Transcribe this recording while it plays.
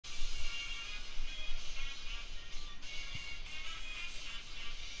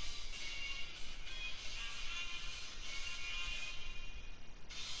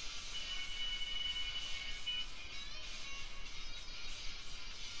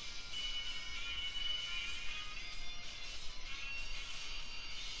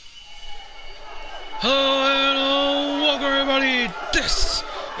This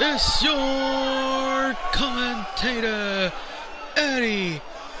is your commentator, Eddie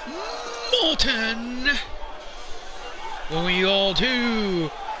Moulton. Welcome you all to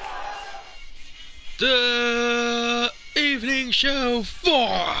the evening show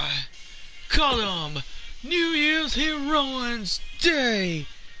for Cawdom New Year's Heroines Day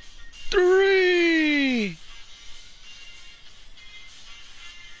 3.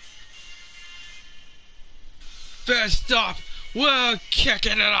 First up, we're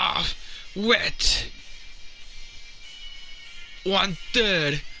kicking it off with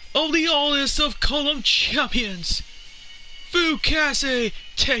 1/3 of the oldest of Cawdom champions, Fuu Kaze,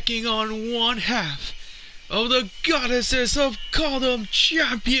 taking on 1/2 of the goddesses of Cawdom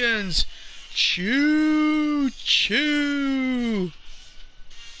champions, ChuChu.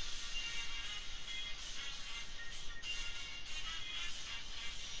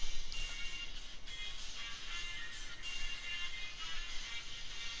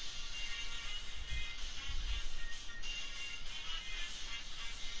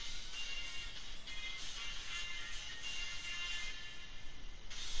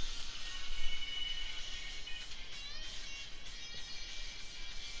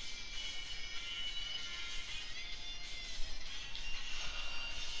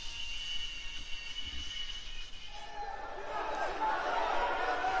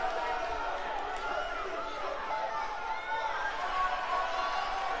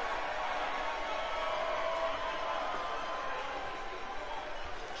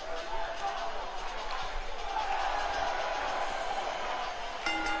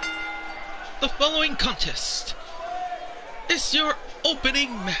 The following contest is your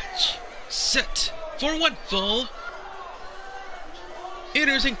opening match, set for 1 fall.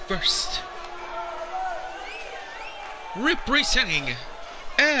 Introducing first, representing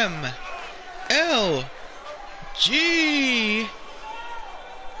MLG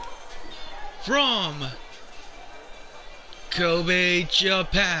from Kobe,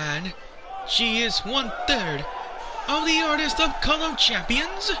 Japan. She is 1/3 of the artist of Cawdom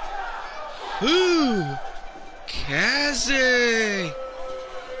champions, Fuu Kaze.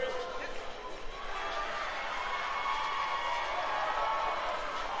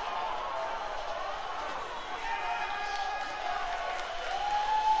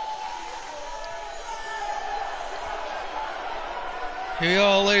 Here you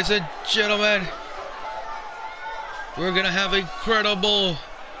all, ladies and gentlemen. We're gonna have incredible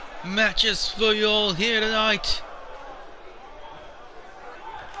matches for you all here tonight.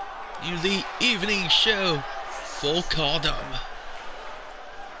 The evening show for Cawdom.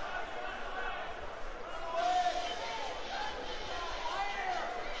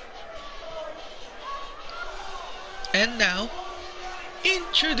 And now,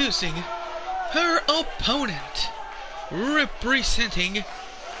 introducing her opponent, representing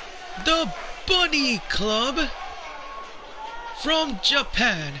the Bunny Club from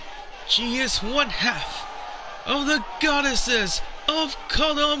Japan. She is 1/2 of the goddesses of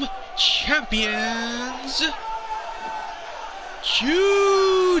Cawdom champions,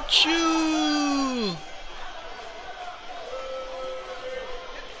 ChuChu.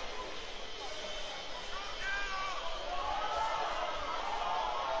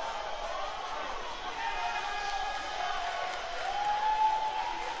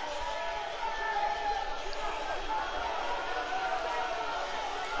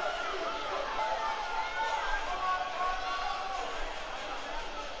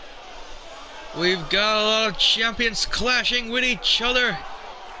 We've got a lot of champions clashing with each other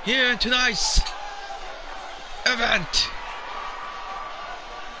here in tonight's event.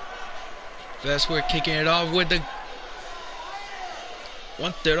 First, we're kicking it off with the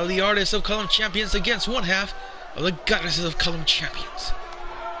 1/3 of the artists of Cawdom champions against 1/2 of the goddesses of Cawdom champions.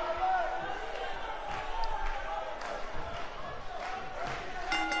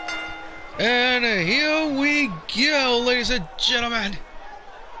 And here we go, ladies and gentlemen.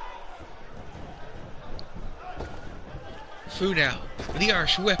 Fuu now with the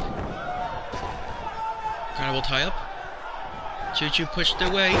Irish whip. Incredible tie up. ChuChu pushed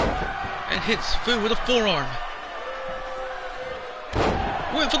away and hits Fuu with a forearm.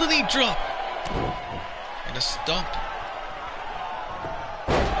 Went for the knee drop. And a stomp.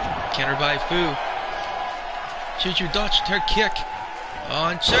 Countered by Fuu. ChuChu dodged her kick. Oh,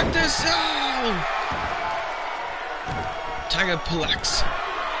 and check this out! Tiger Plex.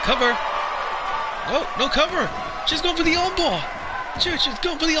 Cover. Oh, no cover. She's going for the armbar. ChuChu's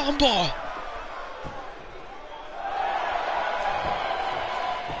going for the armbar.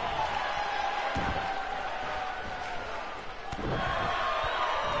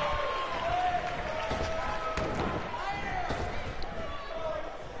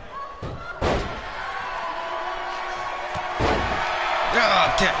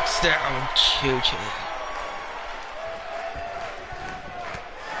 Ah, takes down ChuChu.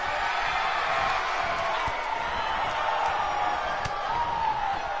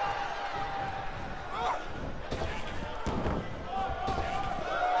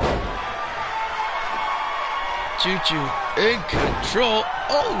 ChuChu in control.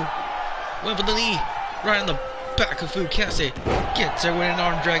 Oh! Went for the knee. Right on the back of Fuu Kaze. Gets her with an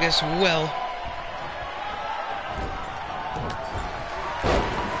arm drag as well.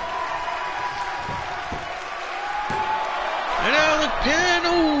 And now the pin.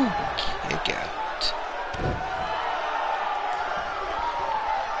 Oh! Kick out.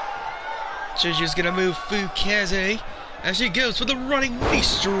 ChuChu's gonna move Fuu Kaze as she goes for the running knee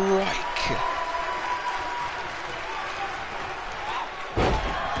strike.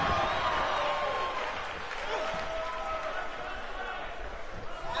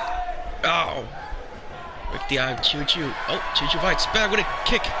 Oh! With the eye of ChuChu. Oh, ChuChu fights back with a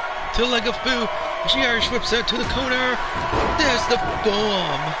kick to the leg of Fuu. She Irish whips it to the corner. There's the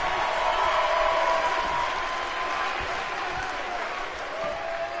bomb.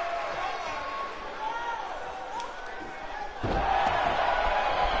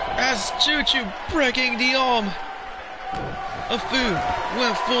 As ChuChu breaking the arm of Fuu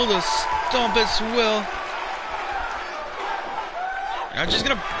went for the stomp as well. Now she's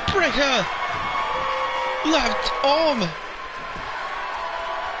gonna break her left arm.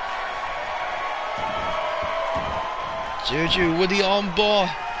 ChuChu with the arm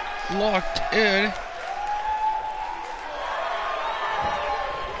bar locked in.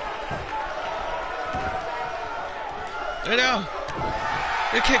 And now,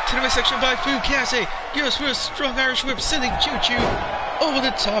 a kick to the midsection by Fuu Kaze. Goes for a strong Irish whip, sending ChuChu over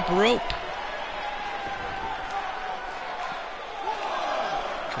the top rope.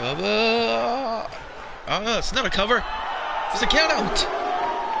 Cover. Oh, it's not a cover. It's a count out.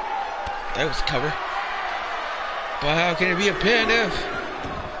 That was a cover. But how can it be a pin if...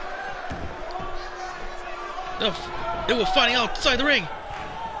 They were fighting outside the ring.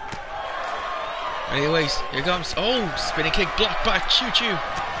 Anyways, here comes... Oh, spinning kick blocked by ChuChu.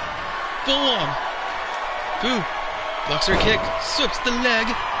 Full on. Fuu blocks her kick, slips the leg,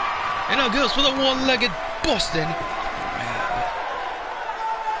 and now goes for the one-legged Boston.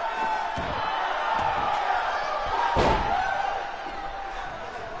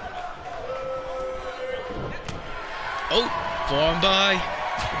 Oh, formed by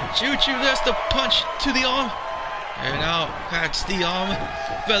ChuChu. There's the punch to the arm. And now hacks the arm,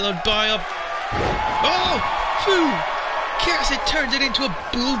 followed by a... Oh! Fuu Kaze turns it into a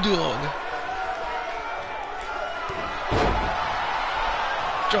bulldog.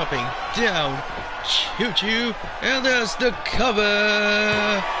 Dropping down ChuChu. And there's the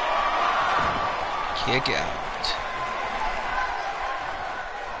cover. Kick out.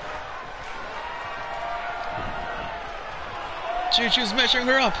 ChuChu's meshing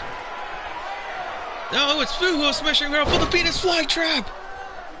her up. No, it's Fuu who's meshing her up for the Venus flytrap.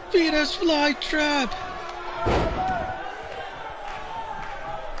 Venus flytrap.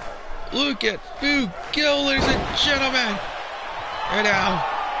 Look at Fuu go, ladies and gentlemen. And now,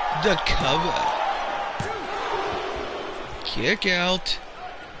 the cover. Kick out.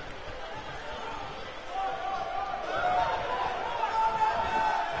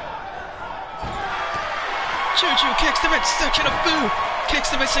 ChuChu kicks the midsection of Fuu. Kicks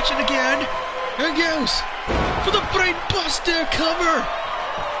the midsection again. And goes for the brain buster cover.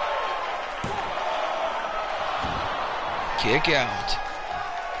 Kick out.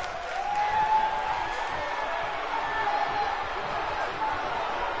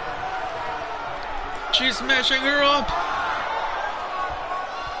 She's smashing her up.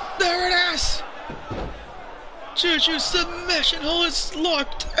 There it is. ChuChu's submission hole is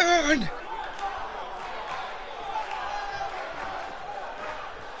locked in.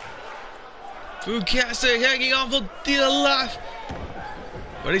 Fuu Kaze hanging on for dear life.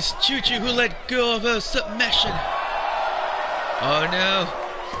 But it's ChuChu who let go of her submission. Oh no.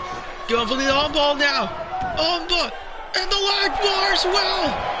 Going for the armbar now. Armbar. And the leg bar as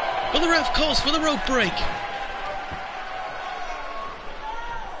well. But the ref calls for the rope break.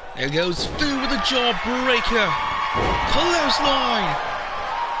 There goes Fuu with the jawbreaker. Clothesline.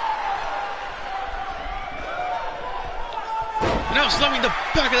 Now slamming the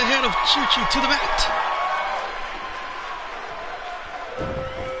back of the head of ChuChu to the mat.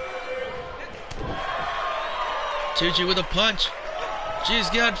 ChuChu with a punch. She's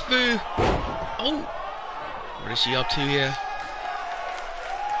got Fuu. Oh. What is she up to here?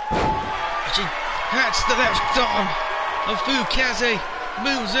 She hats the left arm of Fuu Kaze.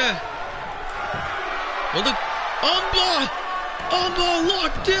 Moves her. Well, the armbar. Aoba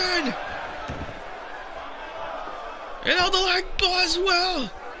locked in! And on the leg ball as well!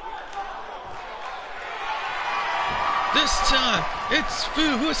 This time, it's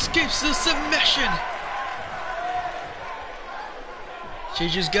Fuu who escapes the submission!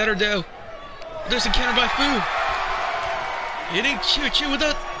 ChuChu's got her though. There's a counter by Fuu. Hitting ChuChu with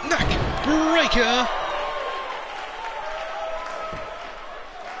a neck breaker!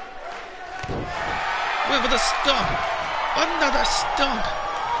 Went with a stomp! Another stomp!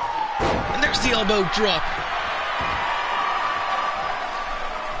 And there's the elbow drop!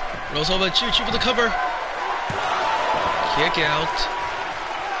 Rolls over ChuChu for the cover. Kick out.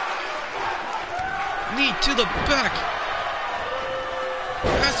 Knee to the back.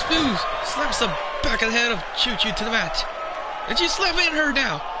 As Fuu slams the back of the head of ChuChu to the mat. And she's slapping at her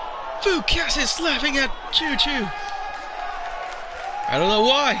now. Fuu Kaze is slapping at ChuChu. I don't know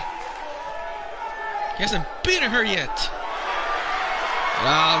why. He hasn't beaten her yet.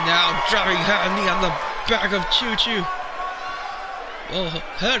 Oh, now dropping her knee on the back of ChuChu. Well,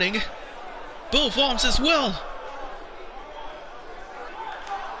 hurting both arms as well.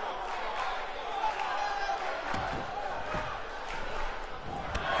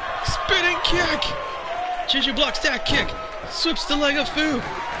 Spinning kick. ChuChu blocks that kick. Sweeps the leg of Fuu.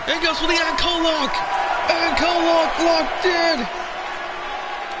 And goes for the ankle lock. Ankle lock locked in.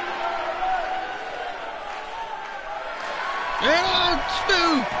 And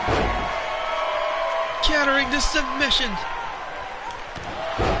Fuu countering the submission.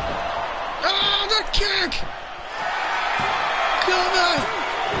 Oh, the kick! Come on!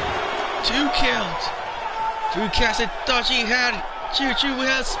 2 counts. Fuu Kaze thought she had ChuChu with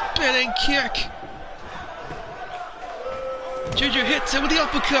a spinning kick. ChuChu hits it with the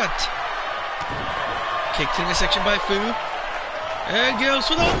uppercut. Kick to the section by Fuu. And goes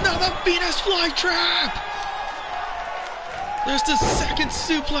for another Venus flytrap. There's the second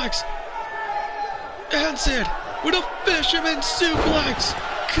suplex. Ends it with a fisherman suplex.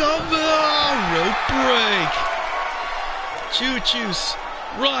 Come on, rope break. ChuChu's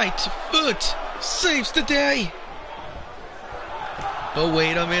right foot saves the day. But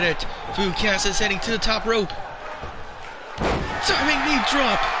wait a minute. Fuu Kaze is heading to the top rope. Timing knee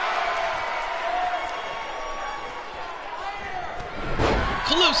drop.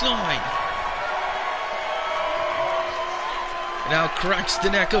 Clothesline. Now cracks the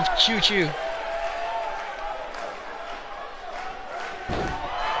neck of ChuChu.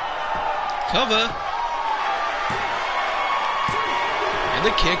 Cover. And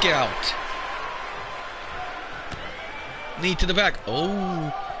the kick out. Knee to the back.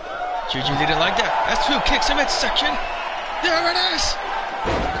 Oh. ChuChu didn't like that. As Fuu kicks him midsection. There it is.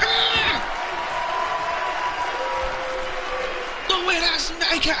 Ah! The winner's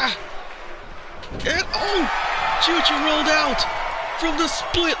maker. And oh. ChuChu rolled out from the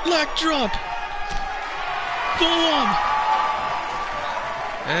split leg drop. Boom.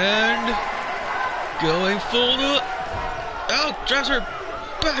 And going for the... Oh, drives her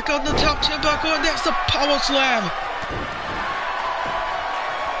back on the top turnbuckle, and there's the power slam.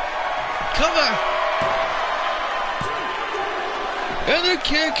 Cover. And the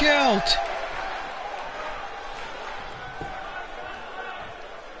kick out.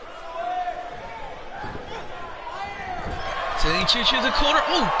 Sending ChuChu to the corner.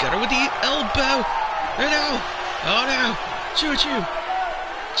 Oh, got her with the elbow. And now. Oh no. ChuChu.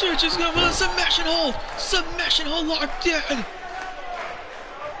 ChuChu's going for the submission hold. Submission hold locked in.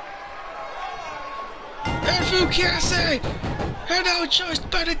 And Fuu Kaze. And now choice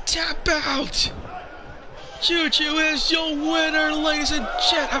by the tap out. ChuChu is your winner, ladies and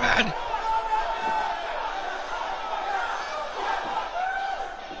gentlemen.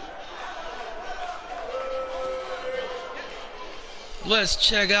 Let's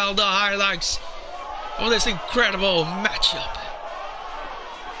check out the highlights of this incredible matchup.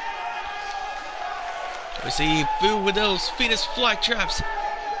 We see Fuu with those Venus fly traps.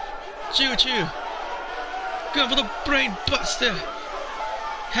 ChuChu going for the brain buster.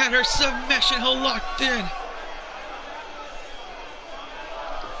 Had her submission hold locked in.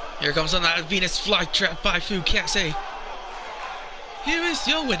 Here comes another Venus fly trap by Fuu Kaze. Here is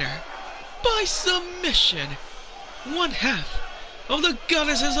your winner by submission. 1/2 of the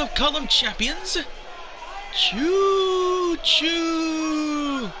goddesses of Cawdom champions, ChuChu.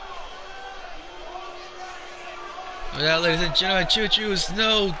 Well, ladies and gentlemen, ChuChu is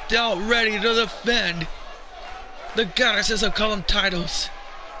no doubt ready to defend the goddesses of Cawdom titles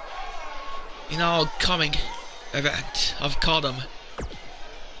in our coming event of Cawdom.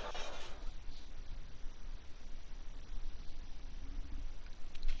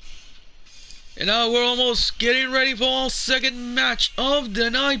 And now we're almost getting ready for our second match of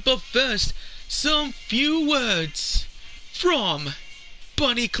the night, but first, some few words from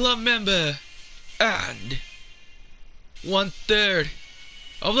Bunny Club member and 1/3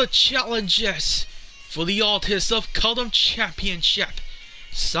 of the challengers for the Artists of Cawdom Championship,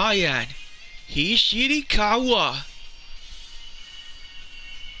 Cyan, Hijirikawa.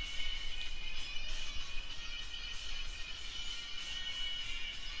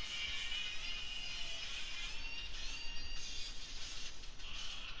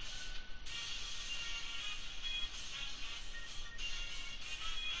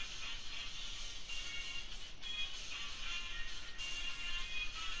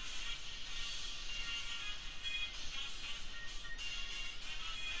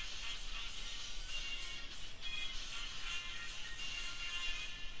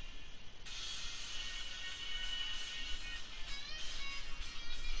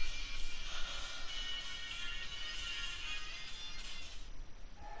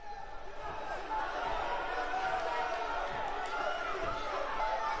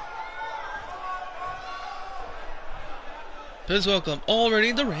 Please welcome, already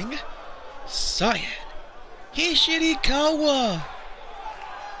in the ring, Cyan, Hijirikawa.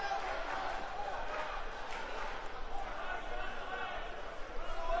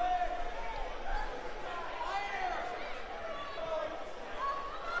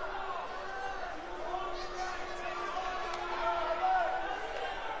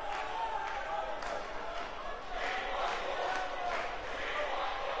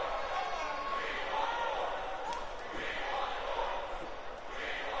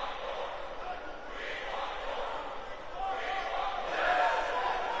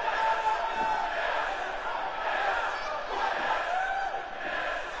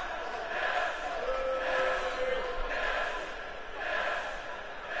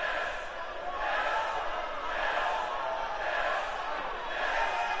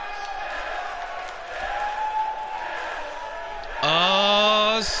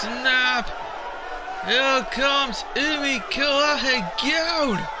 Snap! Here comes Umiko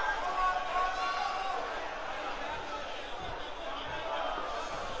again!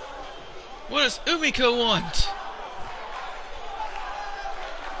 What does Umiko want?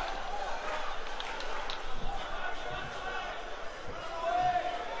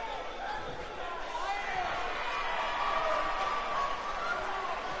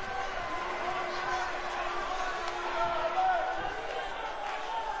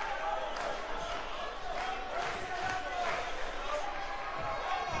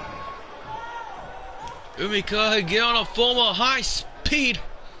 Umiko again, a former high-speed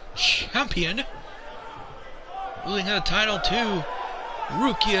champion, losing her title to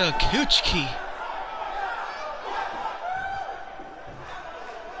Rukia Kuchiki.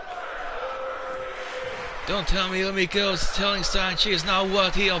 Don't tell me Umiko is telling Cyan she is not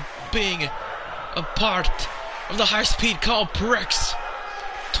worthy of being a part of the high-speed complex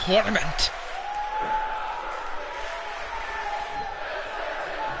tournament.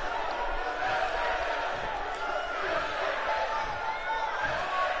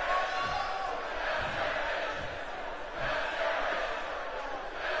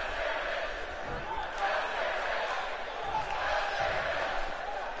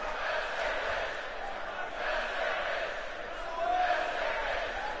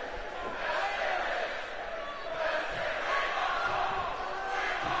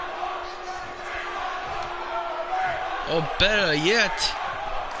 Or better yet,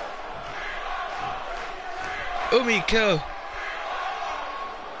 Umiko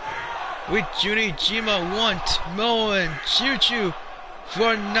with Iijima want Mo and ChuChu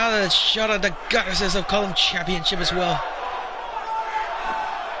for another shot at the Goddesses of Cawdom Championship as well.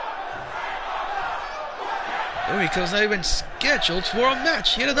 Umiko's not even scheduled for a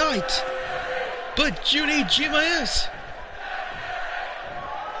match here tonight, but Iijima is.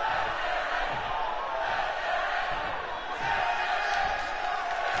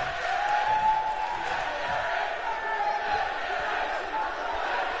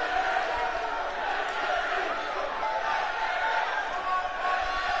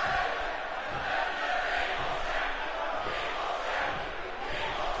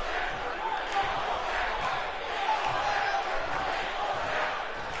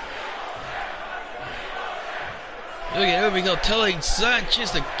 Look at Umiko telling Cyan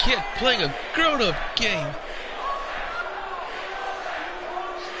she's the kid playing a grown-up game.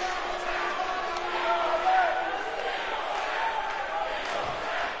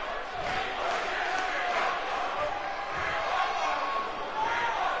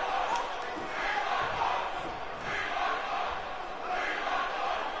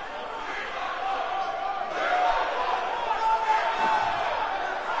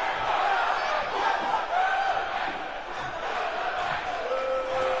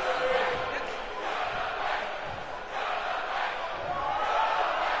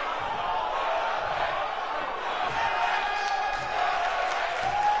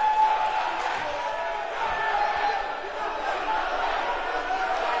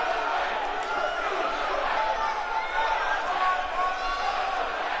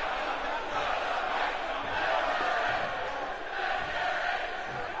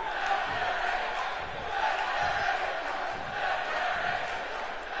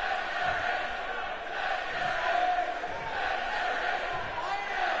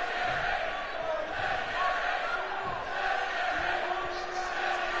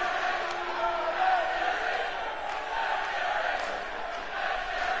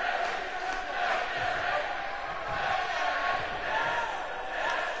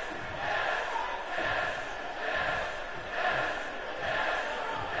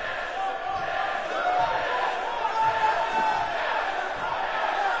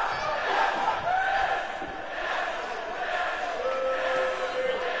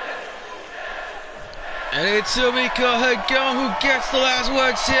 And it's Hikaru who gets the last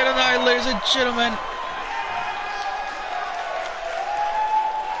words here tonight, ladies and gentlemen.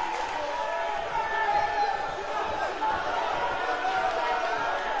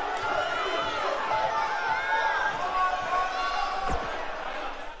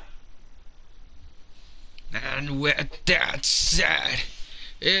 And with that said,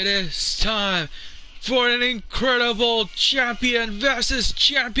 it is time for an incredible champion versus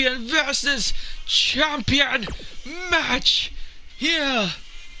champion match here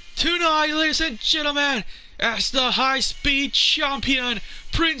tonight, ladies and gentlemen, as the high-speed champion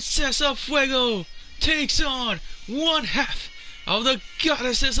Princessa Fuego takes on one half of the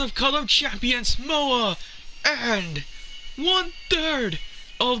goddesses of Cawdom champions Moa and 1/3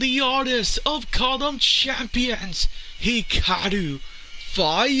 of the artists of Cawdom champions Hikaru.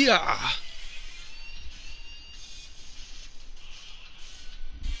 Fiai.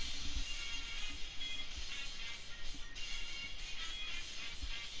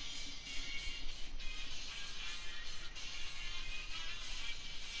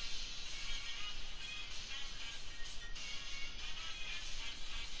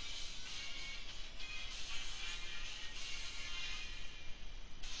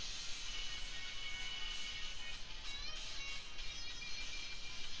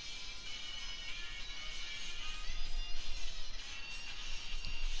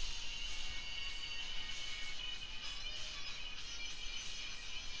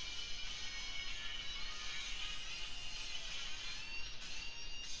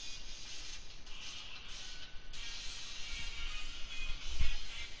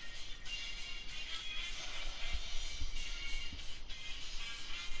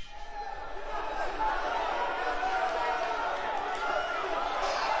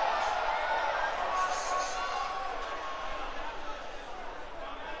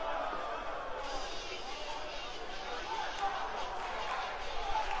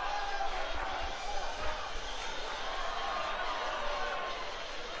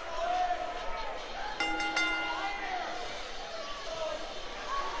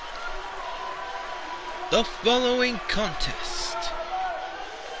 The following contest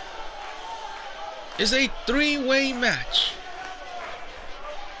is a three-way match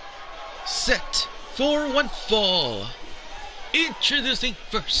set for one fall. Introducing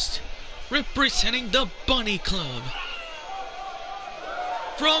first, representing the Bunny Club.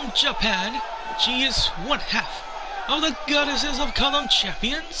 From Japan, she is one half of the goddesses of Cawdom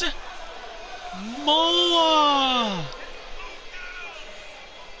champions, Moa.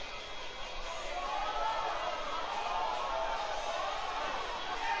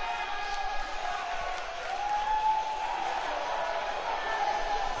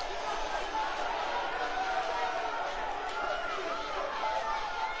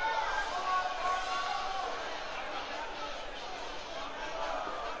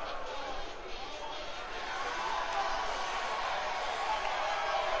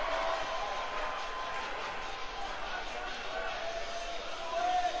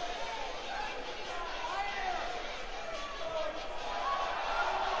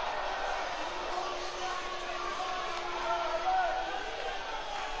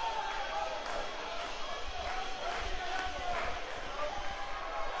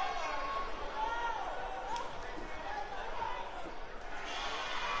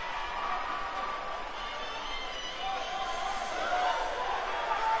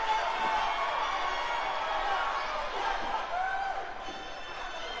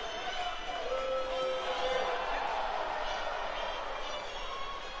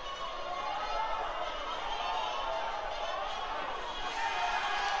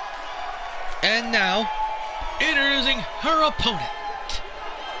 And now, introducing her opponent,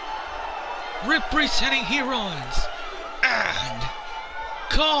 representing Heroines and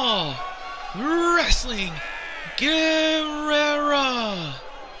Call Wrestling Guerrera.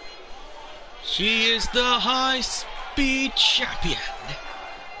 She is the high-speed champion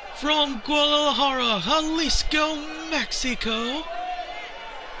from Guadalajara, Jalisco, Mexico,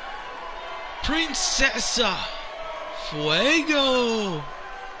 Princessa Fuego.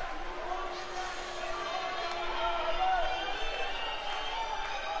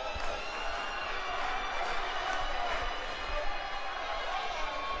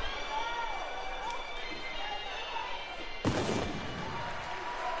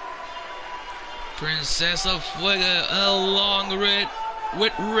 Princessa Fuego, along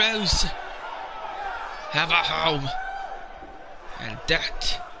with Rose, have a home, and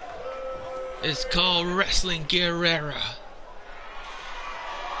that is called Wrestling Guerrera.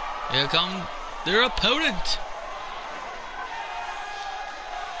 Here comes their opponent.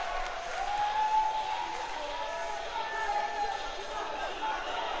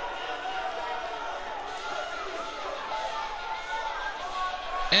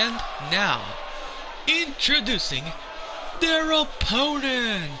 And now, introducing their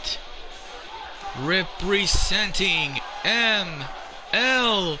opponent, representing MLG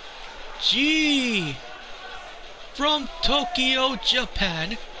from Tokyo,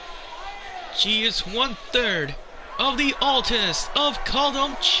 Japan. She is 1/3 of the oldest of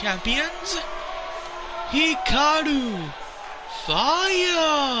Cawdom champions, Hikaru.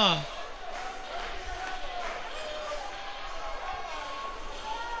 Fire!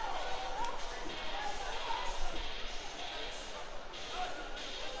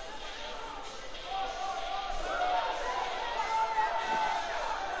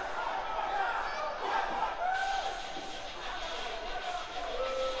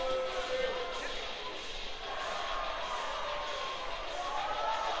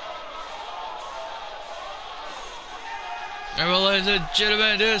 Well, ladies and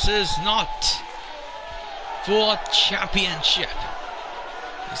gentlemen, this is not for championship.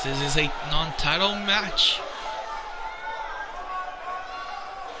 This is a non-title match.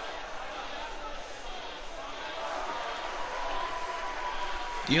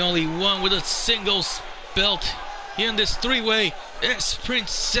 The only one with a singles belt here in this three-way is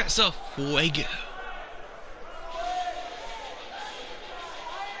Princessa Fuego.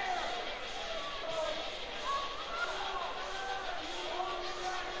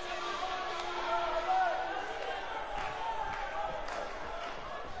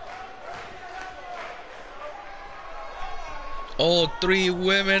 All three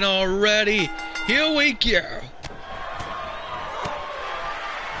women are ready. Here we go.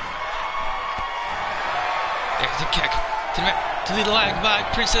 There's the kick to the leg by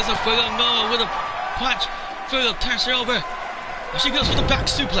Princessa Fuego. Moa with a punch. Fuego turns her over. And she goes for the back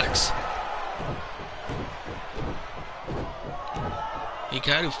suplex.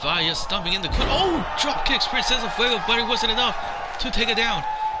 Hikaru Fire stomping in the corner. Oh, drop kicks Princessa Fuego, but it wasn't enough to take her down.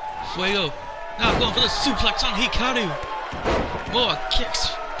 Fuego now going for the suplex on Hikaru. Moa kicks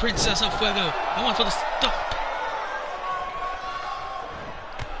Princessa Fuego. I went for the stop.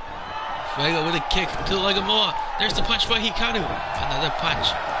 Fuego with a kick to the leg of Moa. There's the punch by Hikaru. Another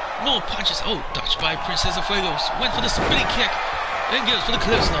punch. More punches. Oh, dodged by Princessa Fuego. Went for the spinning kick. And goes for the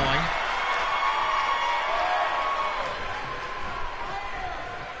clothesline.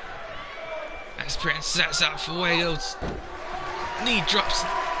 As Princessa Fuego's knee drops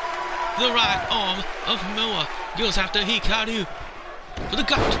the right arm of Moa. Goes after Hikaru for the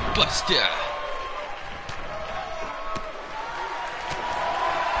gut buster.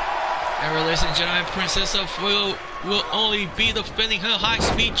 And ladies and gentlemen, Princessa Fuego will only be defending her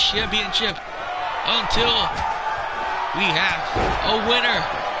high-speed championship until we have a winner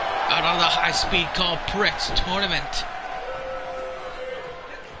out of the high-speed called Prix tournament.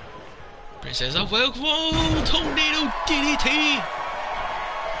 Princessa Fuego, whoa, tornado DDT.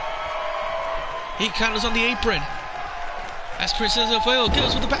 Hikaru's on the apron as Princessa Fuego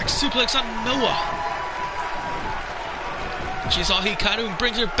goes with the back suplex on Noah. She saw Hikaru and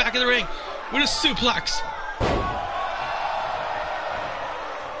brings her back in the ring with a suplex.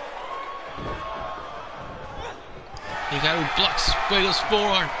 Hikaru blocks Fuego's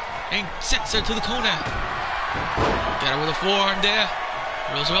forearm and sends her to the corner. Got her with a forearm there.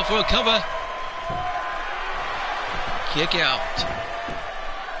 Rolls her up for a cover. Kick out.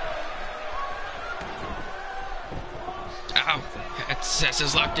 Ow. Headset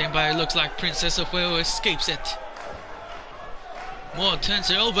is locked in, but it looks like Princessa Fuego escapes it. Moa turns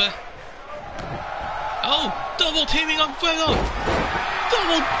her over. Oh, double teaming on Fuego.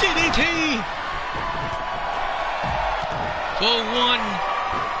 Double DDT. For one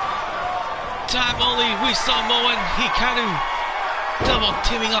time only, we saw Moa and Hikaru double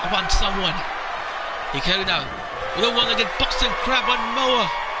teaming up on someone. Hikaru now with a one-legged Boston Crab on Moa.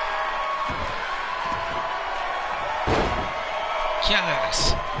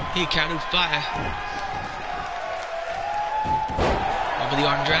 Yes, Hikaru Fire. Over the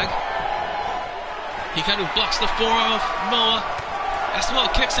arm drag. Hikaru blocks the forearm of Moa. As Moa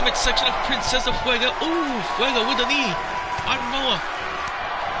kicks the midsection of Princessa Fuego. Ooh, Fuego with the knee on Moa.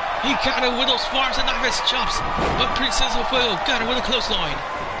 Hikaru with those forearms and knife chops. But Princessa Fuego got her with a clothesline.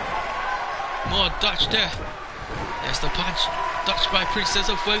 Moa dodged there. There's the punch. Dodged by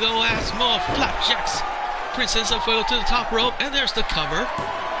Princessa Fuego as Moa flapjacks Princessa Fuego to the top rope. And there's the cover.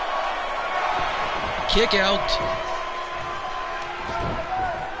 Kick out.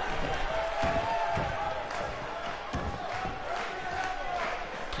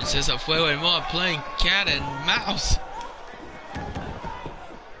 Princessa Fuego and Moa playing cat and mouse.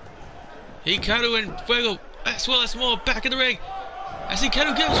 Hikaru and Fuego as well as Moa back in the ring as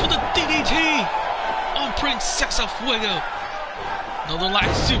Hikaru goes for the DDT on Princessa Fuego. Another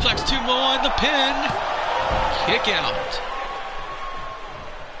light suplex to Moa in the pin. Kick out.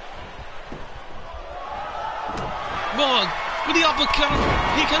 Moa with the uppercut.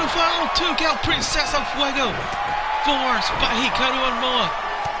 Hikaru foul. Took out Princessa Fuego. Forearms by Hikaru on Moa.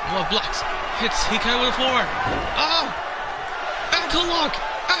 Moa blocks. Hits Hikaru with a forearm. Oh! Ankle lock.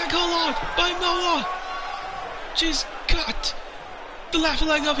 Ankle lock by Moa. She's got the left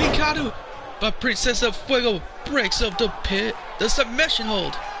leg of Hikaru. But Princessa Fuego breaks up the submission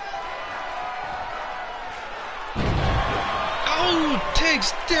hold. Oh,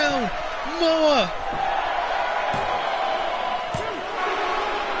 takes down Moa.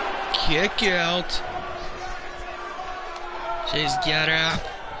 Kick out. She's got her up.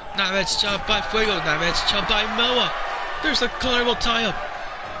 Knife edge chop by Fuego. Knife edge chop by Moa. There's a colorable tie-up.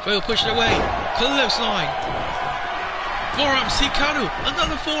 Fuego pushed it away. Clothesline. Forearms, Hikaru.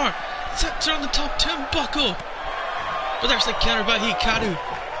 Another forearm. Sets her on the top turnbuckle. But there's the counter by Hikaru.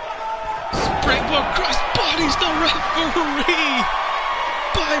 Springboard cross bodies the referee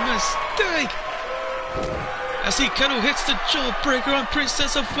by mistake. As Hikaru hits the jawbreaker on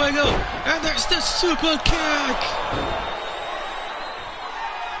Princessa Fuego. And there's the super kick.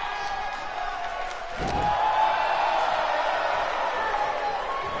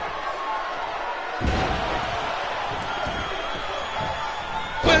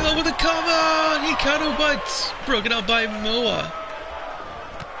 Fuego with a cover! Hikaru bites! Broken up by Moa.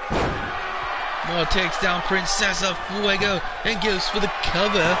 Moa takes down Princessa Fuego and goes for the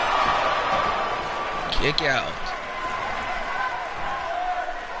cover. Kick out.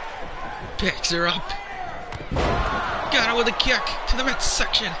 Picks her up. Got her with a kick to the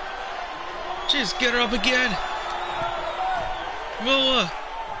midsection. Just get her up again. Moa.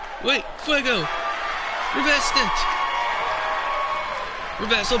 Wait, Fuego. Reversed it.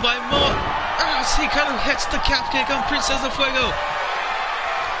 Reversal by Moa. As Hikaru hits the calf kick on Princessa Fuego.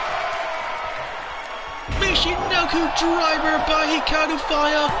 Michinoku driver by Hikaru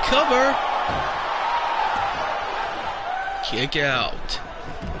Fire. Cover. Kick out.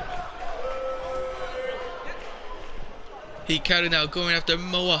 Hikaru now going after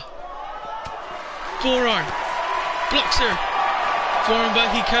Moa. Forearm. Blocks her. Forearm by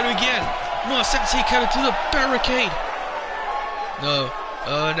Hikaru again. Moa sends Hikaru to the barricade. No.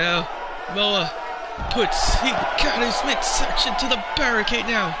 Oh no. Moa puts Hikaru's midsection to the barricade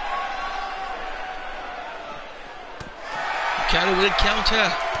now. Hikaru with a counter.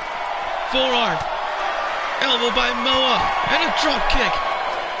 Forearm. Elbow by Moa. And a drop kick.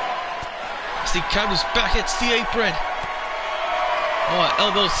 As Hikaru's back hits the apron. Moa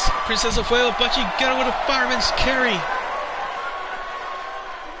elbows Princessa Fuego, but she got her with a fireman's carry.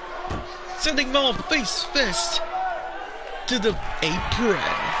 Sending Moa face first to the apron.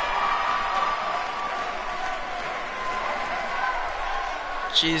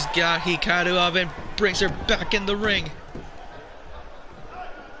 She's got Hikaru up and brings her back in the ring.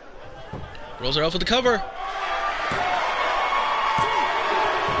 Rolls her out for the cover.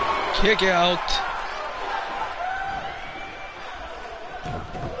 Kick out.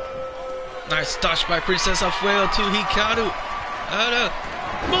 Nice touch by Princessa Fuego to Hikaru. Oh no.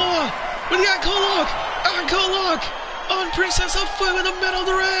 Moa with the ankle lock. Ankle lock on Princessa Fuego in the middle of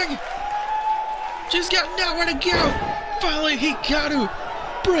the ring. She's got nowhere to go. Finally, Hikaru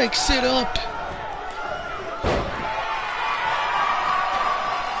breaks it up.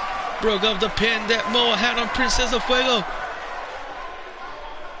 Broke up the pin that Moa had on Princessa Fuego.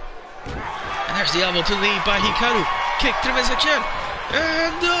 And there's the elbow to the knee by Hikaru. Kick to the midsection.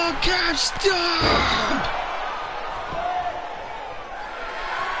 And the catch stop.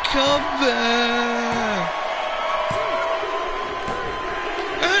 Cover.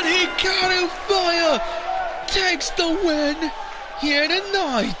 And Hikaru Fire takes the win here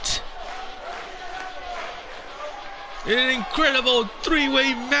tonight. An incredible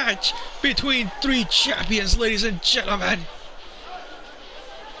three-way match between three champions, ladies and gentlemen.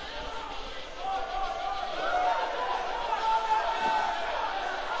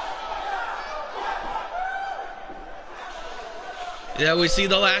 Yeah, we see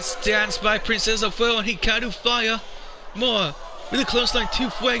the last dance by Princessa Fuego and Hikaru Fire. Moa with a clothesline to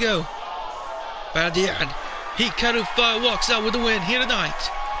Fuego. But at the end, Hikaru Fire walks out with the win here tonight.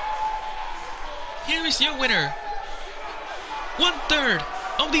 Here is your winner. 1/3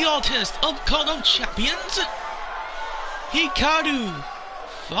 of the Altest of Cawdom Champions, Hikaru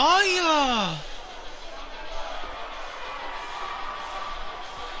Fire.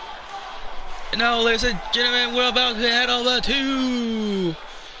 And now, ladies and gentlemen, we're about to head over to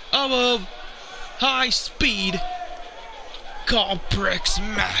our high-speed complex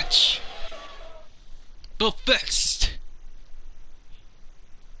match. But first,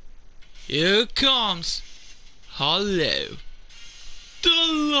 Here comes Holo, the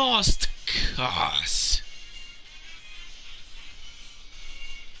lost cause.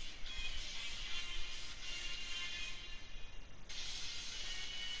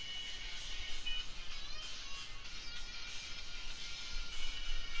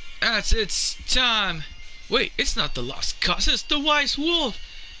 That's its time. Wait, it's not the lost cause, it's the wise wolf.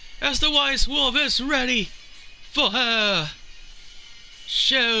 As the wise wolf is ready for her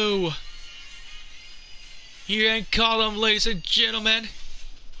show. Here in Cawdom, ladies and gentlemen.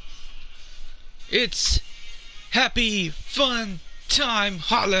 It's happy, fun time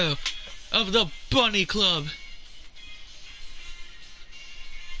Holo of the Bunny Club.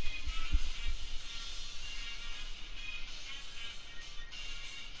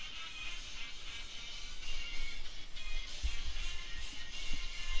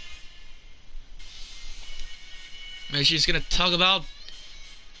 And she's gonna talk about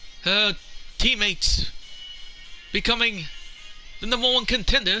her teammates becoming the #1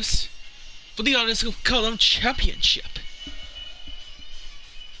 contenders for the Artists of Cawdom Championship.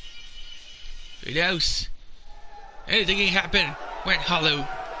 Who knows? Anything can happen when Holo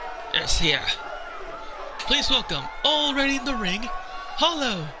is here. Please welcome, already in the ring,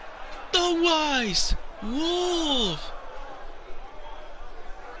 Holo, the Wise Wolf.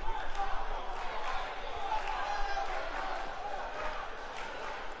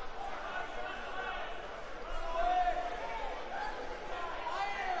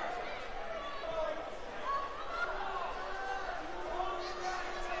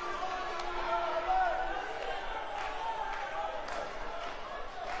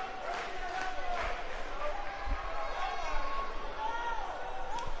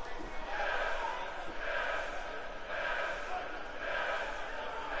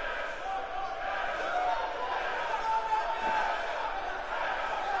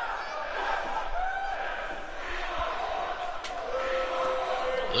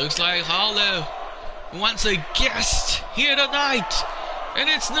 Looks like Holo wants a guest here tonight, and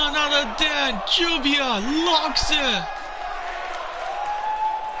it's none other than Juvia Loxa.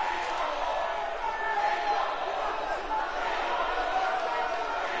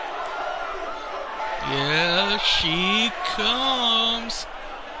 Yeah, she comes.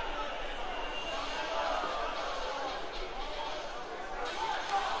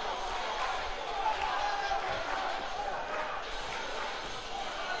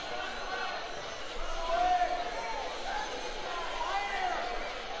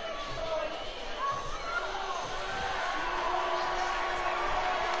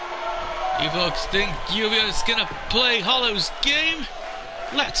 You folks think Juvia is gonna play Holo's game?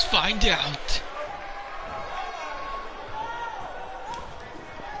 Let's find out.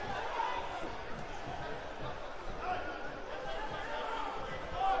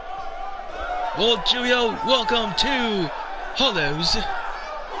 Well, Juvia, welcome to Holo's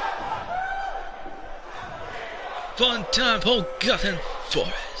Fun Time Forgotten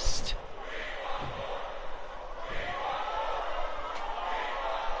Forest.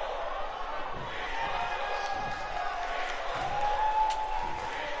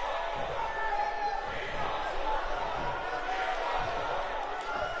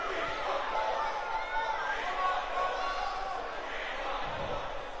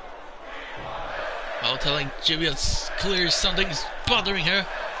 While telling Juvia it's clear something's bothering her,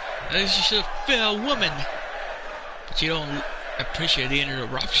 and she's a fair woman. But she don't appreciate the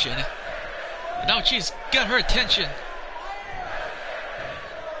interruption. And now she's got her attention.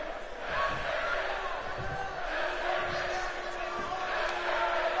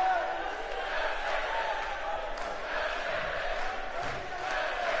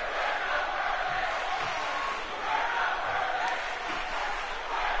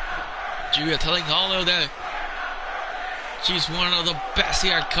 Juvia telling Holo that she's one of the best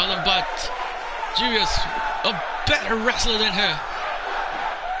here at Cawdom, but Juvia's a better wrestler than her.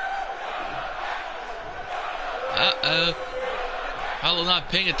 Uh-oh. Holo not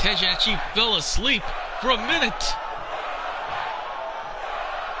paying attention and she fell asleep for a minute.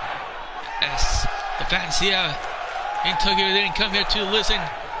 Yes, the fans here in Tokyo didn't come here to listen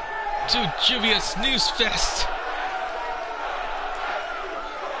to Juvia's news fest.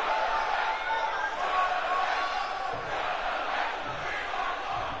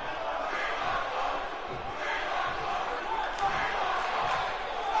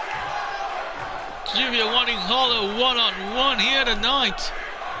 Juvia wanting Holo one-on-one here tonight.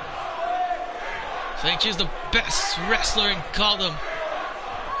 Saying she's the best wrestler in Cawdom,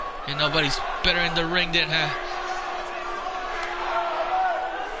 and nobody's better in the ring than her.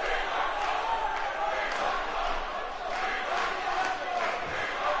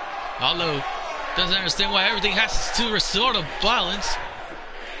 Holo doesn't understand why everything has to resort to violence.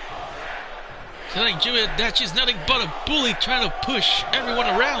 Telling Juvia that she's nothing but a bully trying to push everyone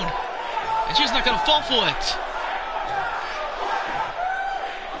around. And she's not gonna fall for it.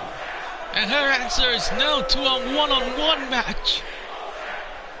 And her answer is no to a one-on-one match.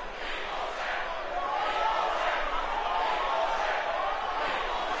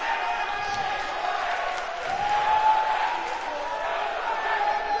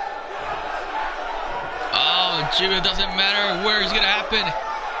 It doesn't matter where it's gonna happen,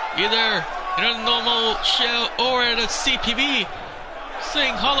 either in a normal show or at a CPB.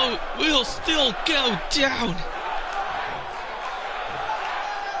 Saying Holo will still go down.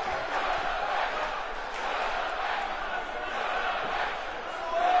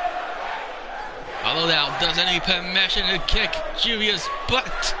 Holo now doesn't need permission to kick Juvia's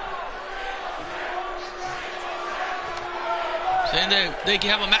butt. Saying that they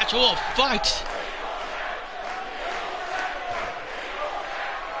can have a match or a fight.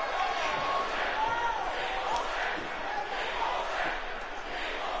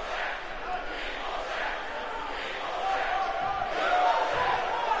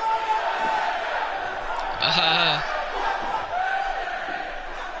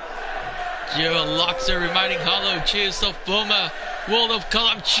 Juvia locks her, reminding Holo she is the former World of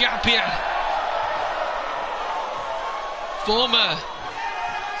Column champion. Former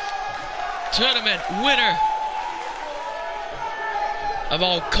tournament winner of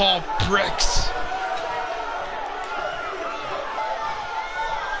all called bricks.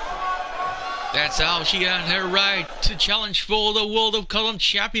 That's how she earned her right to challenge for the World of Column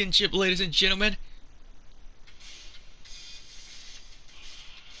championship, ladies and gentlemen.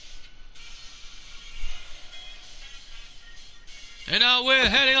 And now we're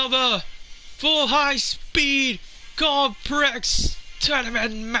heading over for high-speed complex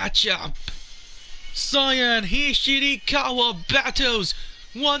tournament matchup. Cyan Hijirikawa battles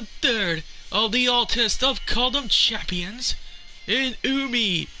 1/3 of the Altest of Cawdom champions in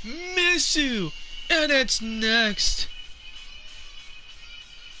Misu, and it's next.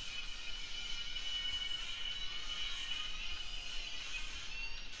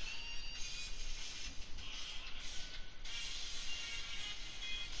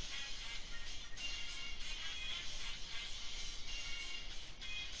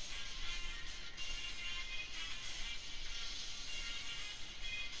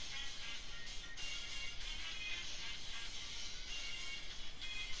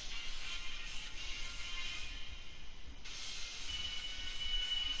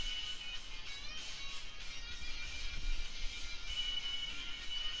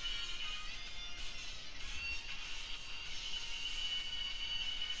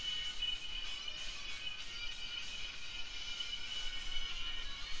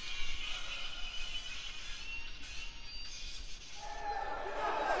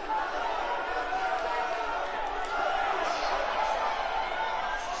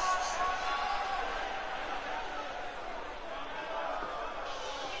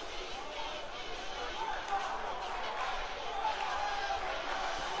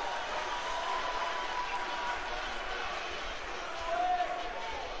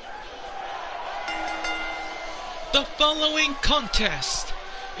 The following contest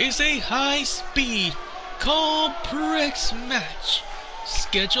is a high-speed complex match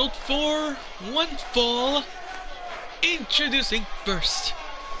scheduled for one fall. Introducing first,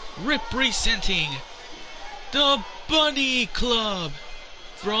 representing the Bunny Club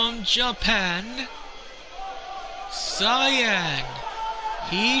from Japan, Cyan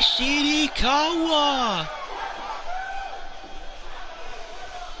Hijirikawa.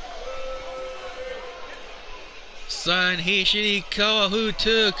 Cyan Hijirikawa, who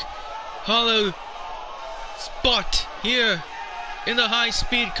took Holo spot here in the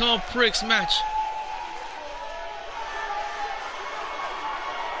high-speed complex match.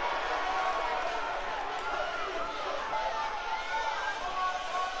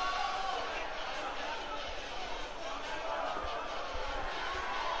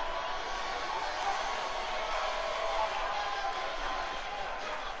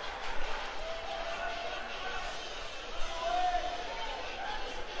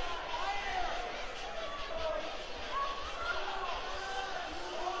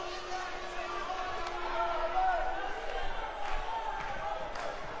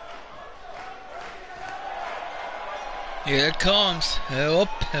 Here comes her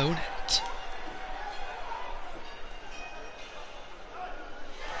opponent.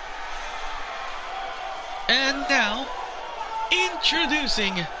 And now,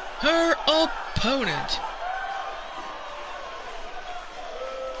 introducing her opponent.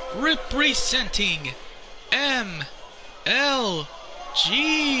 representing MLG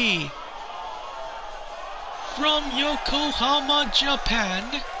from Yokohama,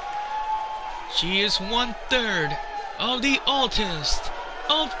 Japan. She is 1/3 of the oldest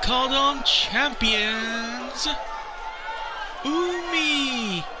of Cawdom champions,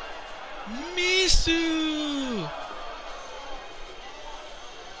 Misu.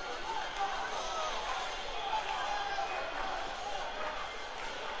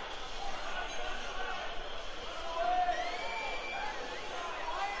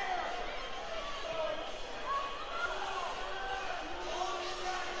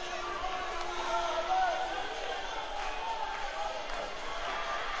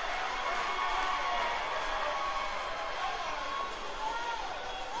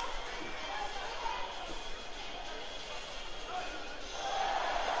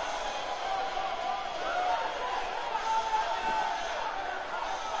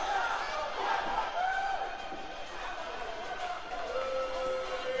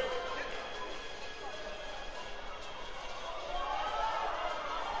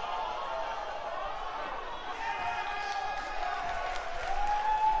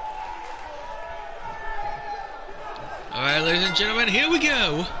 Alright, ladies and gentlemen, here we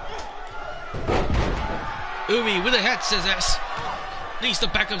go. With a head scissors. Needs the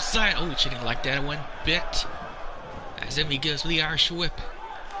back of Cyan. Oh, she didn't like that one bit. As Umi goes with the Irish whip.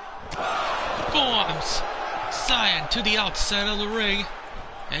 Forms Cyan to the outside of the ring.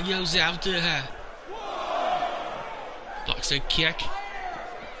 And goes after her. Blocks her kick.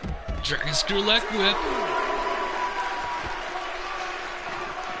 Dragon screw leg whip.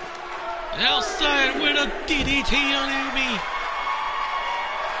 Now Cyan with a DDT on Umi.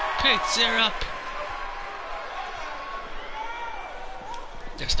 Picks her up.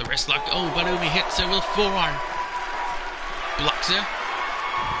 That's the wrist lock. Oh, but Umi hits her with a forearm. Blocks her.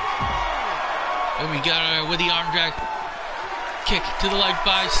 Umi got her with the arm drag. Kick to the leg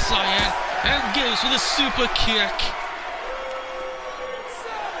by Cyan. And goes with a super kick.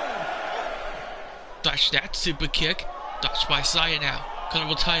 Dodge that super kick. Dodged by Cyan now. Cana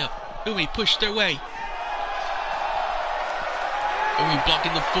will tie up. Umi pushed their way. Umi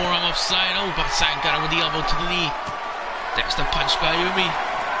blocking the forearm of Cyan. Oh, but Cyan got her with the elbow to the knee. There's the punch by Umi.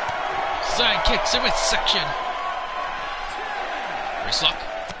 Cyan kicks her midsection. Wrist lock.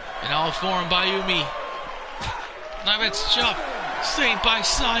 And all forearm by Umi. Now it's chop. Saved by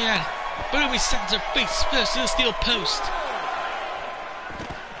Cyan. But Umi sends her face first to the steel post.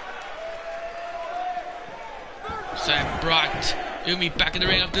 Cyan brought Umi back in the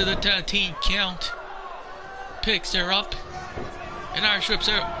ring after the 13 count. Picks her up. And Irish whips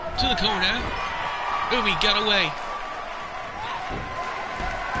her to the corner. Umi got away.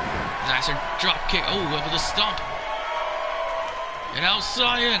 Nicer drop kick. Oh, went with a stomp. And now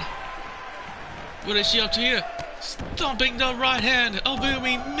Cyan. What is she up to here? Stomping the right hand of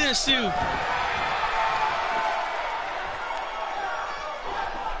Umi Misu.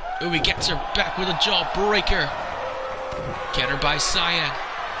 Umi gets her back with a jawbreaker. Counter by Cyan.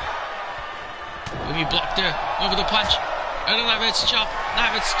 Umi blocked her. Over the punch. And a knife edge chop.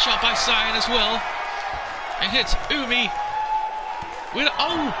 Knife edge chop by Cyan as well. And hits Umi. With,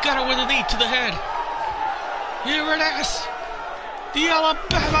 oh, got her with a knee to the head. Here it is. The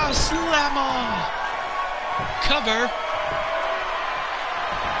Alabama Slammer. Cover.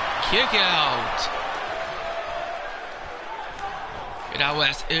 Kick out. And now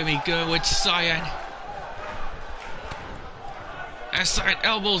that's Umi going with Cyan. And Cyan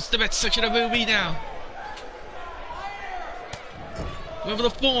elbows the midsection of Umi now. Went for the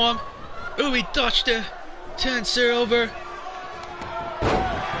forearm. Umi dodged her. Turns her over.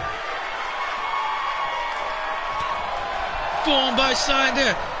 Forearm by Cyan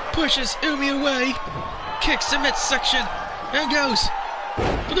there. Pushes Umi away. Kicks the midsection. And goes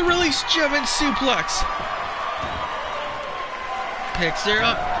for the release German suplex. Picks her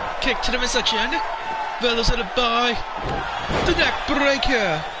up. Kick to the midsection. Velos at it by the neck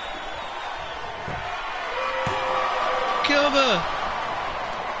breaker. Cover.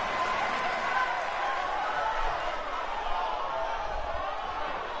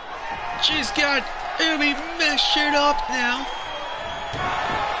 She's got Umi measured up now.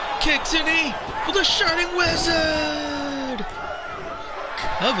 Kicks a knee for the Shining Wizard.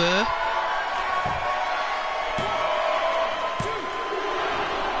 Cover.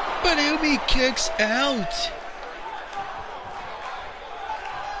 But Umi kicks out.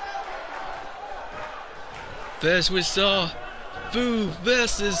 First we saw Fuu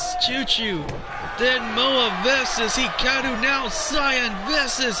versus ChuChu. Then Moa versus Hikaru. Now Cyan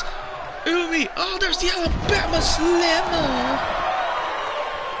versus Umi. Oh, there's the Alabama Slammer.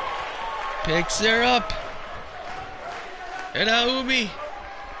 Picks her up. And Naomi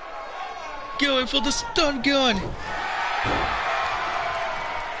going for the stun gun.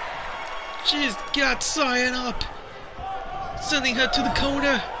 She's got Cyan up, sending her to the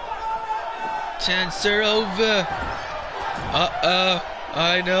corner. Turns her over. Uh-oh,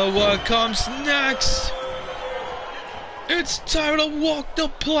 I know what comes next. It's time to walk the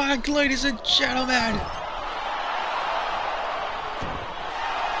plank, ladies and gentlemen.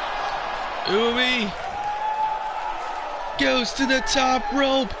 Umi goes to the top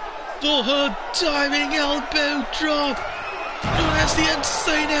rope for her diving elbow drop. Oh, that's the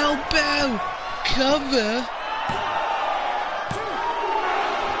insane elbow. Cover.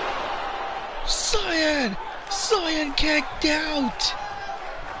 Cyan kicked out.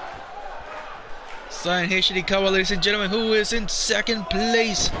 Cyan Hijirikawa, ladies and gentlemen, who is in second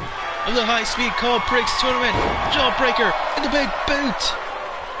place of the high-speed Call Pricks tournament. Jawbreaker in the big boot.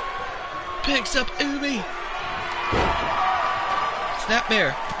 Picks up Umi.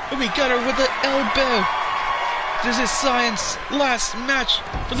 Snapmare. Umi got her with the elbow. This is Cyan's last match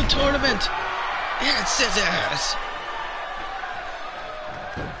for the tournament. And scissors.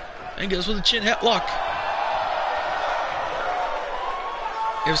 And goes with the chin headlock.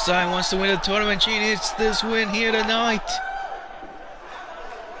 If Cyan wants to win the tournament, she needs this win here tonight.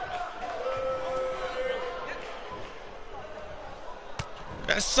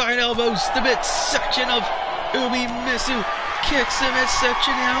 A side elbows the midsection of Umi. Misu kicks the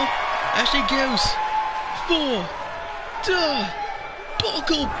midsection out as she goes for the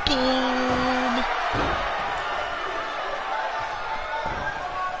buckle bomb.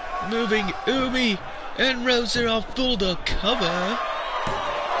 Moving Umi and rolls her off for the cover.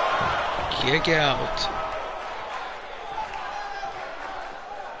 Kick out.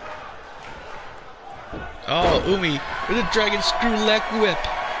 Oh, Umi with a dragon screw leg whip.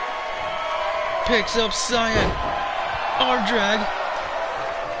 Picks up Cyan. Arm drag.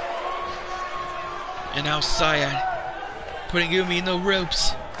 And now Cyan putting Umi in the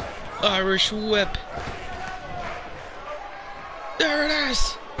ropes. Irish whip. There it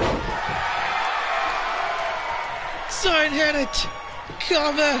is. Cyan had it.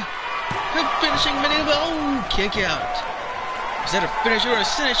 Cover. Her finishing maneuver. Oh, kick out. Is that a finisher or a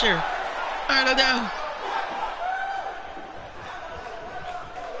finisher? I don't know.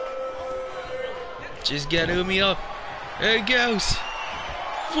 Just get Umi up. There it goes.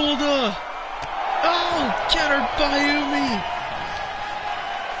 For the... Oh, countered by Umi.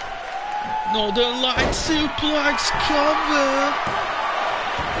 Northern Light suplex cover.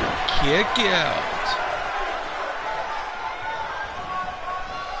 Kick out.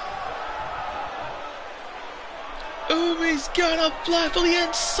 Umi's gonna fly for the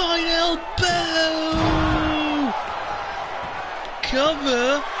inside elbow.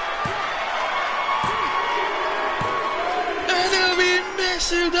 Cover. And Umi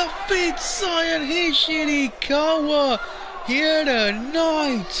Misu defeats Cyan Hijirikawa here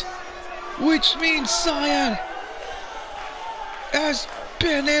tonight, which means Cyan has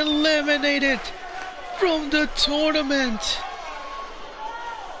been eliminated from the tournament.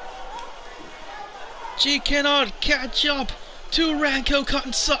 She cannot catch up to Ranko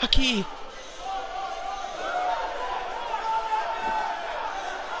Kansaki.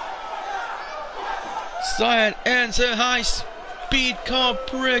 Cyan ends her high-speed car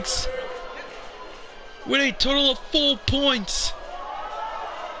bricks with a total of 4 points.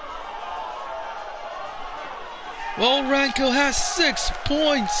 While Ranko has 6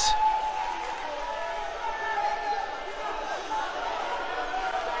 points.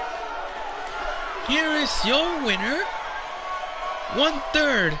 Here is your winner,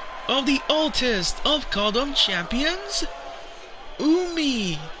 1/3 of the oldest of Cawdom champions,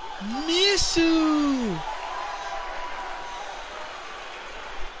 Umi Misu.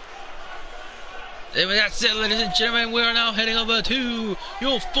 And with that said, ladies and gentlemen, we are now heading over to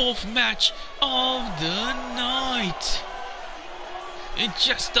your 4th match of the night. In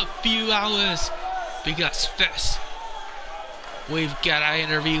just a few hours, because first, we've got to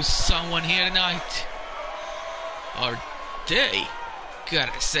interview someone here tonight. Or they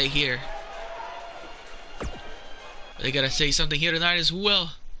gotta say here. They gotta say something here tonight as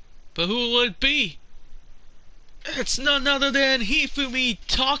well. But who will it be? It's none other than Hifumi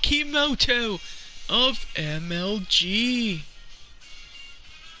Takimoto of MLG.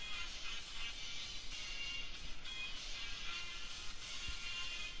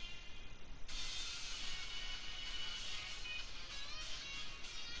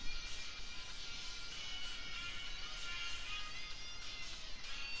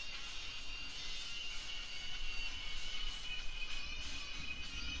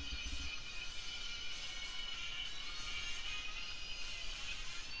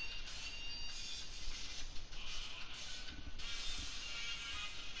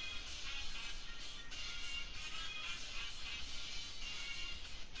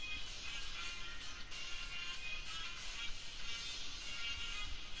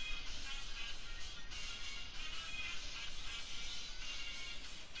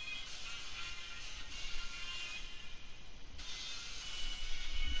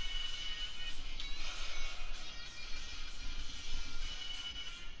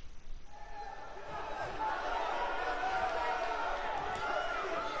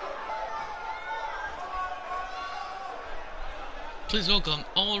 Please welcome,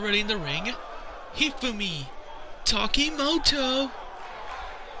 already in the ring, Hifumi, Takimoto.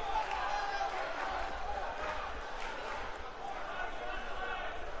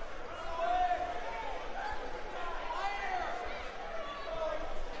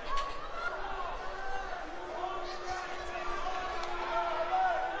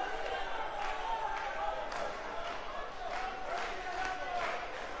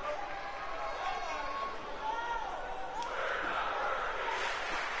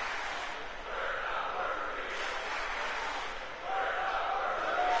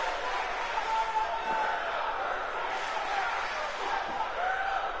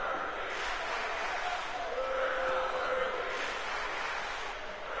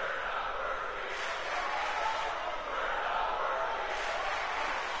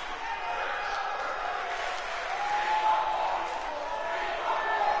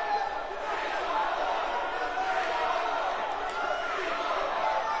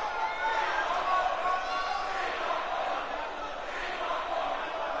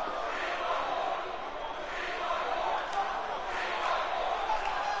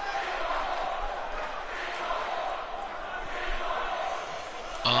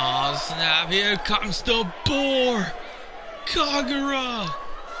 Oh snap, here comes the boar! Kagura!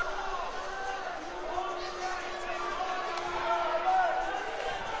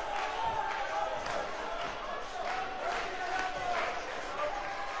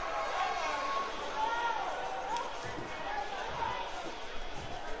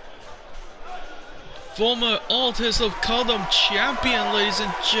 Former Altis of Cawdom champion, ladies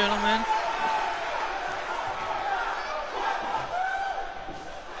and gentlemen.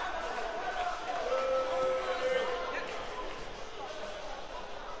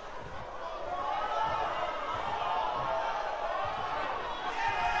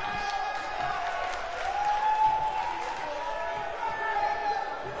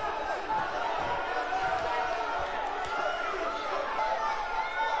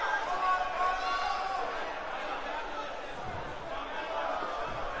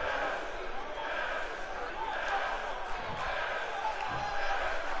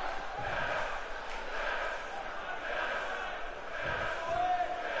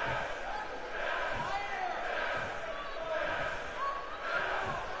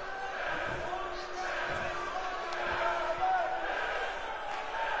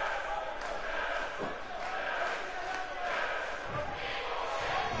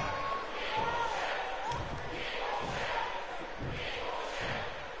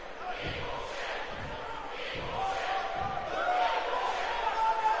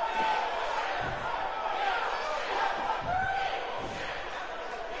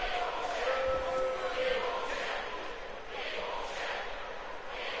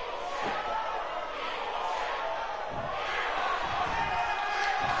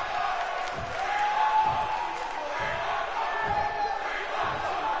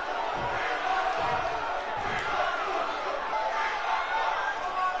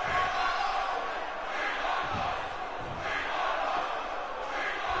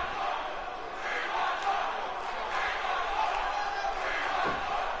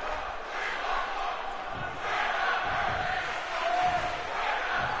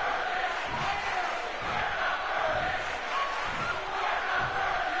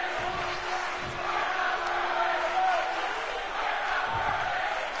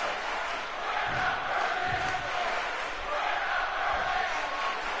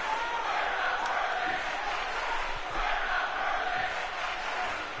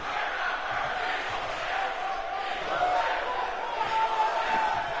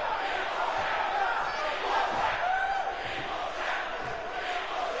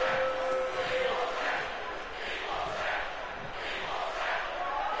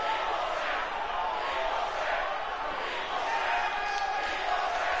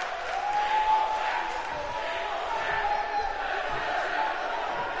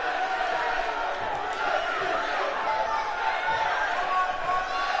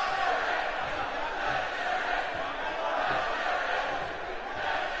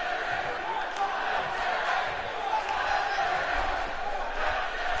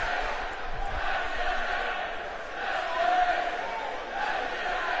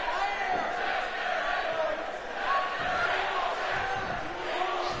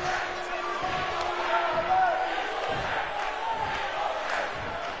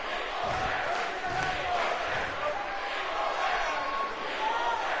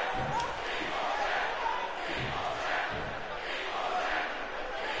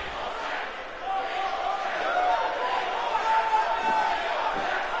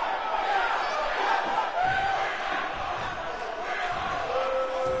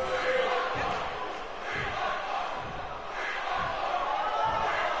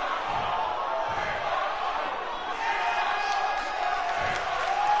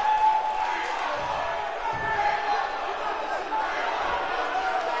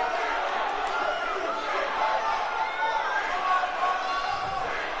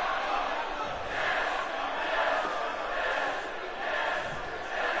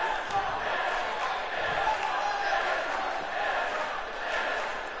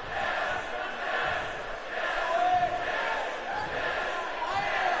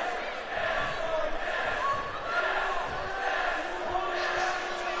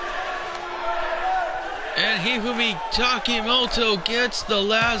 And Hifumi Takimoto gets the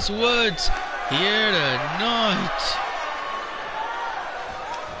last words here tonight.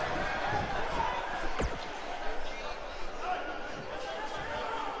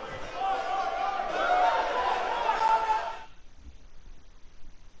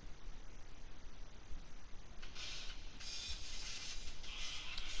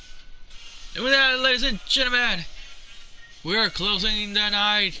 And with that, ladies and gentlemen, we're closing the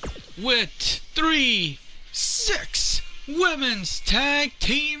night with 6 women's tag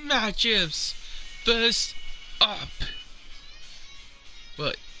team matches. First up,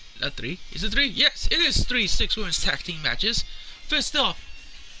 what? Not 3? Is it 3? Yes, it is 6 women's tag team matches. First up,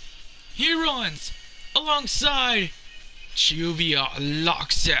 Heroines alongside Juvia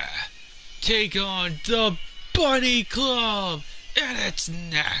take on the Bunny Club, and it's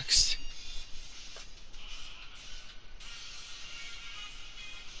next.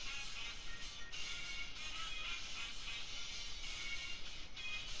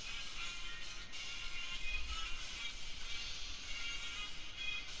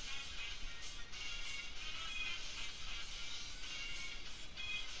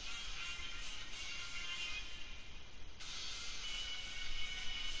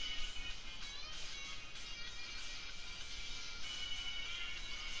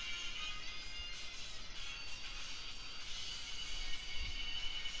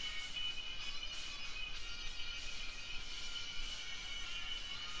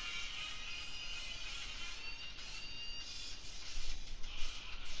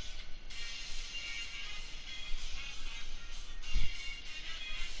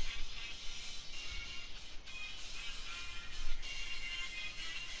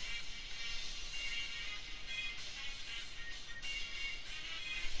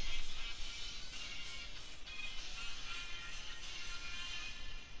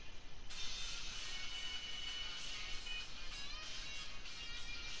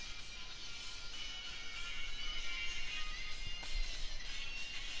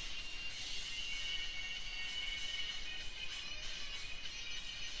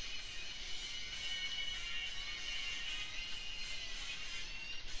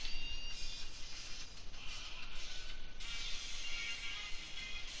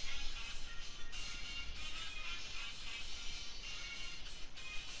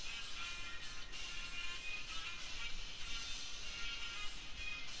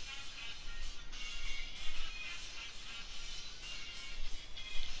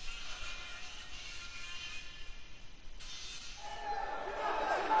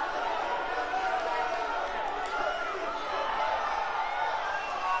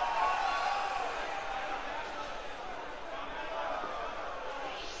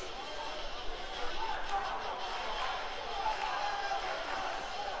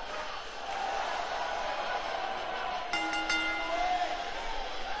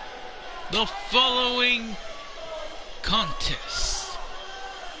 The following contest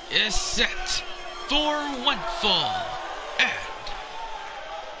is set for one fall, and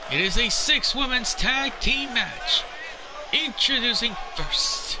it is a 6 women's tag team match. Introducing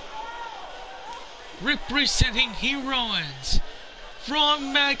first, representing Heroines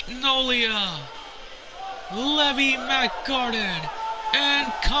from Magnolia, Levy McGarden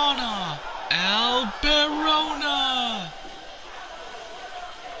and Cana, Alberona.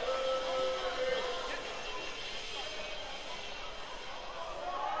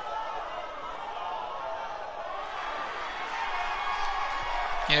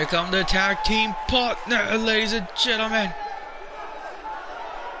 Here come the tag team partner, ladies and gentlemen.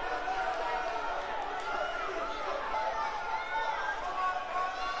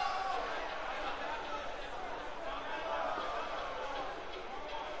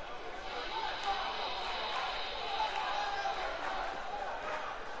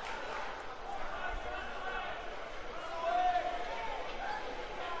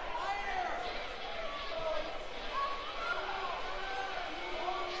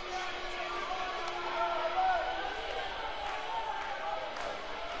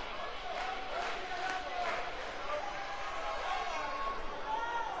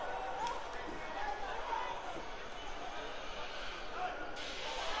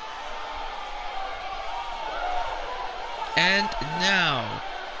 And now,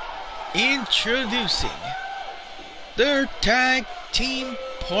 introducing their tag team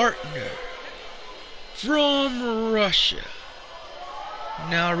partner from Russia,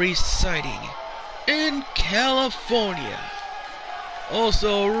 now residing in California,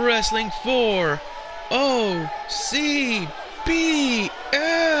 also wrestling for OCBF,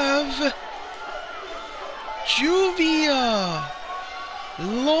 Juvia,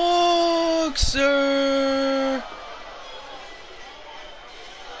 Long boxer.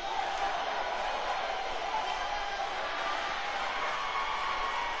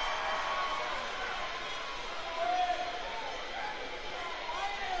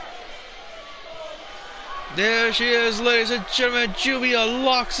 There she is, ladies and gentlemen. Juvia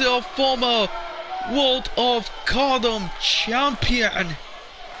locks the former World of Cawdom champion.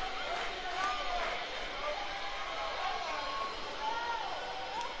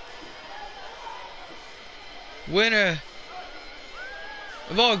 Winner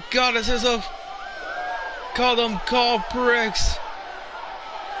of all goddesses of Cawdom Complex.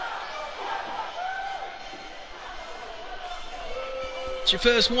 She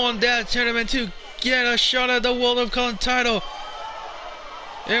first won that tournament to get a shot at the World of Cawdom title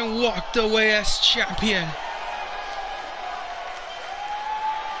and walked away as champion.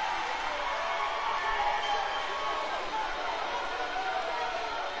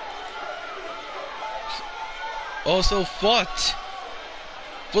 Also fought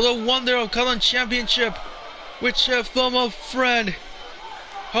for the Wonder of Cawdom Championship, which her former friend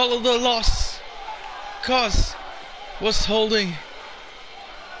Holo the Lost Cause was holding.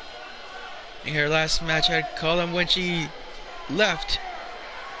 In her last match at Cawdom when she left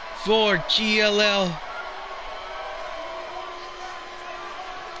for GLL.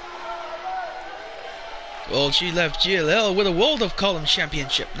 Well, she left GLL with a World of Cawdom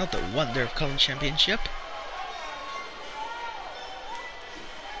Championship, not the Wonder of Cawdom Championship.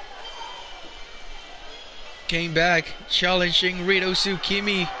 Came back challenging Rito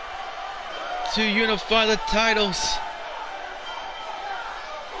Tsukimi to unify the titles,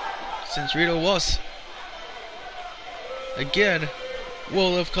 since Rito was again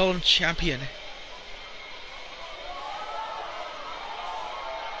World of Cawdom champion.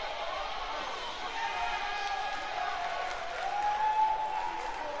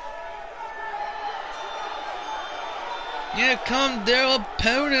 Here come their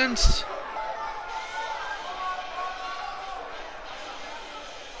opponents.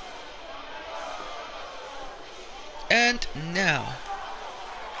 And now,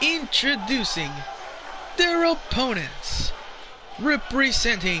 introducing their opponents,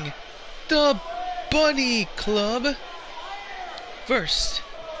 representing the Bunny Club. First,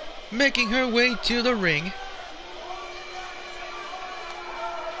 making her way to the ring,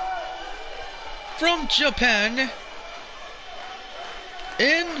 from Japan,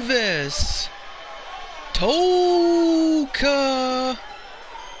 Invis Tohka.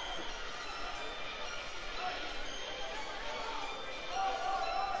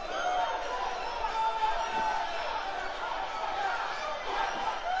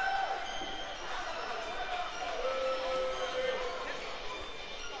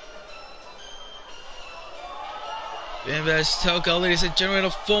 Invis Tohka, ladies and gentlemen, a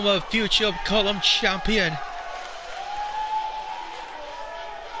former future of Cawdom champion.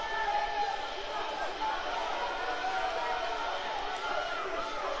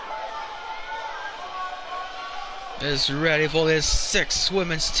 Is ready for this 6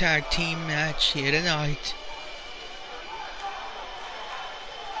 women's tag team match here tonight.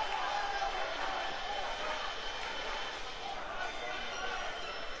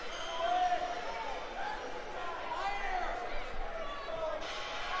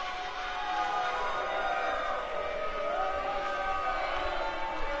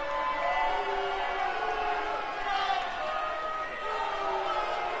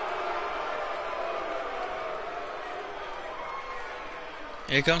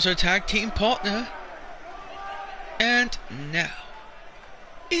 Here comes her tag team partner. And now,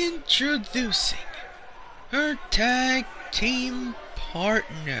 introducing her tag team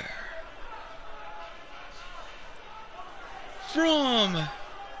partner. From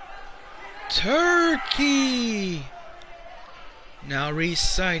Turkey, now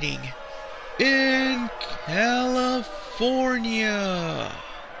residing in California,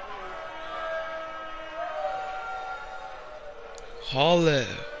 Holo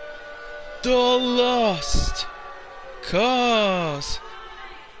the Lost Cause.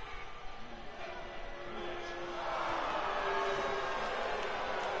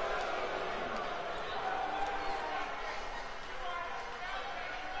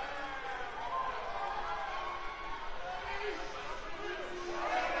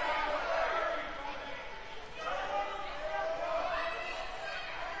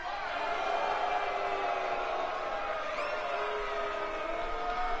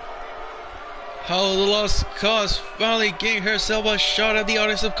 Holo the Lost Cause finally gave herself a shot at the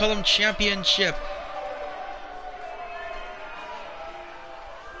Artist of Cawdom Championship.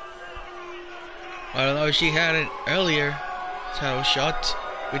 I don't know if she had an earlier title shot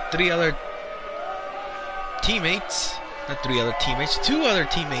with 3 other teammates. Not 3 other teammates, 2 other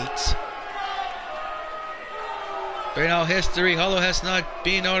teammates. But in all history, Holo has not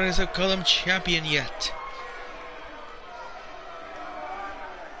been honored as a Cawdom champion yet.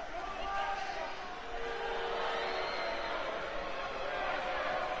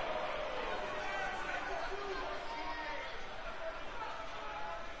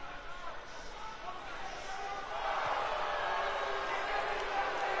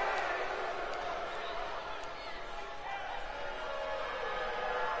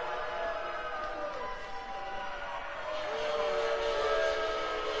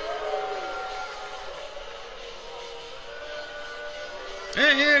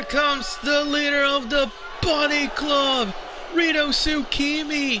 And here comes the leader of the Bunny Club, Rito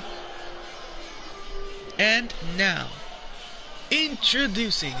Tsukimi. And now,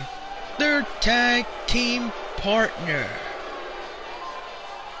 introducing their tag team partner.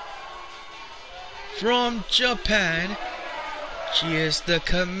 From Japan, she is the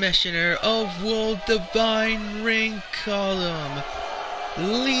commissioner of World Divine Ring Cawdom,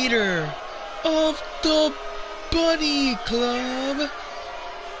 leader of the Bunny Club,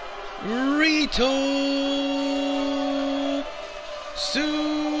 Rito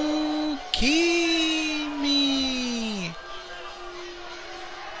Tsukimi.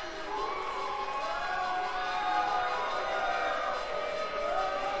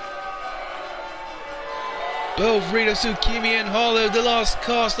 Both Rito Tsukimi and Holo, the lost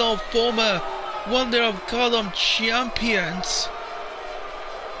cause of former Wonder of Cawdom champions.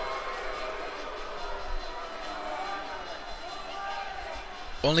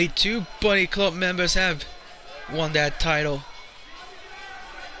 Only 2 Bunny Club members have won that title.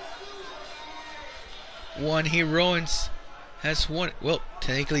 One Heroines has won it. Well,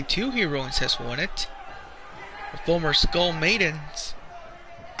 technically 2 Heroines has won it. A former Skull Maidens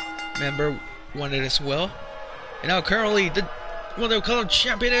member won it as well. And now currently the Wonder of Cawdom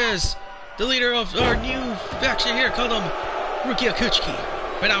champion is the leader of our new faction here, Cawdom, Rukia Kuchiki.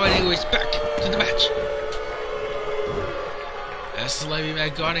 But now anyways, back to the match. As Levy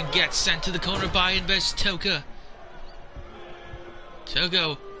McGarden gets sent to the corner by Invest Tohka.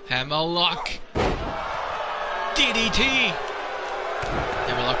 Tohka, hammerlock, DDT.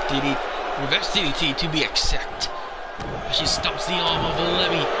 Hammerlock DDT, reverse DDT to be exact. She stomps the arm of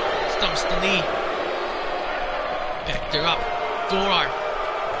Levy, stomps the knee. Picked her up, forearm.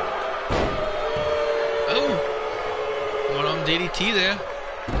 Oh, one-arm DDT there.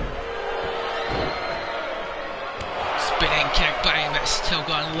 Spinning kick by Invest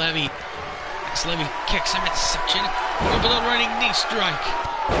Tohka on Levy. As Levy kicks him midsection with a running knee strike.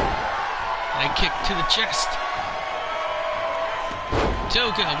 And a kick to the chest.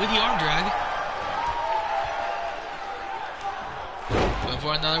 Tohka with the arm drag. Going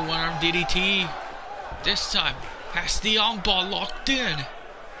for another one-arm DDT. This time has the armbar locked in.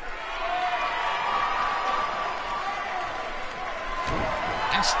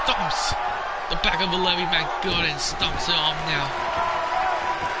 And stomps. The back of a Levy McGarden stomps her arm now.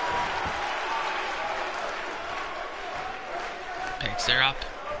 Picks her up.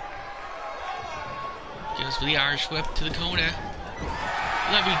 Goes for the Irish whip to the corner.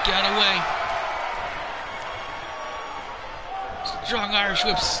 Levy got away. Strong Irish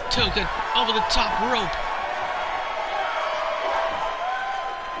whips Tohka over the top rope.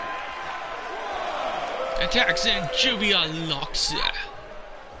 Attacks in, Juvia locks her.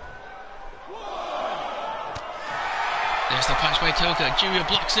 There's the punch by Tohka. Juvia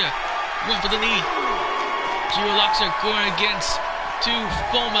blocks her. One for the knee. Juvia locks her, going against 2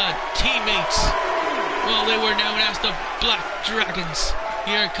 former teammates. Well, they were known as the Black Dragons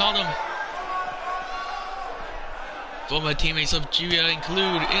here at Cawdom. Former teammates of Juvia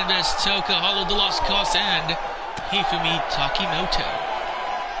include Invest Tohka, Holo the Lost Cause, and Hifumi Takimoto.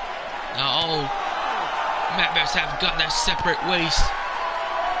 Now all members have gone their separate ways.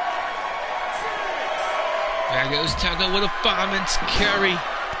 There goes Tohka with a fireman's carry.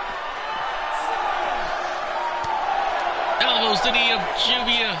 Elbows the knee of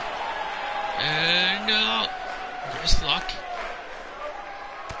Juvia. And wrist lock.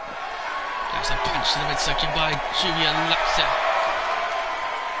 There's a punch to the midsection by Juvia Lapsa.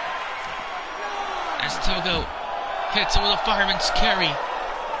 As Tohka hits her with a fireman's carry.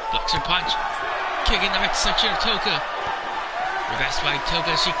 Blocks her punch. Kick in the midsection of Tohka. Reversed by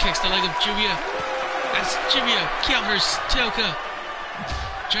Tohka, she kicks the leg of Juvia. As Juvia counters Tohka.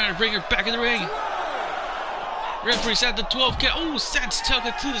 Trying to bring her back in the ring. Referee's at the 12 count. Oh, sends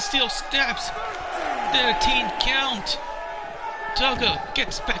Tohka to the steel steps. 13 count. Tohka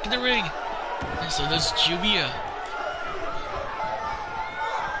gets back in the ring. And so does Juvia.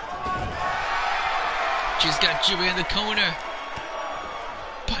 She's got Juvia in the corner.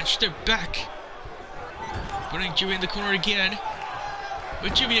 Punched her back. Putting Juvia in the corner again.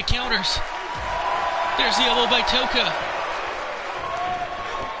 But Juvia counters. There's the elbow by Tohka.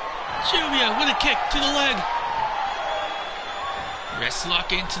 Juvia with a kick to the leg. Wrist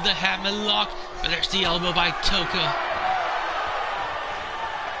lock into the hammer lock. But there's the elbow by Tohka.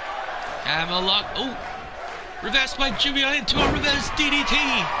 Hammer lock. Oh. Reversed by Juvia into a reverse DDT.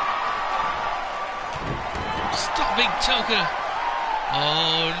 Stopping Tohka.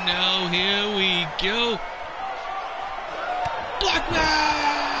 Oh no, here we go. Black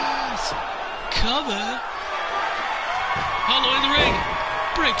Mass! Cover. Holo in the ring.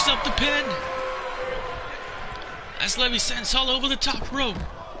 Breaks up the pin. As Levy sends Holo over the top rope.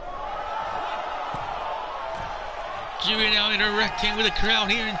 Juvia now interacting with the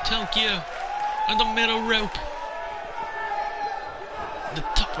crowd here in Tokyo. On the middle rope. The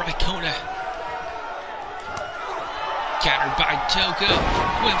top right corner. Countered by Tohka.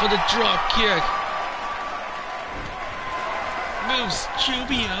 Went for the drop kick. Moves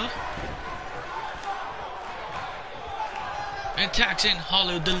Juvia. And tags in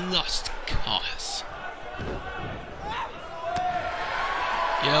Holo, the lost cause.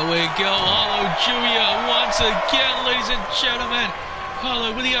 Here we go. Holo Juvia once again, ladies and gentlemen.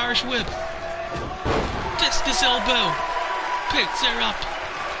 Holo with the Irish whip. Discus elbow. Picks her up.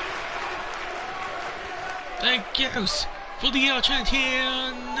 And goes for the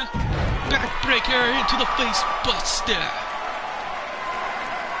Argentine backbreaker into the face buster.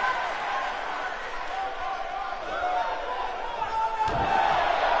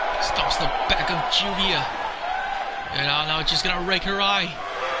 Stops the back of Juvia. And now she's gonna rake her eye.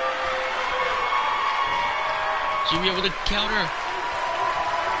 Juvia with a counter.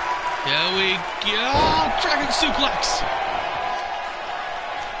 Here we go. Dragon suplex.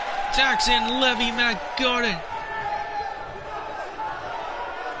 Tags in Levy McGarden.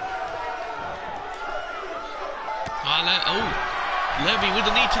 Oh, Levy with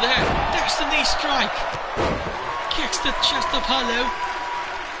the knee to the head. There's the knee strike. Kicks the chest of Holo.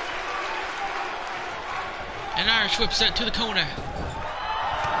 And Irish whips it to the corner.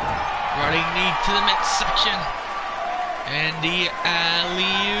 Running knee to the midsection. And the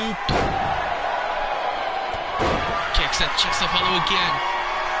alley-oop. Kicks the chest of Holo again.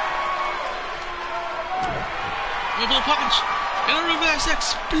 With a punch and a reverse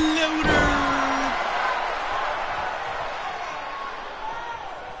exploder.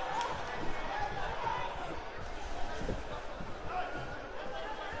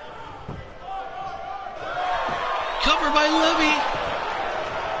 Covered by Levy.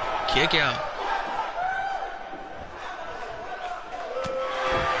 Kick out.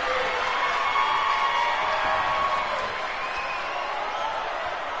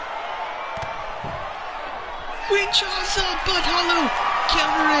 Winchester, but Holo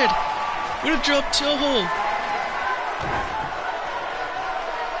counter it with a drop toe hold.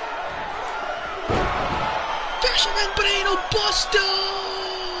 Fisherman Braino Buster!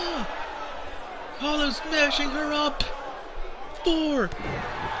 Holo's mashing her up for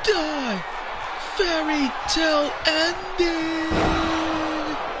the fairy tale ending.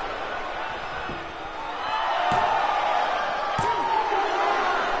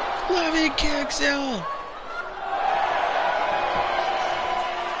 Levy kicks out.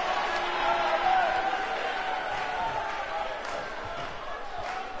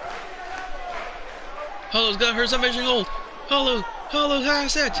 Holo's got her submission hold. Holo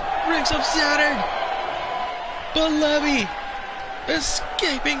has it. Rings of Saturn. But Levy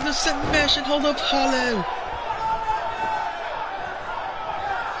escaping the submission hold of Holo.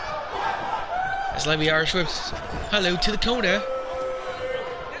 As Levy Irish whips Holo to the corner.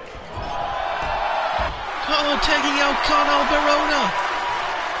 Holo taking out Cana Alberona.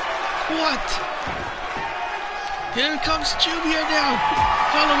 What? Here comes Juvia now.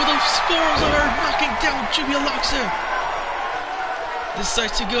 Holo with the spores of her, knocking down Juvia, locks her.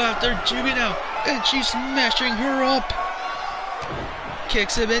 Decides to go after Juvia now, and she's smashing her up.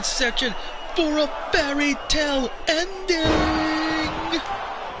 Kicks a midsection for a fairy tale ending.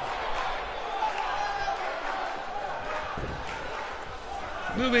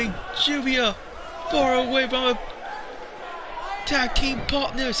 Moving Juvia far away from her tag team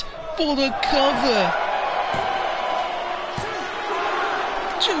partners for the cover.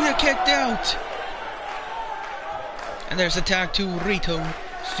 Juvia kicked out. And there's a tag to Rito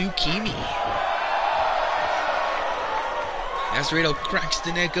Tsukimi. As Rito cracks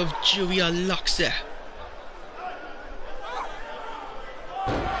the neck of Juvia, locks her.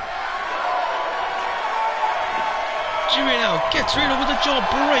 Juvia now gets Rito with a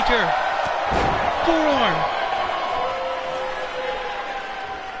jawbreaker. forearm.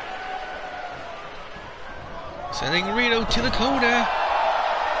 Sending Rito to the corner.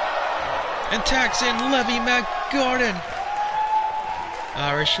 And tacks in Levy McGarden.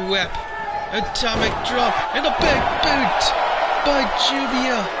 Irish whip. Atomic drop. And a big boot by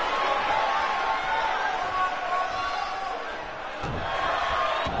Juvia.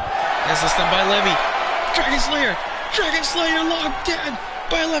 That's a stun by Levy. Dragon Slayer. Dragon Slayer locked in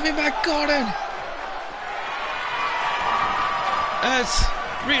by Levy McGarden. As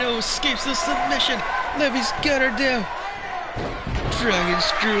Rito escapes the submission, Levy's got her down. Dragon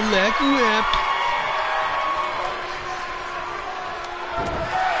Screw Leg Whip.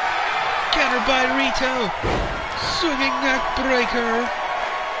 Countered by Rito. Swinging neck breaker.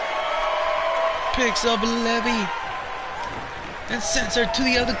 Picks up Levy. And sends her to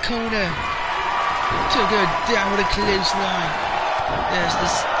the other corner. Took her down with a clothesline. There's the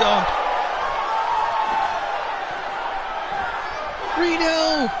stomp.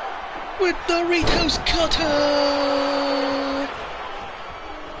 Rito with the Rito's cutter.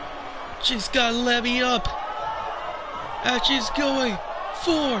 She's got Levy up. And she's going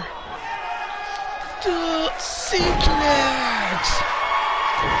for the suplex.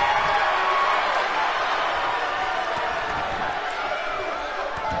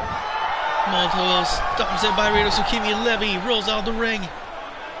 Multiple stomps in by Rito. Tsukimi. Levy rolls out the ring.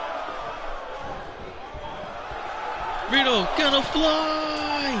 Rito gonna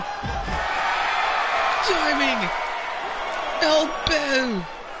fly. Diving elbow.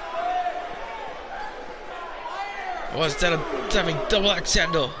 Was that a diving double axe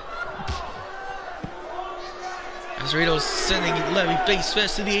handle? As Rito's sending Levy face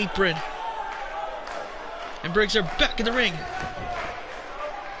first to the apron. And brings her back in the ring.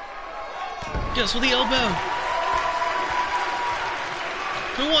 Goes for the elbow.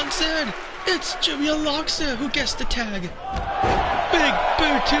 For one said, it's Juvia Loxa who gets the tag. Big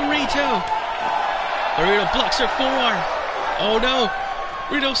boot to Rito. But Rito blocks her forearm. Oh no.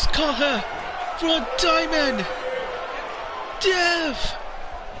 Rito's caught her for a diamond. Death.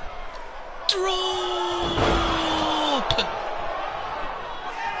 Drop.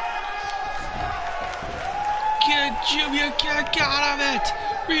 Juvia can't get out of it.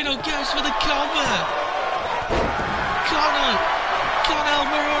 Rito goes for the cover. Cana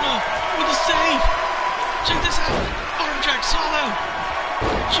Alberona with a save. Check this out. Arm drag solo.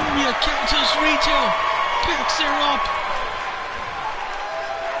 Juvia counters Rito. Picks her up.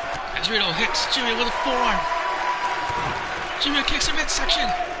 As Rito hits Juvia with a forearm. Juvia kicks her midsection.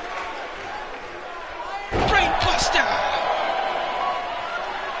 Brain buster.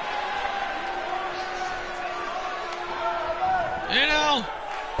 You know,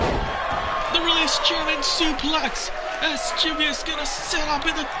 the release German suplex as Juvia's gonna set up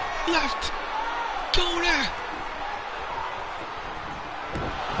in the left corner.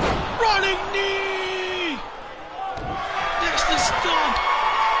 Running knee. There's the stomp.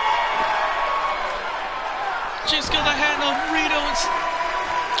 She's got the hand on Rito and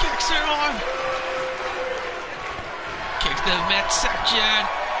kicks her arm. Kicks the midsection,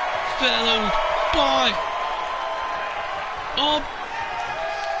 followed by a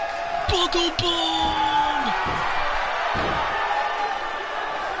buckle bomb!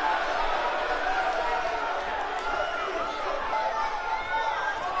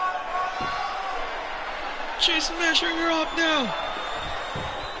 She's measuring her up now.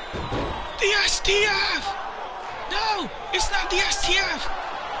 The STF! No, it's not the STF!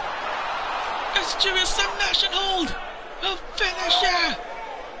 It's Juvia's submission hold! A finisher!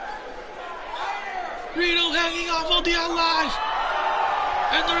 Rito hanging off on the alive.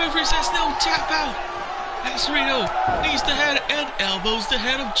 And the referee says no tap out. As Rito knees the head and elbows the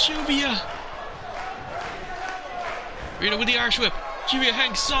head of Juvia. Rito with the Irish whip. Juvia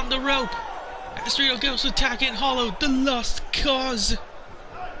hangs on the rope. As Rito goes to attack in Holo, the lost cause.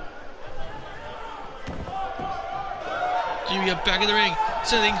 Juvia back in the ring,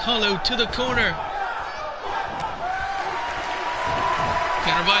 sending Holo to the corner.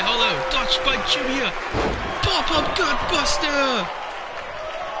 Counter by Holo, dodged by Juvia. Pop-up gutbuster!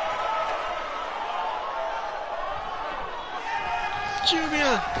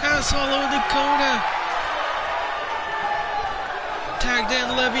 Juvia has Holo in the corner. Tagged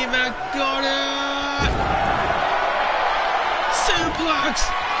in Levy McGarden. Suplex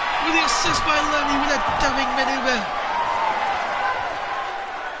with the assist by Levy with a diving maneuver.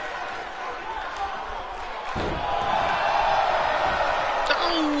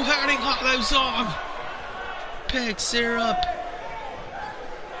 Hurting Holo's arm. Picks her up.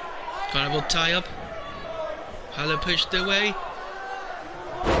 Carnival tie up. Holo pushed away.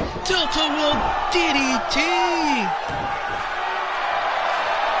 Delta will DDT.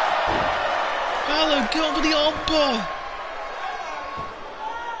 Holo going for the Aoba.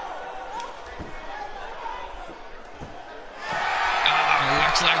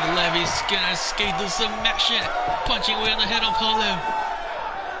 Looks like Levy's gonna escape the submission. Punching away on the head of Holo.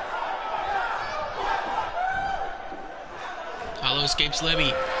 Holo escapes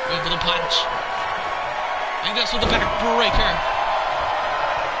Levy. Going for the punch. And goes for the back breaker.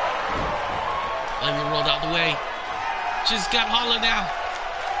 Levy rolled out the way. She's got Holo now.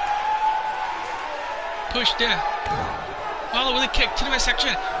 Push there. Holo with a kick to the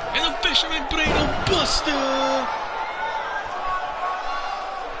midsection. And the Fisherman Braino Buster.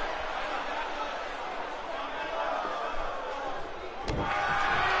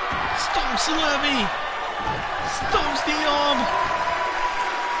 Stomps Levy. Stomps the arm.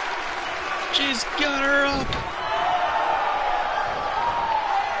 She's got her up.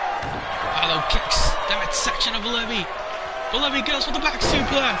 Holo kicks the midsection of Levy. But Levy goes for the back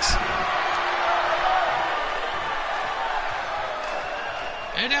suplex.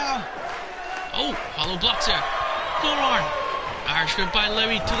 And now, oh, Holo blocks her. Forearm. Irish whip by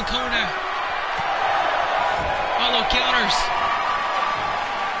Levy to the corner. Holo counters.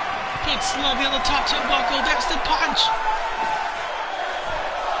 Puts Levy on the top turnbuckle. That's the punch.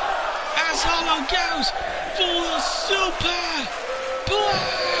 As Holo goes for the superplex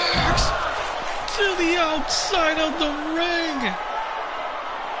to the outside of the ring.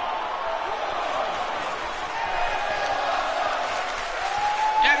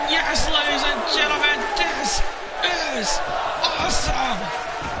 And yes, ladies and gentlemen, this is awesome.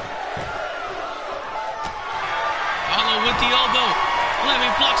 Holo with the elbow.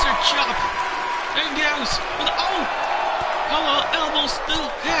 Levy blocks her chop. And goes for the Holo elbows the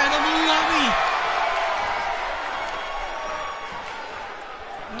head of Levy.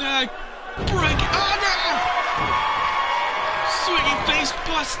 Neck break. Oh no! Swinging face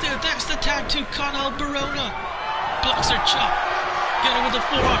buster. That's the tag to Alberona. Blocks her chop. Get her with the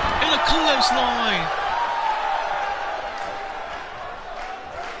forearm and a clothesline.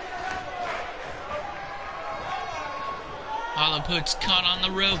 Holo puts Cana on the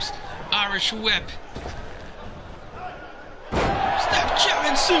ropes. Irish whip. Snap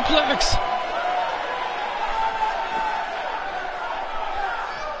German suplex.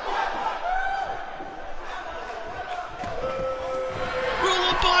 Roll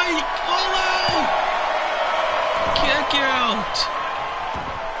up by Holo. Kick out.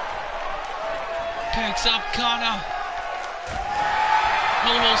 Picks up Cana.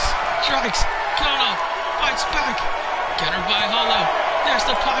 Holo strikes. Cana fights back. Get her by Holo. There's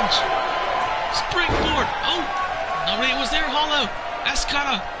the punch. Springboard. Oh, nobody was there. Holo. That's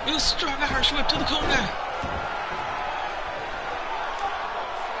Cana with a strong Irish whip to the corner.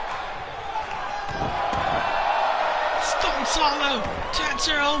 Stomps Holo. Turns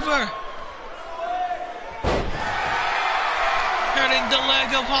her over. Hurting the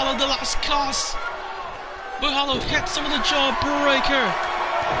leg of Holo, the last cause. But Holo hits him with a jawbreaker.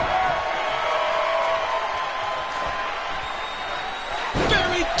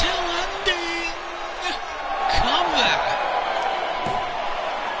 Fairy tale ending. Comeback.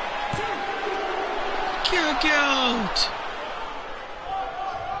 Kick out.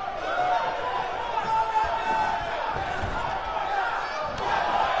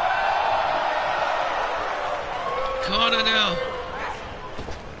 Cana now.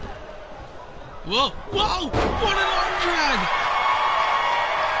 Whoa, whoa, what an arm drag!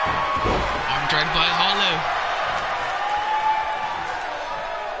 Arm drag by Holo.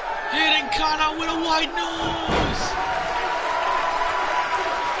 Hitting Cana with a wide nose!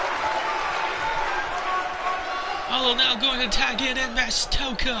 Holo now going to tag in and mash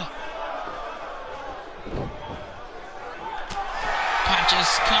Tohka.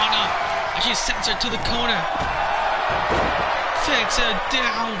 Punches Cana as she sends her to the corner. Takes her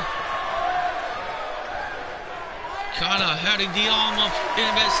down. Cana hurting the arm of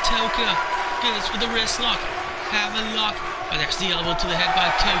Invest Tohka. Goes for the wrist lock. Hammer lock. But there's the elbow to the head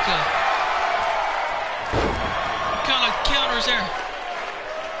by Tohka. Cana counters her.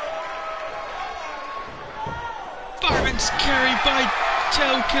 Fireman's carry by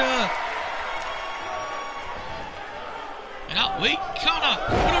Tohka. And out, wait, Cana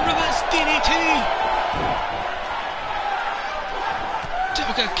with a reverse DDT.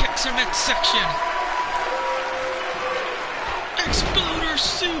 Tohka kicks her midsection. Exploder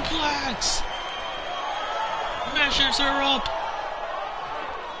suplex! Measures her up.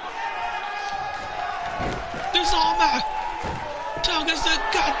 Disarmer! Tohka's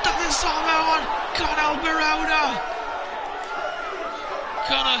got the disarmer on Alberona.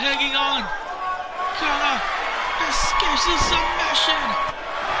 Cana hanging on. Cana escapes the submission.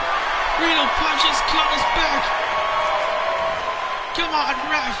 Rito punches Cana's back. Come on,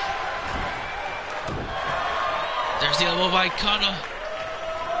 ref. There's the elbow by Cana.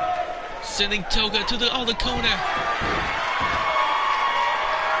 Sending Tohka to the other corner.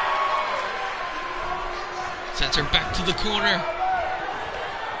 Sends her back to the corner.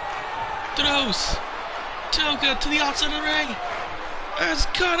 Throws Tohka to the outside of the ring. As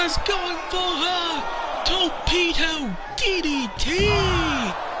Cana's going for her. Torpedo DDT.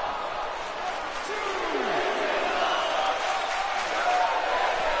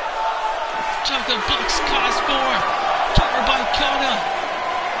 Tohka blocks Cana's form. Counter by Cana.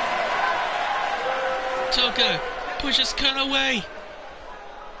 Tohka pushes Cana away.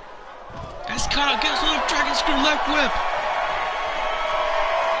 As Cana gets with a dragon screw leg whip.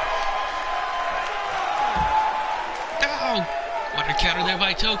 Ow! What a counter there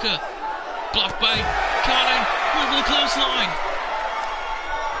by Tohka. Blocked by Cana with the clothesline.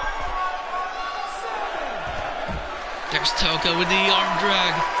 There's Tohka with the arm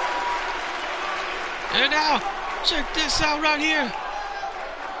drag. And now, check this out right here.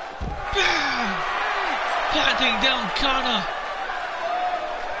 Bam! Planting down Cana.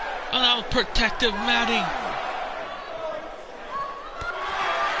 On our protective matting.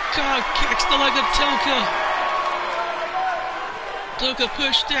 Cana kicks the leg of Tohka. Tohka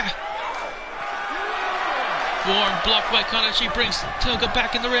pushed there. Form blocked by Cana. She brings Tohka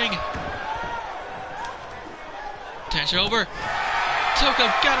back in the ring. Tension over. Tohka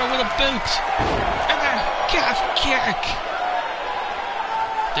got her with a boot. And a calf kick.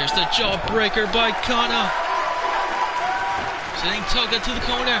 There's the jawbreaker by Cana. Sending Tohka to the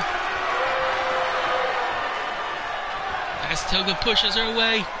corner. As Tohka pushes her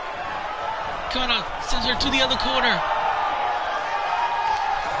away. Cana sends her to the other corner.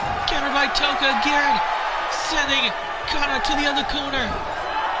 Counter by Tohka again. Sending Cana to the other corner.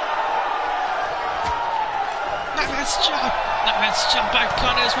 Nice chop. Nice chop by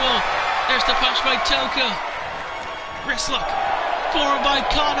Cana as well. There's the punch by Tohka. Wrist lock. Forearm by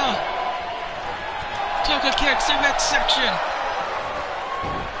Cana. Tohka kicks in that section.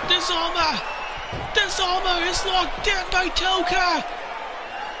 This armor is locked in by Tohka.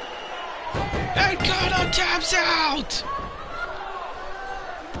 And Cana taps out.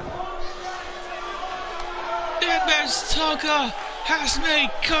 And as Tohka has made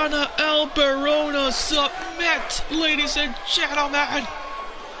Cana Alberona submit, ladies and gentlemen.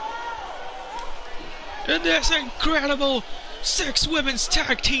 In this incredible 6 women's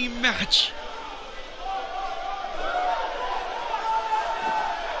tag team match.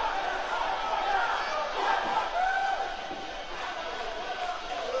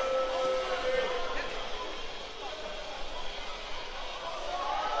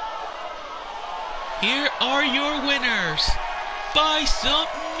 Here are your winners. By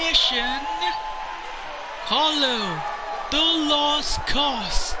submission, Holo, The Lost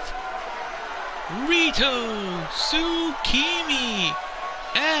Cost, Rito, Tsukimi,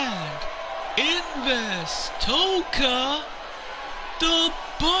 and Invest Tohka, The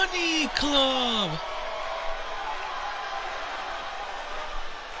Bunny Club.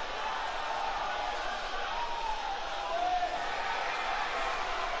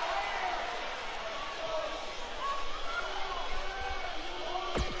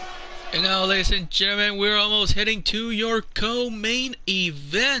 And now, ladies and gentlemen, we're almost heading to your co-main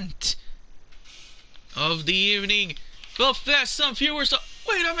event of the evening. Well, fast, some viewers.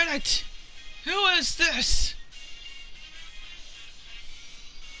 Wait a minute! Who is this?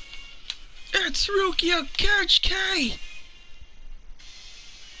 It's Rukia KHK!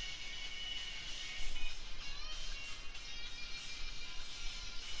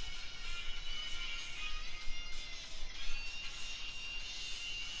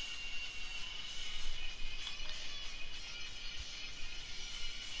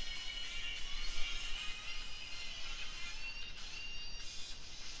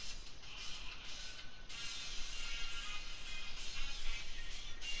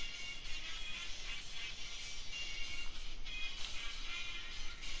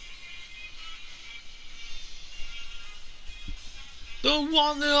 The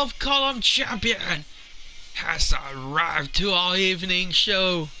Wonder of Cawdom champion has arrived to our evening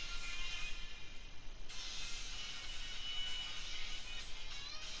show.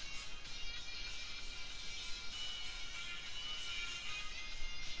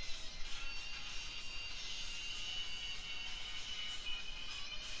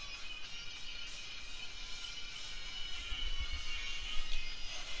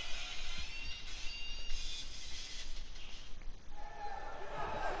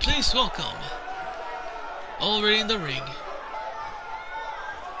 Please welcome, already in the ring,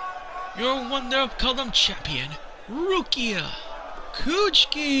 your Wonder of Cawdom champion, Rukia,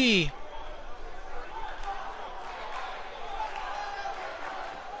 Kuchiki.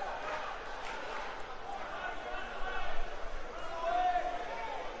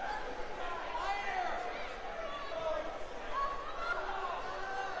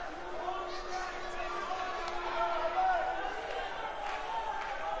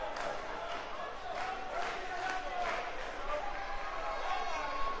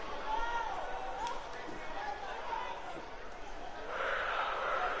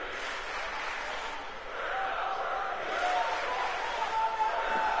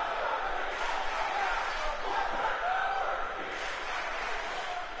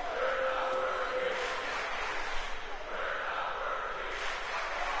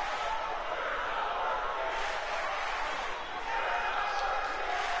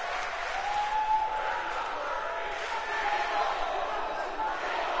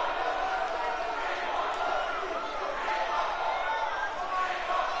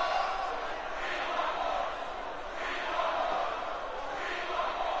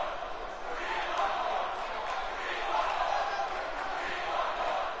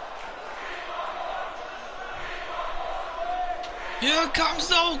 Here comes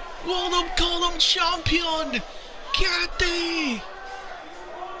the World of Cawdom champion, Kaze!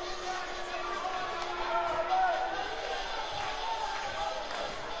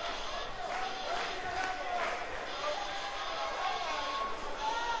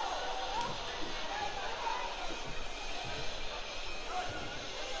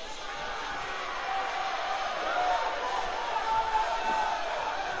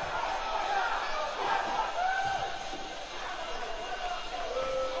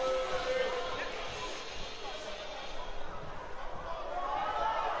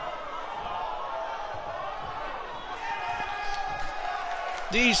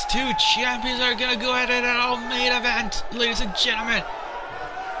 These two champions are gonna go at it at our main event, ladies and gentlemen.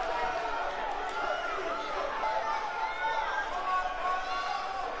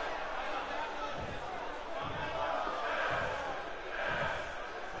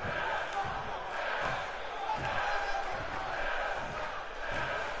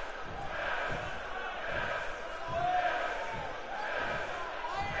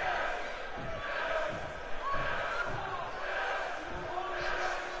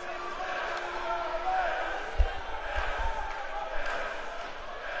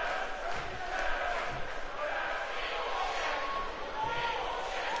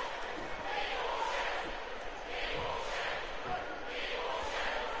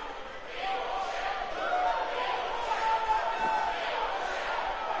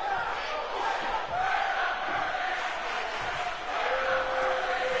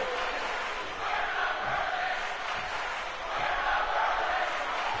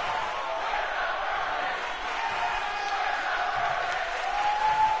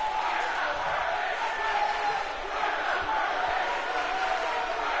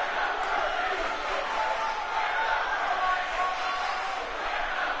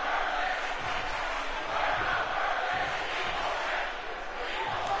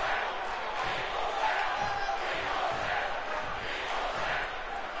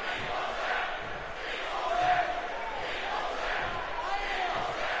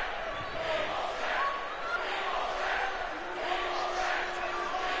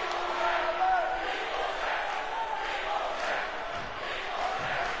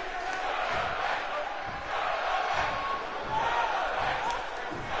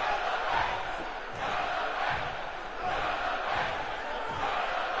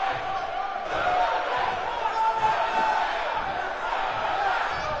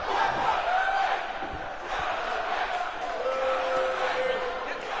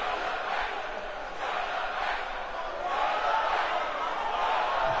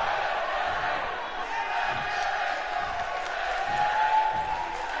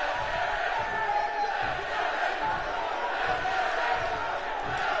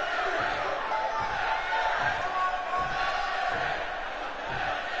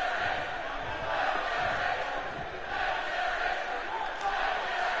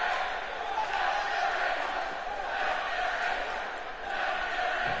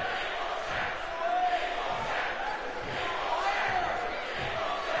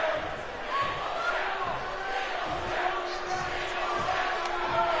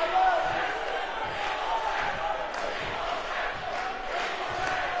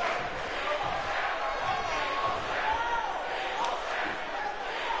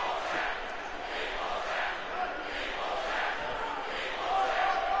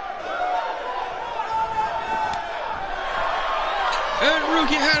 And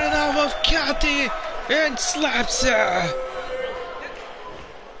Rukia had enough of Cathy and slaps her.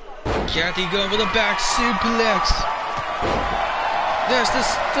 Cathy going for the back suplex. There's the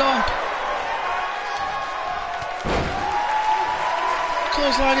stomp.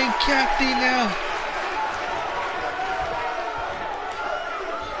 Clotheslining Cathy now.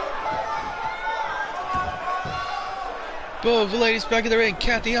 Both ladies back in the ring.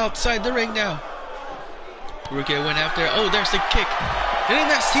 Cathy outside the ring now. Rukia went after. Oh, there's the kick. And a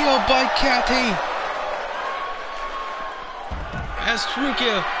nasty hold by Cathy. As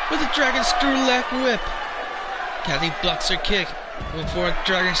Rukia with a dragon screw leg whip. Cathy blocks her kick. Going for a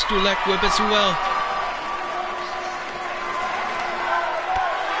dragon screw leg whip as well.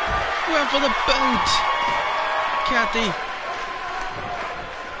 Went for the boot. Cathy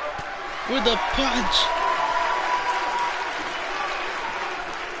with a punch.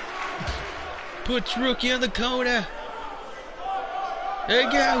 Puts Rukia in the corner. There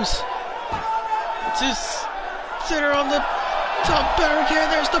it goes. Just sit her on the top barricade.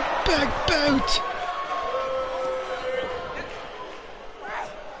 There's the back boot.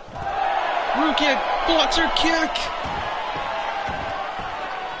 Rukia blocks her kick.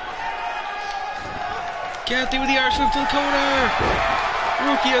 Cathy with the arch whip to the corner.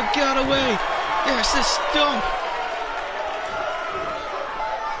 Rukia got away. There's the stomp.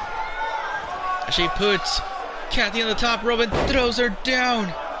 She puts Cathy on the top rope and throws her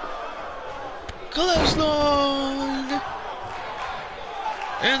down. Clothesline.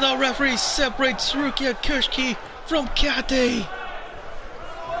 And the referee separates Rukia Kuchiki from Cathy.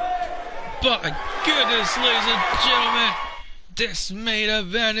 By goodness, ladies and gentlemen, this main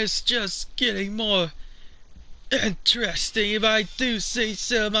event is just getting more interesting, if I do say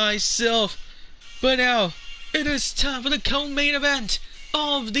so myself. But now, it is time for the co-main event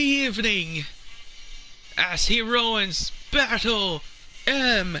of the evening. As Heroines battle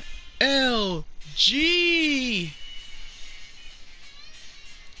MLG.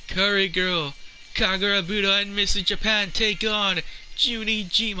 Curry Girl, Kagura, Buta, and Misu Japan take on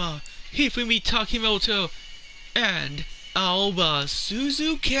Iijima, Hifumi, Takimoto, and Aoba,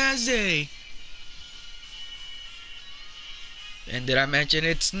 Suzukaze. And did I mention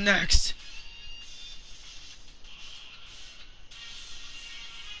it's next?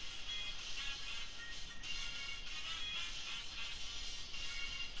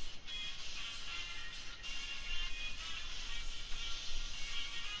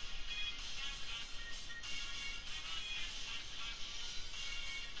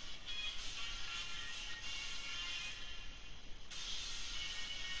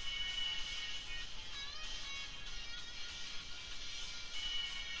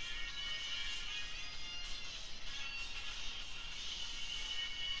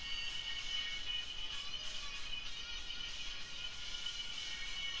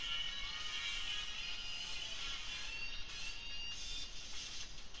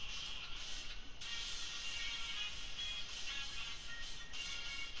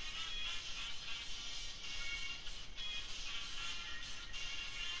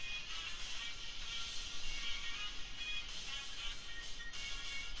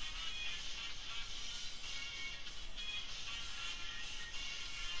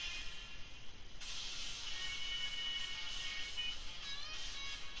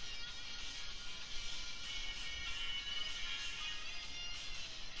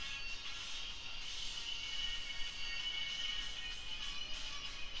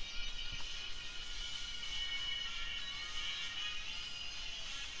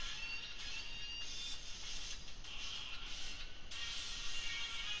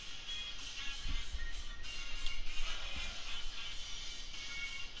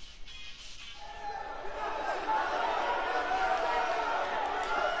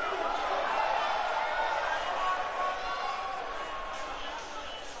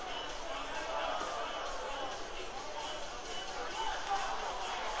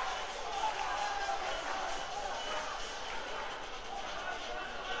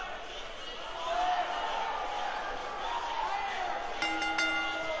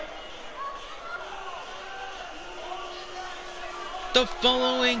 The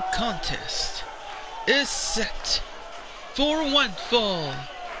following contest is set for one fall,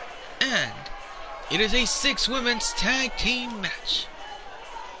 and it is a 6 women's tag team match.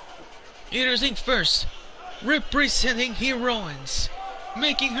 Introducing first, representing Heroines,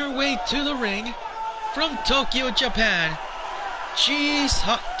 making her way to the ring from Tokyo, Japan. She's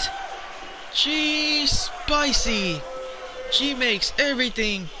hot, she's spicy, she makes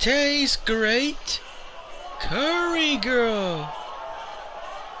everything taste great. Curry Girl.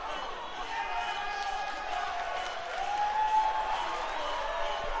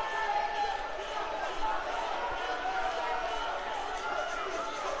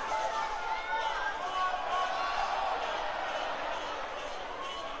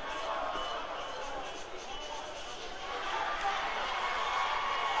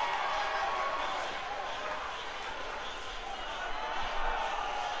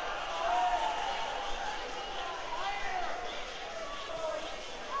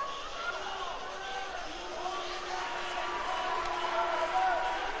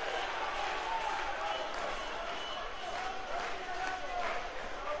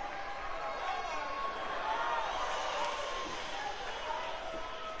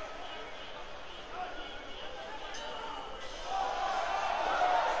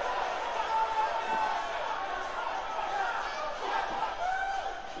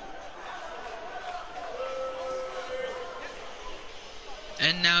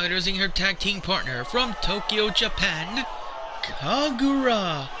 And now introducing her tag team partner from Tokyo, Japan,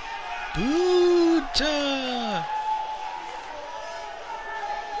 Kagura, Buta.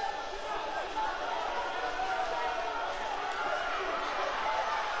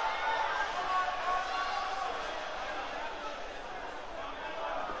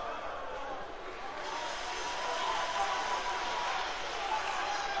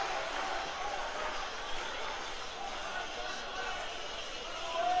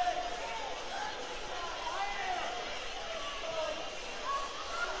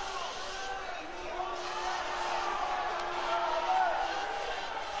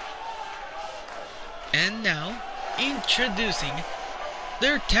 And now, introducing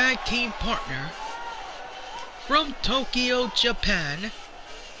their tag team partner from Tokyo, Japan,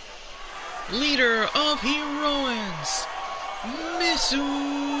 leader of Heroines,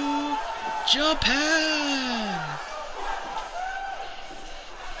 Misu, Japan.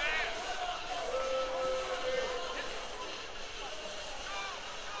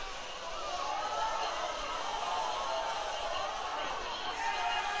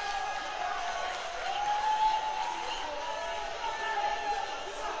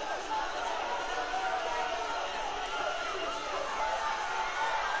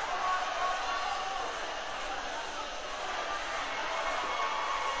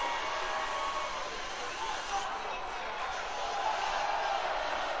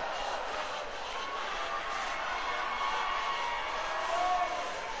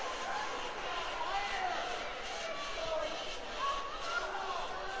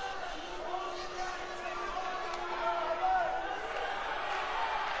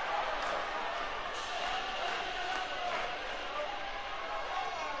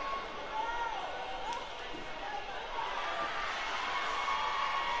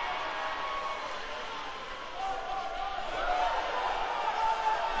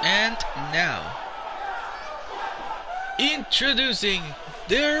 And now, introducing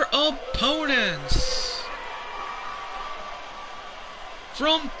their opponents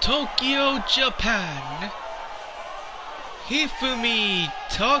from Tokyo, Japan, Hifumi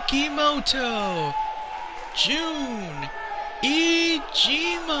Takimoto, Jun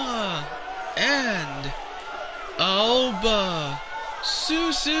Iijima, and Aoba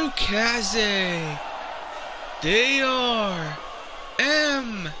Suzukaze. They are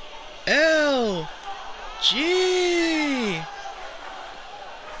MLG.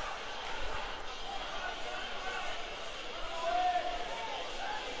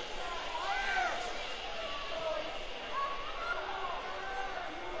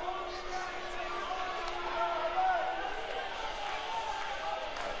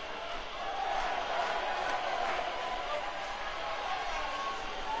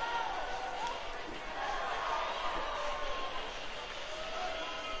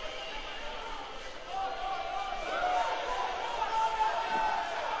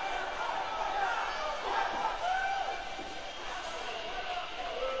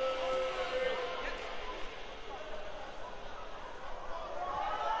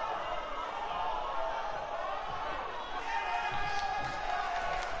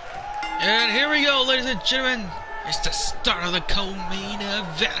 And here we go, ladies and gentlemen. It's the start of the co-main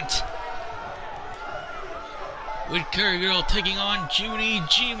event, with Curry Girl taking on Jun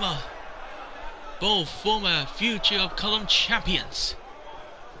Iijima, both former future of Cawdom champions.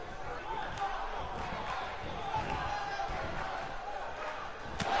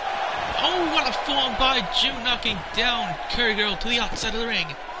 Oh, what a form by Jun, knocking down Curry Girl to the outside of the ring.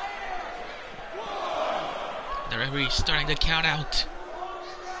 The referee starting to count out.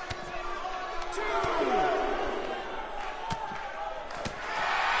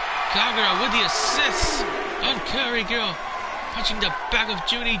 Kagura with the assist on Curry Girl, punching the back of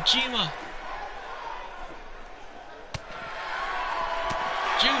Jun Iijima.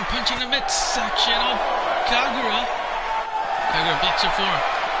 Jun punching the midsection of Kagura. Kagura blocks her form.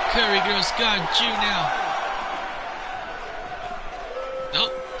 Curry Girl's got Jun now.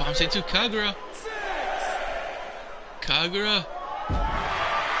 Nope, bombs into Kagura. Kagura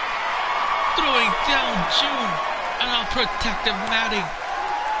throwing down Jun, and unprotected matting.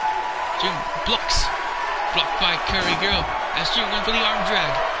 Jun blocks. Blocked by Curry Girl as Jun went for the arm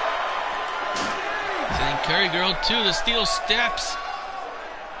drag. Sending Curry Girl to the steel steps.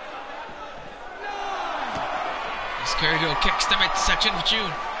 As Curry Girl kicks the midsection of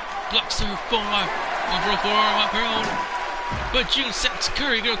Jun. Blocks her forearm over a forearm of her own. But Jun sends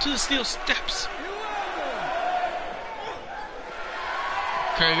Curry Girl to the steel steps.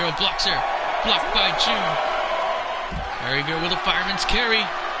 Curry Girl blocks her. Blocked by Jun. Curry Girl with a fireman's carry.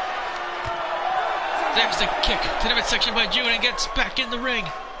 There's the kick to the midsection by June and gets back in the ring.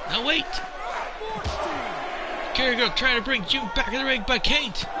 No, wait. Curry Girl trying to bring June back in the ring, but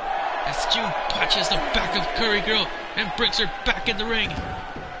can't. As June punches the back of Curry Girl and brings her back in the ring.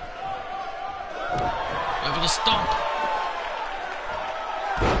 Over the stomp.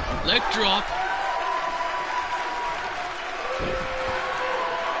 Leg drop.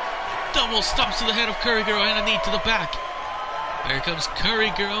 Double stomps to the head of Curry Girl and a knee to the back. Here comes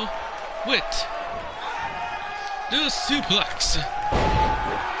Curry Girl with the suplex.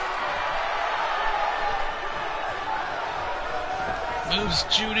 Moves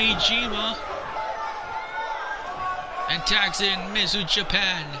Iijima and tags in Mizu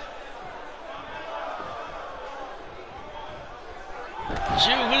Japan.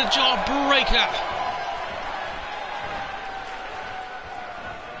 June with a jawbreaker.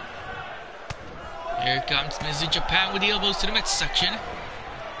 Here comes Mizu Japan with the elbows to the midsection.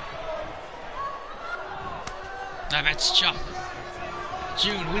 Now that's chop.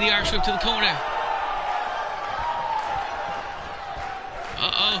 June with the Irish whip to the corner.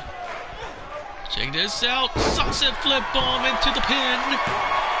 Uh-oh. Check this out. Sunset flip bomb into the pin.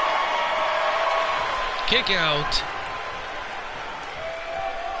 Kick out.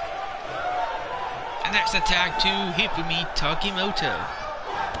 And that's the tag to Hifumi Takimoto.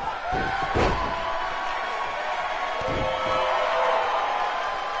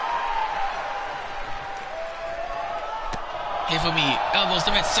 Hifumi elbows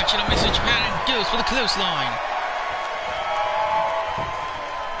the midsection of Mizu Japan and goes for the clothesline.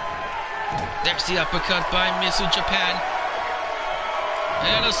 There's the uppercut by Mizu Japan.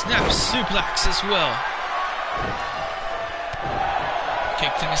 And a snap suplex as well.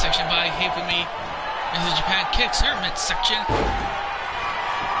 Kick to midsection by Hifumi. Mizu Japan kicks her midsection.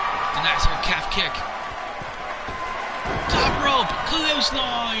 Denies her calf kick. Top rope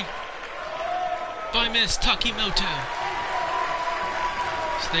clothesline by Miss Takimoto.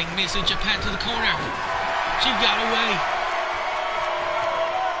 Sting Mizu Japan to the corner. She got away.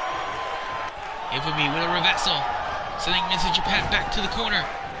 Hifumi with a reversal. Sending Mizu Japan back to the corner.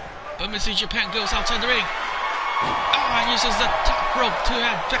 But Mizu Japan goes outside the ring. Oh, and uses the top rope to her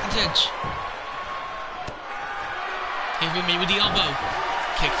advantage. Hifumi with the elbow.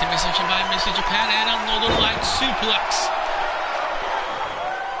 Kick to midsection by Mizu Japan and another light suplex.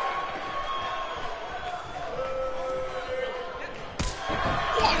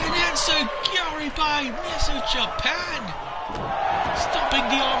 What an enziguri by Mizu Japan. Stopping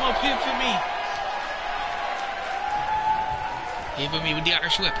the arm of Hifumi. Hifumi with the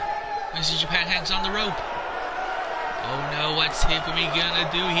Irish whip. Mizu Japan hangs on the rope. Oh no, what's Hifumi gonna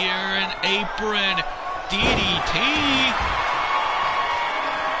do here? An apron DDT.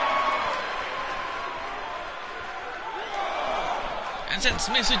 And sends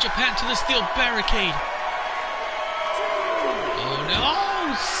Mizu Japan to the steel barricade. Oh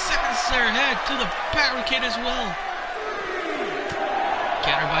no, sends her head to the barricade as well.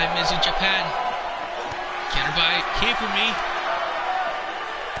 Counter by Mizu Japan. Counter by Hifumi.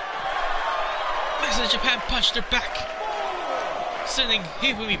 Mizu Japan punched her back, sending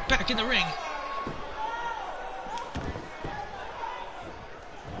Hifumi back in the ring.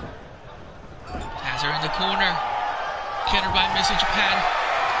 Has her in the corner. Counter by Mizu Japan,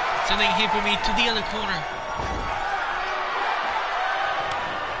 sending Hifumi to the other corner.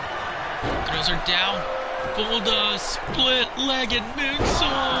 Throws her down. Buta split-legged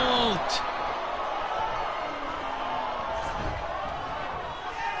moonsault.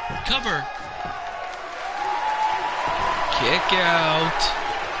 Cover. Kick out.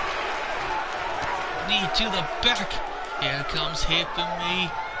 Knee to the back. Here comes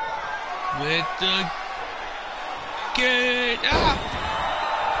Hifumi with the gate.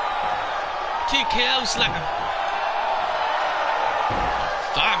 TKO slam.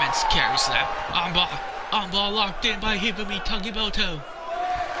 Fireman's carry slam. Armbar locked in by Hifumi Takimoto.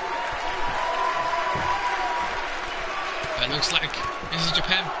 It looks like Mizu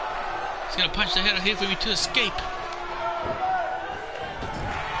Japan is going to punch the head of Hifumi to escape.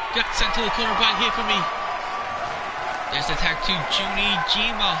 Got sent to the corner by Hifumi. There's the attack to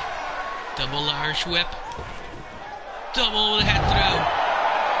Iijima. Double Irish whip. Double head throw.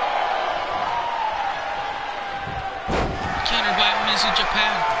 Counter by Mizu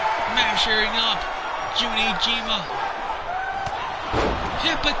Japan. Mashing up Iijima.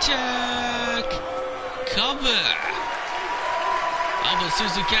 Hip attack. Cover. But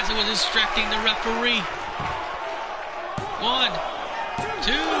Suzukaze was distracting the referee. 1,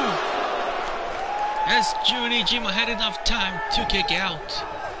 2. As Iijima had enough time to kick out,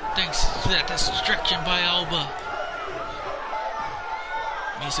 thanks to that distraction by Aoba.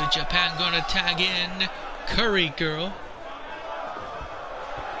 Misu Japan gonna tag in Curry Girl.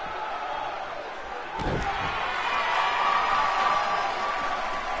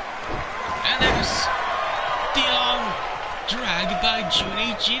 And there's the arm drag by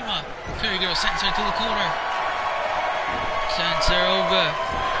Iijima. Curry Girl sends her to the corner. Sends her over.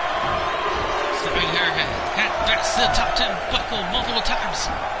 Slapping her head past the top 10 buckle multiple times.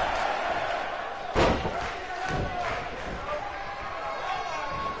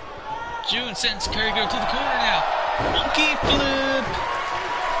 June sends Curry Girl to the corner now. Monkey flip.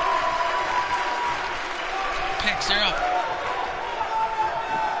 Picks her up.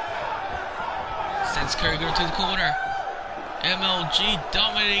 Sends Curry Girl to the corner. MLG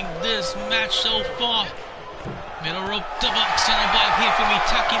dominating this match so far. Middle rope double center by Hifumi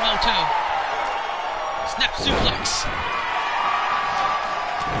Takimoto. Snap suplex.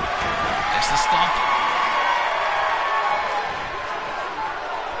 There's the stomp.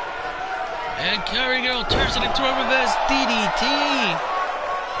 And Curry Girl turns it into a reverse DDT.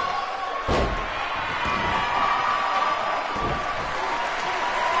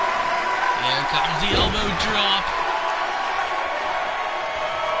 Here comes the elbow drop.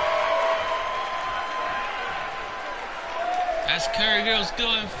 As Curry Girl's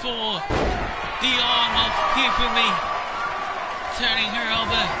going for the arm of Hifumi. Turning her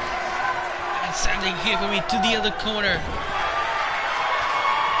elbow. And sending Hifumi to the other corner.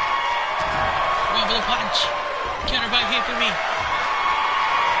 With a punch. Counter by Hifumi.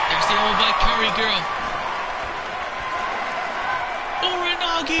 There's the elbow by Curry Girl.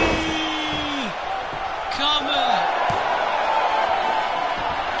 Uranagi! Cover!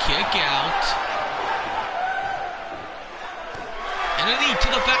 Kick out. And a knee to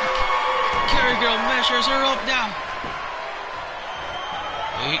the back. Curry Girl measures her up now.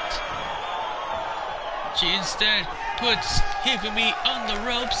 Wait. She instead puts Hifumi on the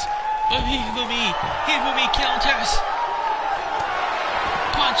ropes. But Hifumi counters.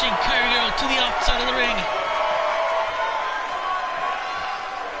 Punching Curry Girl to the outside of the ring.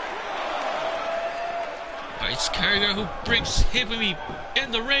 But it's Curry Girl who brings Hifumi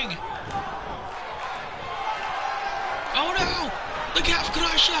in the ring. Oh no! The calf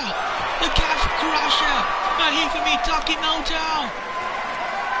crusher! The calf crusher by Hifumi Takimoto!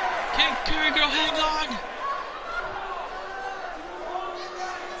 Can Curry Girl hang on?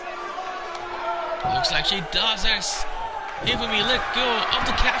 Looks like she does this. Hifumi let go of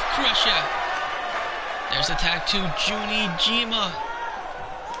the calf crusher. There's a tag to Iijima.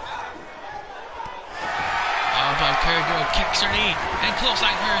 Oh, but Curry Girl kicks her knee and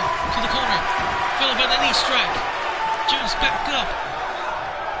clothesline her to the corner. Followed by the knee strike. June's back up.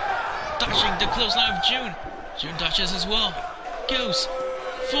 Dodging the clothesline of June. June dodges as well. Goes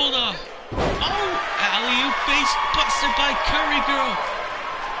for the... Oh! Alley-oop face busted by Curry Girl.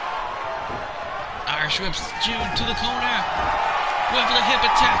 Irish whips June to the corner. Went for the hip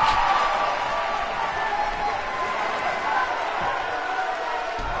attack.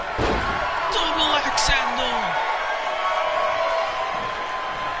 Double axe handle.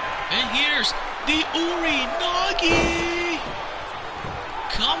 And here's the Uranagi.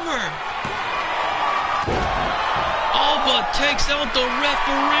 Cover. Aoba takes out the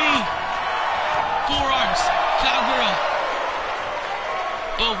referee. Forearms. Kagura.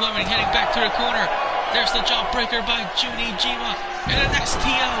 Both women heading back to the corner. There's the jawbreaker by Iijima. And an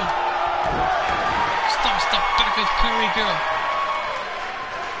STO. Stomps the back of Curry Girl.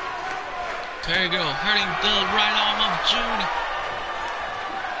 Curry Girl hurting the right arm of June.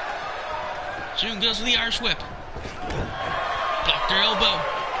 June goes for the Irish whip. Blocked her elbow.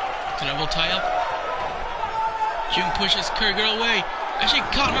 Double tie up. June pushes Curry Girl away. And she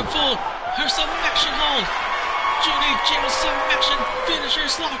caught her full. Her submission hold. Iijima's submission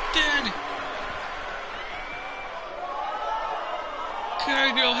finishers locked in.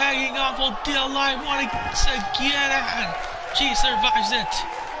 Curry Girl hanging on for dear life, wanting to get on. She survives it.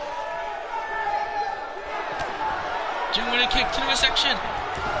 June with a kick to the midsection,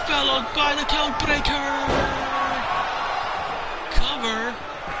 followed by the code breaker. Cover.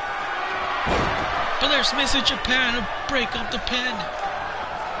 But there's Mizu Japan to break up the pin.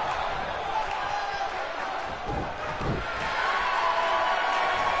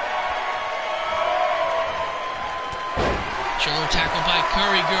 Shoulder tackle by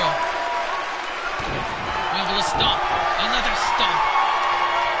Curry Girl. Went for the stomp. Another stomp.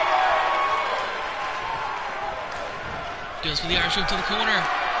 Goes for the Irish whip to the corner.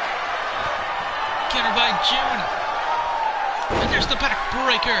 Counter by June. And there's the back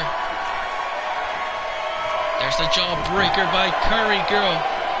breaker. There's the jaw breaker by Curry Girl.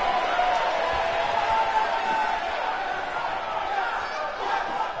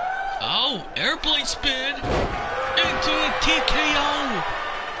 Tripling spin into a TKO.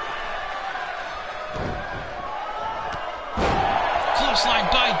 Clothesline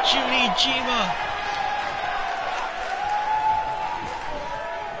by Iijima.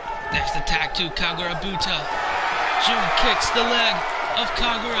 Next attack to Kagura Buta. Jun kicks the leg of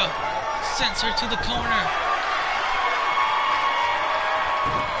Kagura. Sends her to the corner.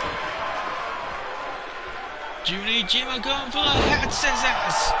 Iijima going for the head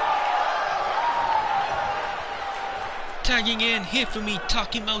scissors. Tagging in Hifumi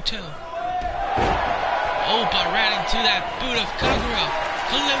Takimoto. Aoba ran into that boot of Kagura.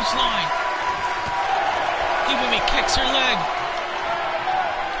 Clothesline. Hifumi kicks her leg.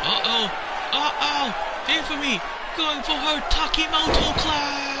 Hifumi going for her Takimoto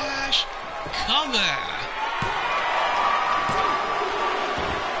clash. Cover.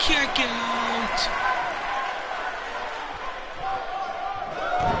 Kick out.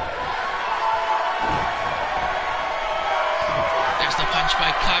 There's the punch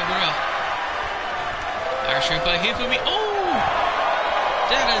by Kagura. Archer by Hifumi. Oh!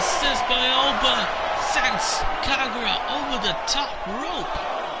 That assist by Aoba sends Kagura over the top rope.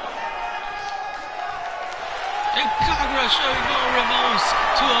 And Kagura showing no remorse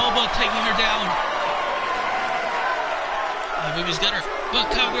to Aoba, taking her down. Hifumi's got her,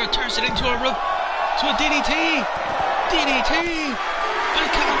 but Kagura turns it into a rope, to a DDT. DDT by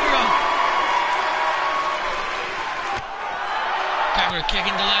Kagura. Kagura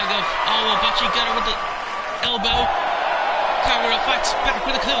kicking the leg of Aoba, but she got her with the elbow. Kagura fights back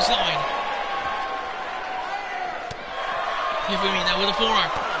with a clothesline. Hifumi now with a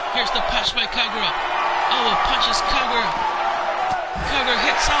forearm. Here's the punch by Kagura. Aoba punches Kagura. Kagura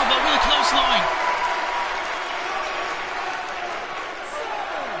hits Aoba with a clothesline.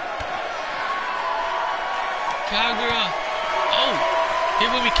 Kagura. Oh!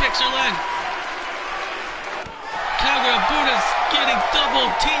 Hifumi kicks her leg. Kagura Buta's getting double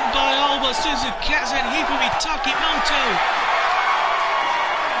teamed by Aoba, Suzukaze, and Hifumi Takimoto.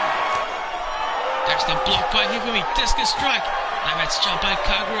 There's the block by Hifumi. Discus strike. Now that's jump by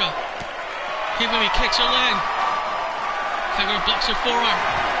Kagura. Hifumi kicks her leg. Kagura blocks her forearm.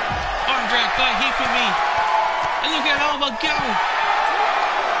 Arm drag by Hifumi. And look at Aoba go.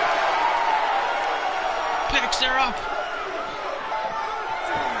 Picks her up.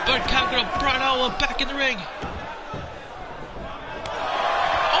 But Kagura brought Aoba back in the ring.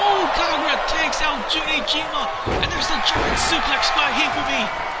 Oh, Kagura takes out Iijima. And there's the German suplex by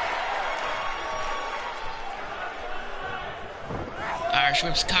Hifumi. Irish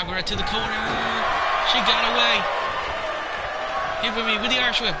whips Kagura to the corner. She got away. Hifumi with the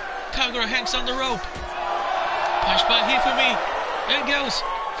Irish whip. Kagura hangs on the rope. Punch by Hifumi. And goes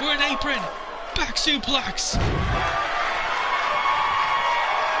for an apron. Back suplex.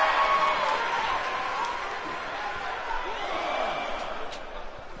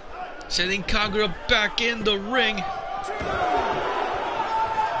 Sending Kagura back in the ring.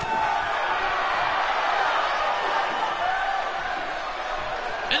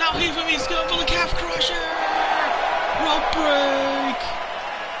 And now Hifumi's going for the calf crusher. Rope break.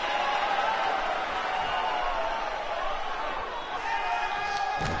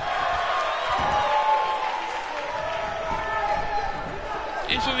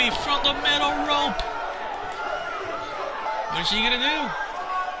 Hifumi from the middle rope. What is she gonna do?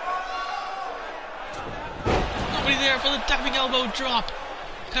 Nobody there for the diving elbow drop.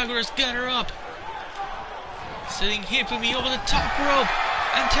 Kagura's got her up. Sending Hifumi over the top rope.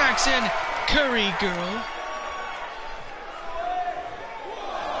 And tags in Curry Girl.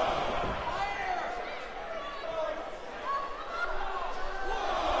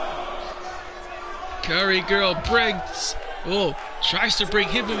 Curry Girl brings... Oh, tries to bring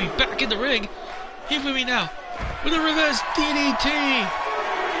Hifumi back in the ring. Hifumi now with a reverse DDT.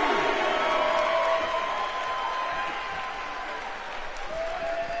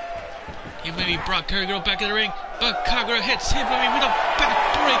 Hifumi brought Curry Girl back in the ring, but Kagura hits Hifumi with a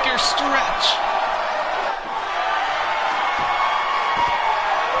backbreaker stretch.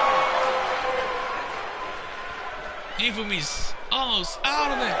 Hifumi's almost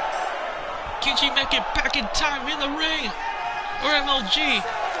out of it. Can she make it back in time in the ring? Or MLG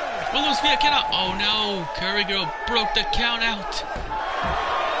will lose via count out. Oh no, Curry Girl broke the count out.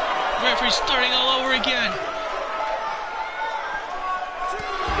 Referee starting all over again.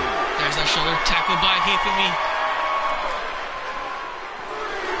 There's a shoulder tackle by Hifumi.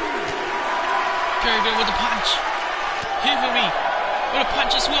 Curry Girl with a punch. Hifumi with a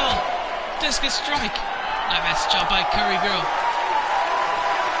punch as well. Discus strike. Nice job by Curry Girl.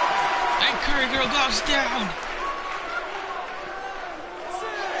 And Curry Girl goes down.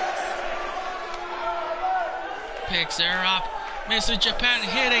 Picks her up. Misu Japan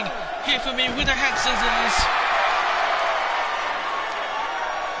hitting Hifumi with her head scissors.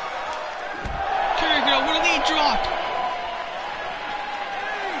 Kagura with a knee drop.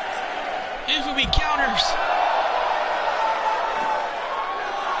 Hifumi counters.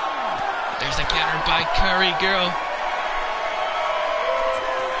 There's a counter by Kagura.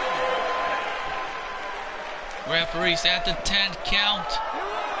 Referees at the 10 count.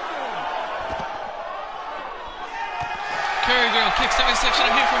 Kagura kicks the midsection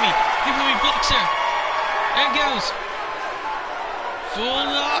of Hifumi. Hifumi blocks her. There goes. Full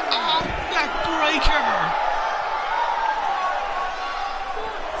neck breaker.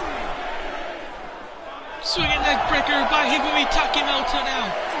 Swinging neck breaker by Hifumi Takimoto now.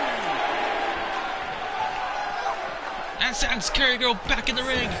 And sends Kagura back in the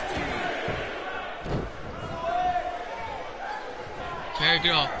ring.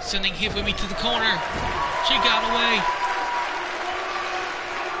 Kagura sending Hifumi to the corner. She got away.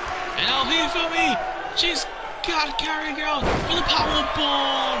 And now Hifumi, she's got Kagura for the power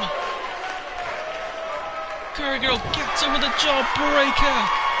bomb. Kagura gets her with a jawbreaker.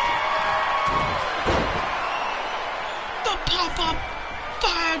 The pop-up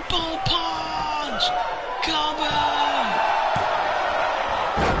fireball punch. Cover.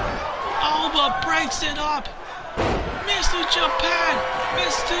 Aoba breaks it up. Mr. Japan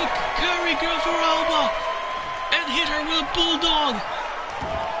mistook Kagura for Aoba and hit her with a bulldog.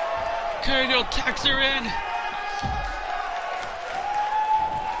 Kagura tacks her in.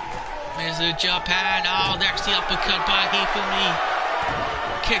 Mizu Japan. Oh, there's the uppercut by Hifumi.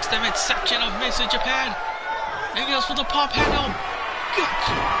 Kicks the midsection of Mizu Japan. And goes for the pop handle. Gut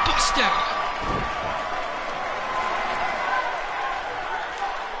buster.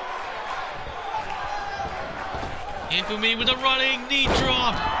 Hifumi with a running knee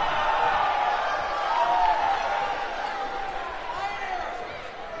drop.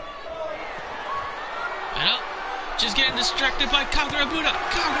 And up, just getting distracted by Kagura Buta.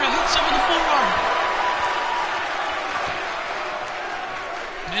 Kagura hits him with the forearm.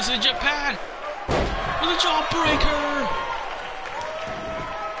 Mizu Japan with a jawbreaker.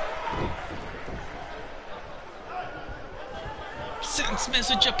 Sends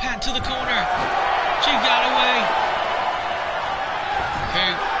Mizu Japan to the corner. She got away.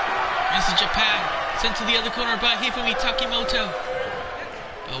 Mizu Japan sent to the other corner by Hifumi Takimoto.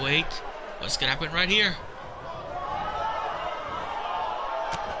 Oh wait, what's gonna happen right here?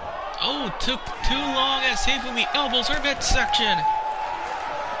 Oh, took too long as Hifumi elbows her midsection.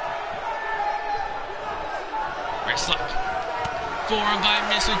 Wrist lock. Forearm by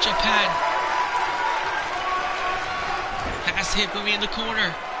Mizu Japan. Has Hifumi in the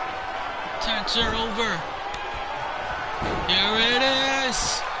corner. Turns her over. Here it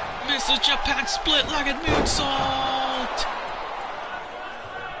is. Mizu Japan split-legged moonsault.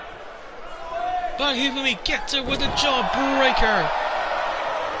 But Hifumi gets her with a jawbreaker.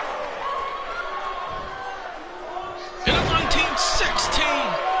 In a 1916.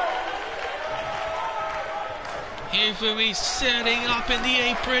 Hifumi setting up in the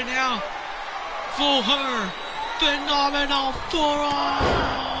apron now for her phenomenal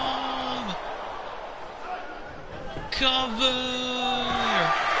forearm. Cover.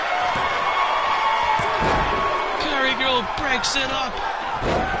 Kagura breaks it up.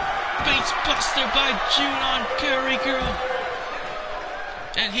 Face buster by June on Kagura.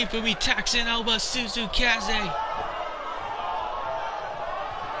 And Hifumi tacks in Aoba Suzukaze.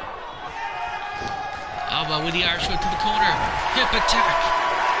 Aoba with the Irish whip to the corner. Hip attack.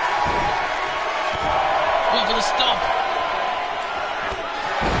 One for the stomp.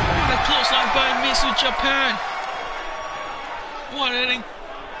 What a clothesline by Mizu Japan. What an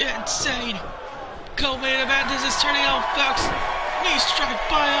insane co-main event this is turning out, folks. Knee strike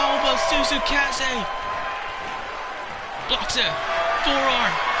by Aoba Suzukaze. Blocks it.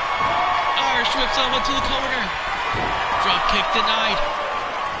 Forearm. Irish whips Aoba to the corner. Drop kick denied.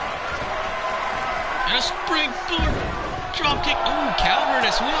 And a springboard drop kick. Oh, countered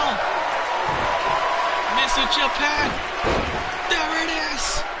as well. Mizu Japan. There it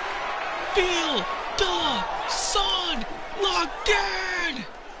is. Feel the sun. Locked in.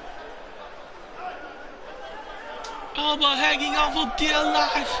 Aoba hanging on for dear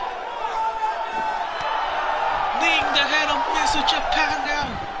life. Kneeing the head of Mizu Japan now.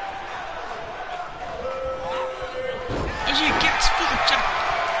 And she gets flapjack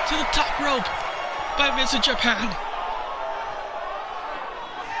to the top rope by Mizu Japan.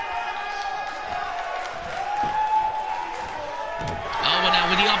 Aoba now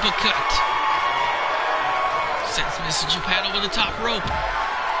with the uppercut. Sends Mizu Japan over the top rope.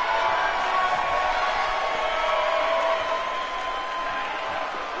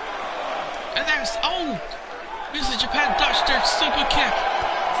 chest. Oh! Mizu Japan dodged her super kick.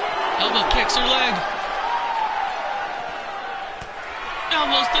 Elbow kicks her leg.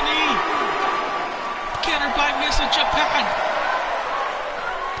 Elbows the knee. Countered by Mizu Japan.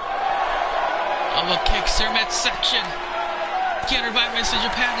 Elbow kicks her midsection. Countered by Mizu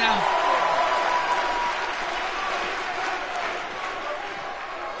Japan now.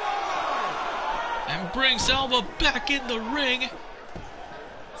 And brings Aoba back in the ring.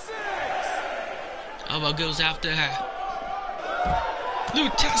 Aoba goes after her.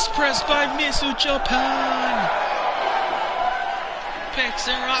 Lutez press by Mizu Japan. Picks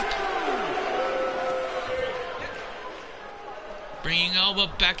her up. Bringing Aoba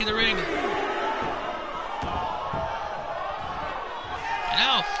back in the ring. And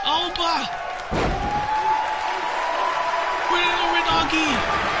now, Aoba! With a Rinagi!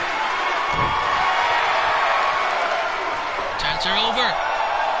 Turns her over.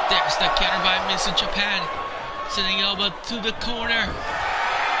 There's the counter by Mizu Japan. Sending Aoba to the corner.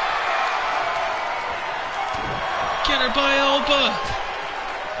 Counter by Aoba.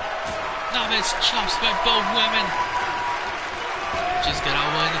 Novice chops by both women. Just got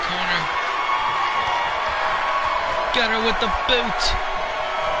Aoba in the corner. Got her with the boot.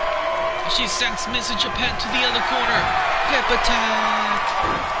 She sends Mizu Japan to the other corner. Hip attack.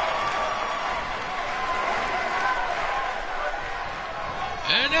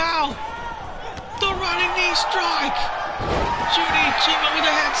 And now, the running knee strike. Iijima with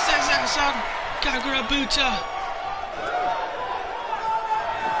a head scissors on Kagura Buta.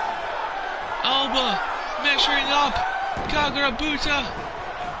 Aoba measuring up. Kagura Buta.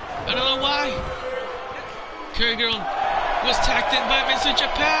 I don't know why. Curry Girl was tagged in by Mizu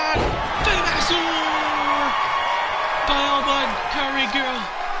Japan. Famous by Aoba and Curry Girl.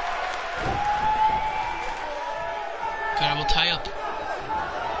 Kagura will tie up.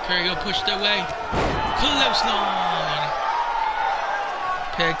 Curry Girl pushed away. Clothesline.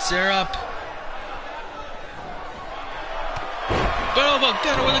 Picks her up. But Aoba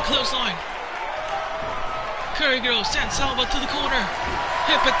got her with a clothesline. Curry Girl sends Aoba to the corner.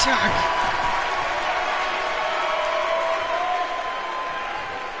 Hip attack.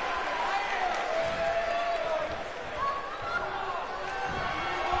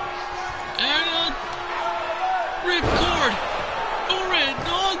 And a ripcord.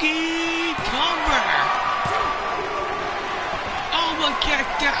 Uranagi cover. Aoba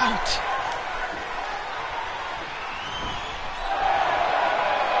kicked out.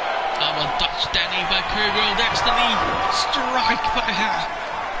 Aoba dodged that knee by Curry Girl. There's the knee strike by her.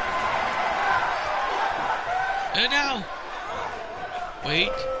 And now,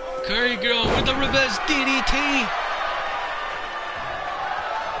 wait, Curry Girl with the reverse DDT.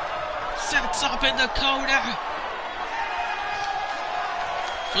 Sets up in the corner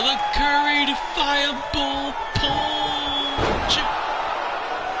for the curried fireball punch.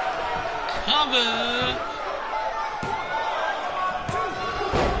 Cover.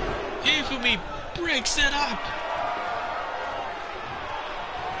 Hifumi breaks it up.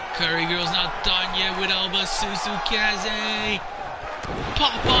 Curry Girl's not done yet with Aoba. Suzukaze.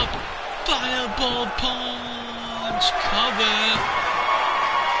 Pop up. Fireball punch. Cover.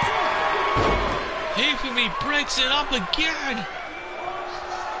 Hifumi breaks it up again.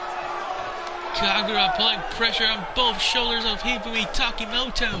 Kagura applying pressure on both shoulders of Hifumi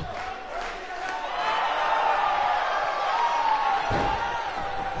Takimoto.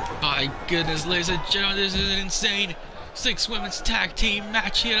 My goodness, ladies and gentlemen, this is an insane 6 women's tag team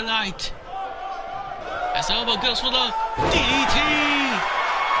match here tonight. As Aoba goes for the DDT.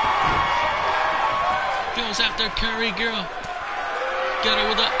 Goes after Curry Girl. Got her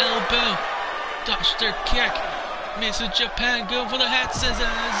with the elbow. Dodged her kick. Mizu Japan going for the head scissors.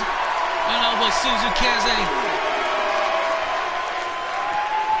 And Aoba Suzukaze.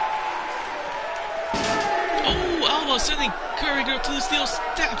 Oh, Aoba sending Curry Girl to the steel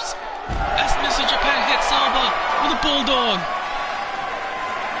steps. As Mizu Japan hits Aoba with a bulldog.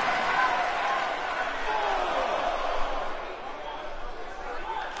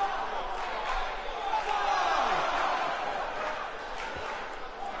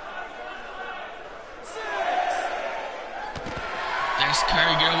 There's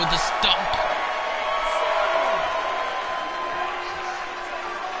Curry Girl with the stomp.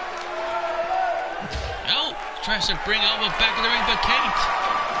 Oh, tries to bring Aoba back in the ring, but can't.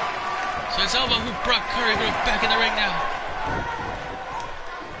 So it's Aoba who brought Curry Girl back in the ring now.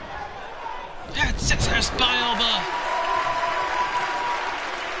 That scissors by Aoba.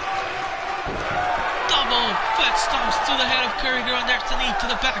 Double foot stomps to the head of Curry Girl, and there's the knee to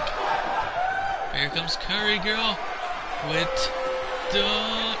the back. Here comes Curry Girl with the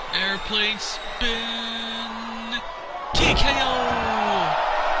air plane spin. TKO.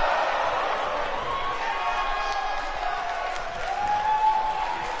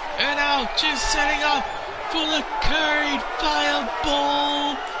 And now she's setting up for the carried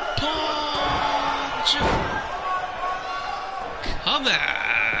fireball punch. Come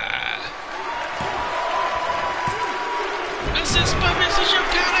on. Assist by Mr.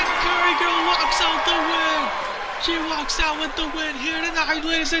 Cana. Curry Girl walks out the win. She walks out with the win here tonight,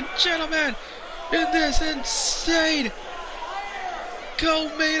 ladies and gentlemen, in this insane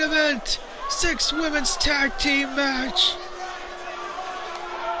co-main event 6 women's tag team match.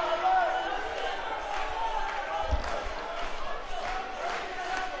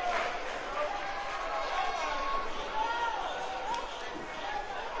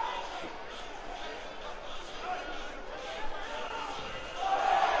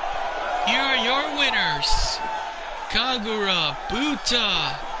 Here are your winners: Kagura,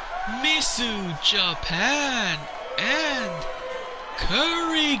 Buta, Misu, Japan, and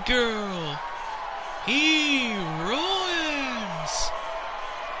Curry Girl, Heroines.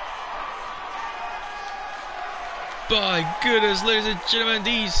 By goodness, ladies and gentlemen,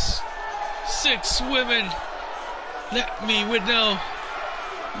 these 6 women left me with no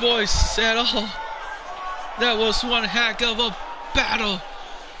voice at all. That was one heck of a battle.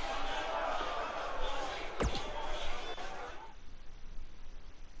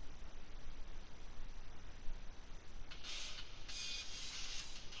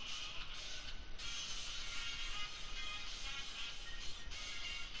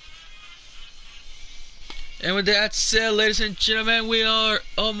 And with that said, ladies and gentlemen, we are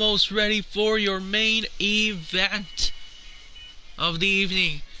almost ready for your main event of the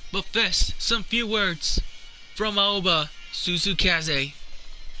evening. But first, some few words from Aoba, Suzukaze.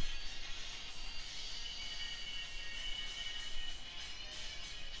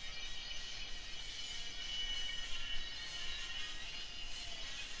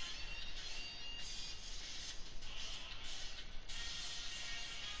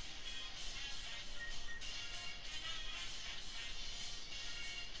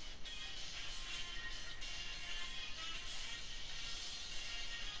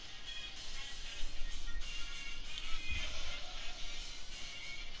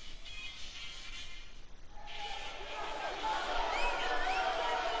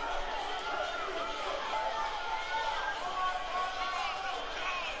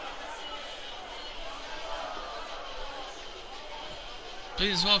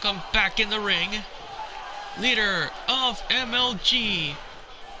 Please welcome back in the ring, leader of MLG,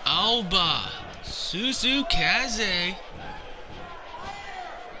 Aoba, Suzukaze.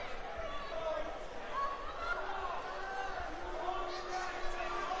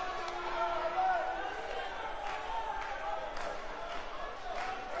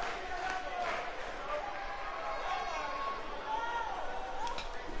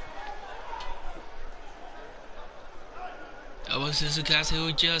 That was Suzukaze,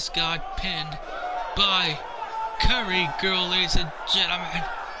 who just got pinned by Curry Girl, ladies and gentlemen.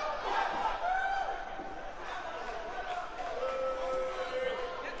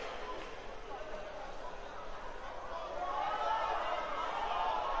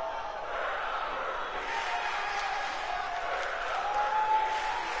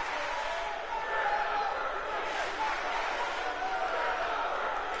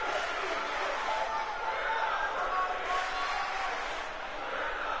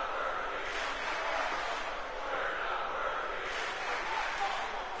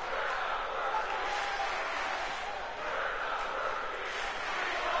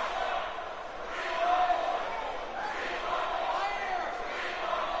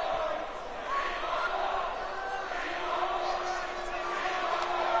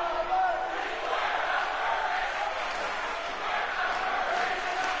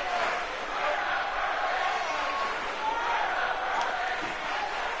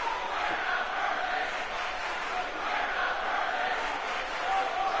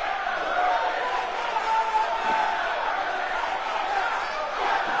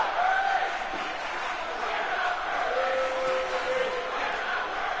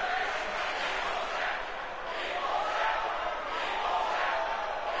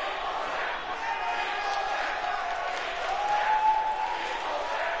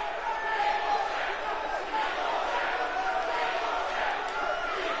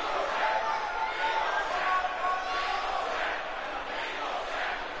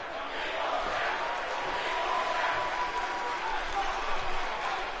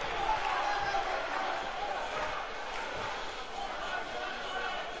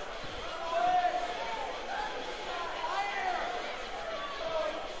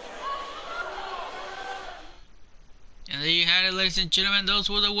 Alright, ladies and gentlemen, those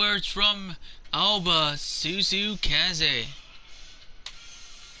were the words from Aoba Suzukaze.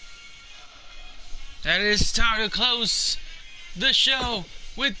 And it is time to close the show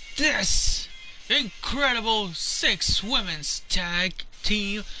with this incredible 6 women's tag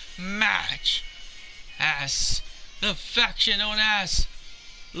team match, as the faction known as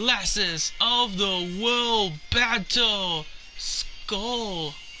Lasses of the World Battle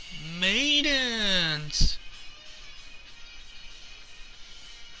Skull Maidens.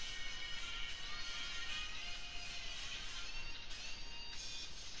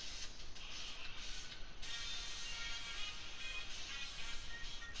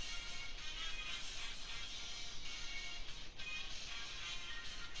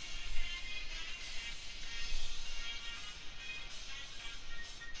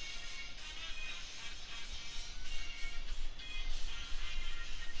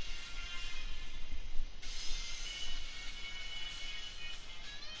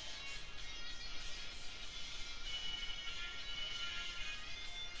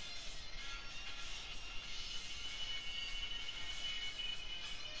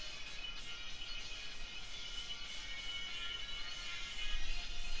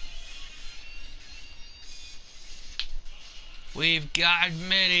 We've got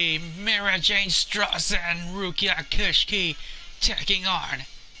Mirajane, Strauss, and Rukia Kuchiki taking on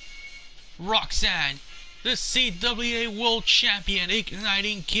Roxanne, the CWA World Champion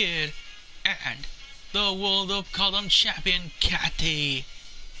Igniting Kid, and the World of Cawdom Champion Cathy.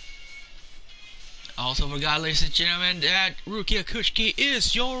 Also forgot, ladies and gentlemen, that Rukia Kuchiki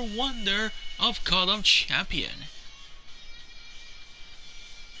is your Wonder of Cawdom Champion.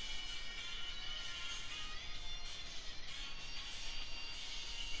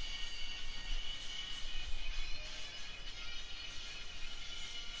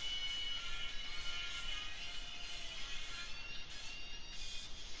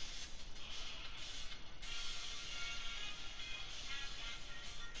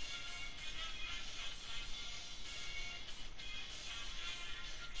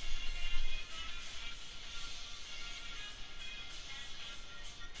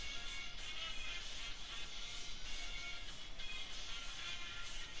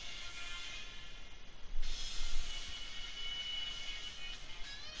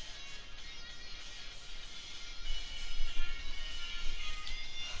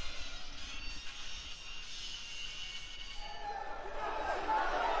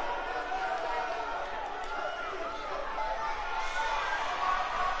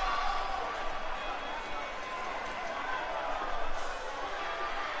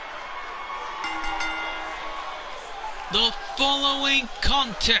 The following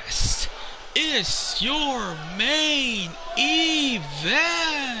contest is your main event,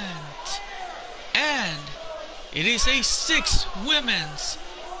 and it is a 6 women's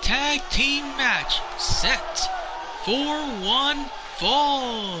tag team match set for 1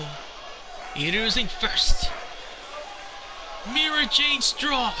 fall. Introducing first, Mirajane,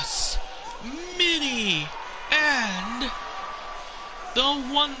 Strauss, Mini, and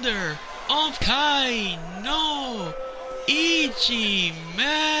the Wonder of Kano,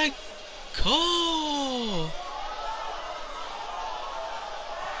 Iijima.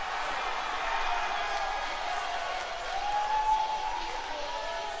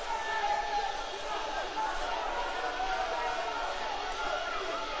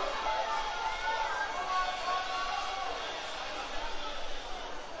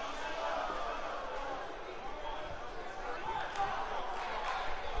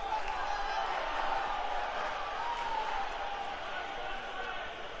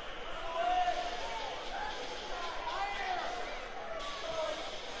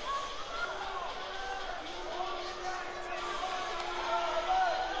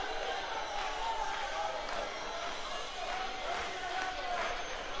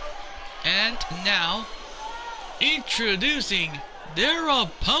 And now, introducing their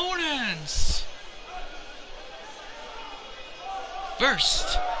opponents.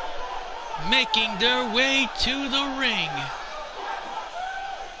 First, making their way to the ring,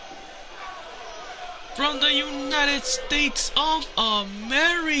 from the United States of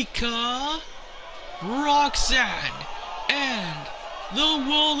America, Roxanne, and the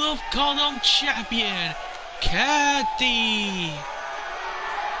World of Cawdom Champion, Cathy.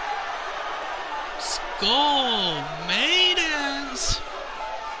 Skull Maidens.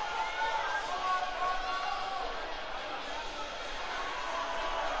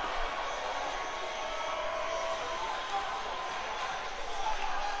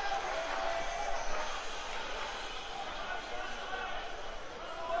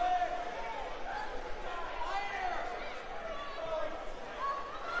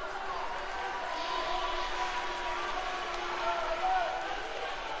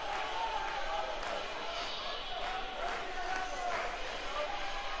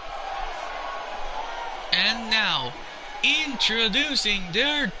 And now, introducing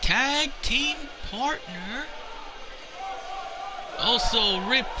their tag team partner, also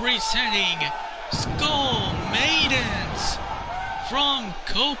representing Skull Maidens from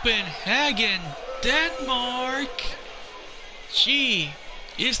Copenhagen, Denmark. She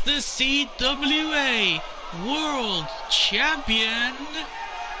is the CWA World Champion,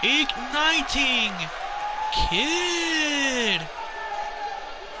 Igniting Kid.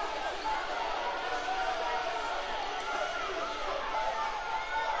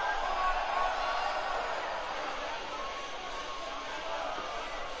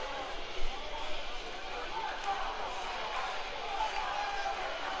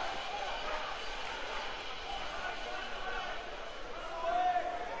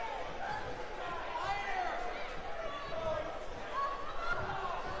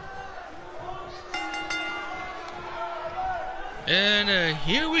 And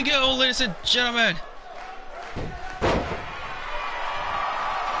here we go, ladies and gentlemen.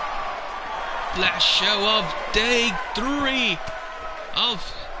 Last show of day 3 of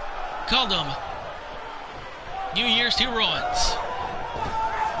Cawdom New Year's Heroines.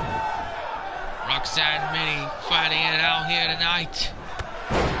 Roxanne Mini fighting it out here tonight.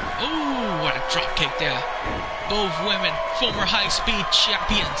 Ooh, what a drop kick there. Both women, former high-speed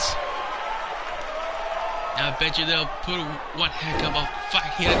champions. I bet you they'll put one heck of a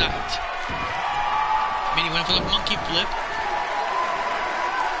fight here tonight. Mini went for the monkey flip.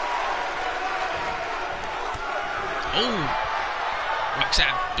 Oh!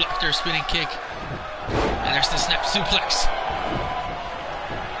 Roxanne blocked her spinning kick. And there's the snap suplex.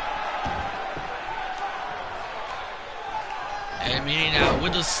 And Mini now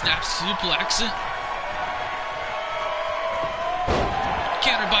with the snap suplex.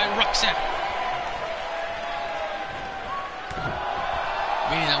 Countered by Roxanne.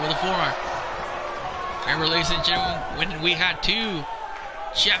 Meeting that with a forearm. Remember, ladies and gentlemen, when we had 2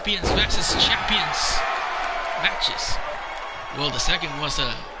 champions versus champions matches. Well, the second was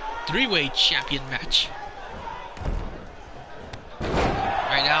a 3-way champion match.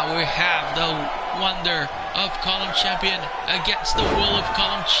 Right now we have the Wonder of Cawdom Champion against the Will of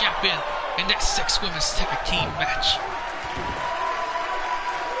Cawdom Champion in that 6 women's tag team match.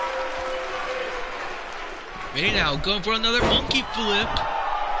 Meeting now going for another monkey flip.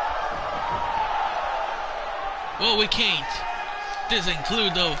 Well, we can't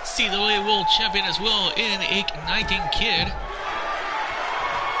disinclude the CWA World Champion as well in Igniting Kid.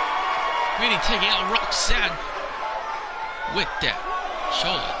 Really taking out Roxanne with that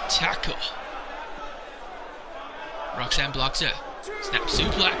shoulder tackle. Roxanne blocks it. Snap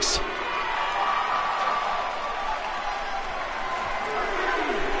suplex.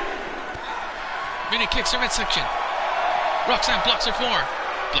 Mini kicks her midsection. Roxanne blocks her form.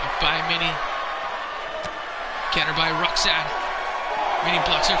 Blocked by Mini. Countered by Roxanne. Mini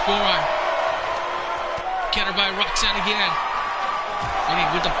blocks her forearm. Countered by Roxanne again. Mini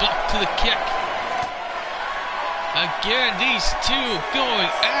with the block to the kick. Again, these two going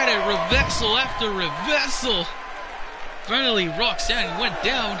at it, reversal after reversal. Finally, Roxanne went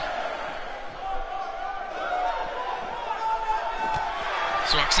down.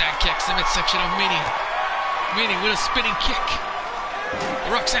 So Roxanne kicks the midsection of Mini. Mini with a spinning kick.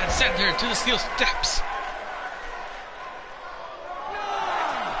 Roxanne sent her to the steel steps.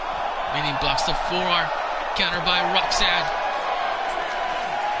 Mini blocks the forearm, countered by Roxanne.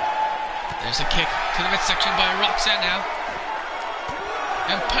 There's a kick to the midsection by Roxanne now.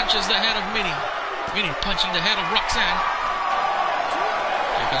 And punches the head of Mini. Mini punching the head of Roxanne.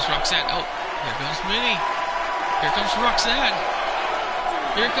 Here comes Roxanne. Oh, here comes Mini. Here comes Roxanne.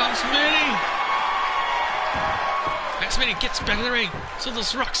 Here comes Mini. Next Mini gets back in the ring. So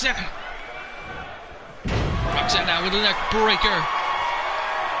does Roxanne. Roxanne now with a neck breaker.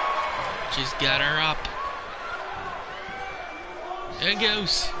 She's got her up. There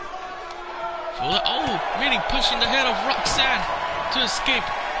goes. Mini pushing the head of Roxanne to escape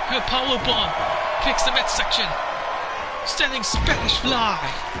her powerbomb. Kicks the midsection. Standing Spanish fly.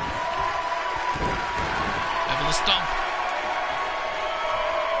 Over the stomp.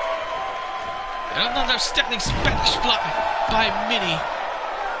 And another standing Spanish fly by Mini.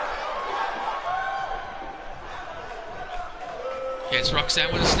 Here's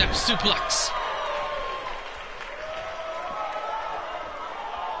Roxanne with a snap suplex.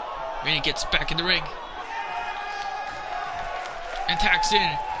 Mini gets back in the ring. And tags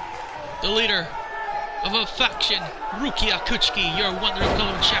in the leader of a faction, Rukia Kuchiki, your Wonder of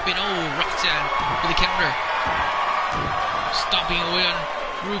Cawdom Champion. Oh, Roxanne with a counter. Stomping away on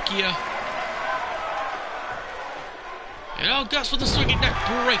Rukia. And out goes for the swinging neck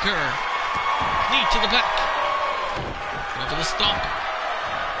breaker. Knee to the back. Going for the stomp.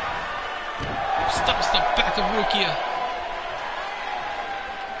 Stomps the back of Rukia.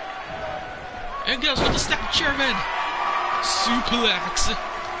 And goes for the snap German. Suplex.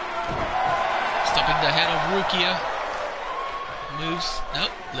 Stopping the head of Rukia. Moves.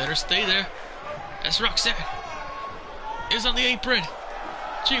 Nope. Let her stay there. That's Roxanne. Is on the apron.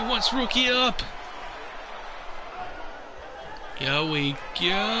 She wants Rukia up. Here we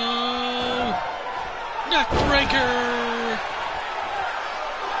go. Neckbreaker.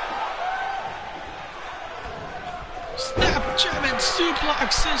 Snap German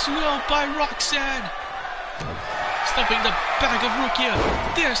suplex as well by Roxanne. Stopping the back of Rukia.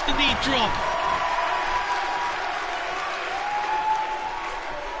 There's the knee drop.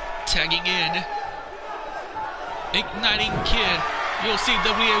 Tagging in. Igniting Kid. You'll see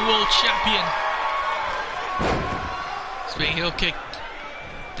WA World Champion. Spinning heel kick.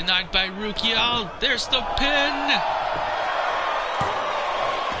 Denied by Rukia. Oh, there's the pin.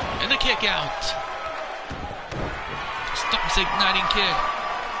 And the kick out. Stops Igniting Kid.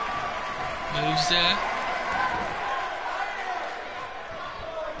 Moves there.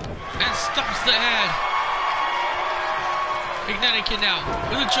 And stops the head. Igniting Kid now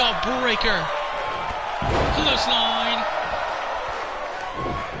with a jawbreaker. Clothesline.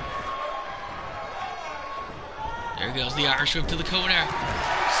 There goes the Irish whip to the corner.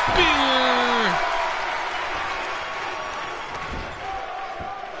 Spear.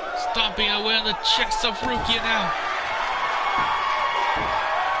 Stomping away on the chest of Rukia now.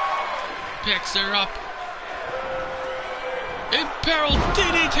 Picks her up. Imperiled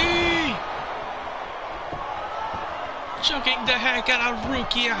DDT! Choking the heck out of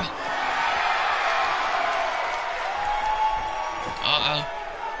Rukia. Uh-oh.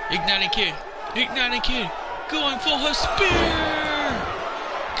 Igniting Kid. Igniting Kid. Going for her spear!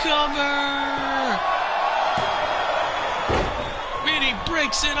 Cover! Minnie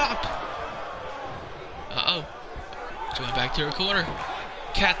breaks it up. Uh-oh. Going back to her corner.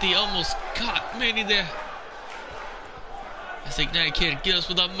 Kathy almost caught Minnie there. As Igniting Kid goes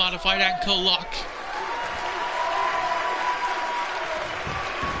with a modified ankle lock.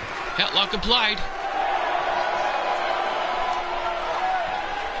 Headlock applied.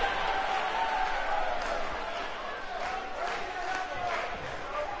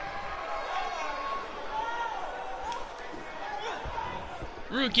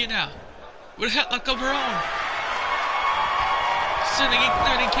 Rukia now with a headlock of her own. Sending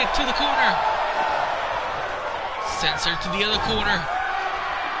Igniting Kid to the corner. Sends her to the other corner.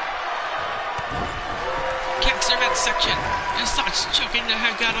 Kicks her midsection and starts choking the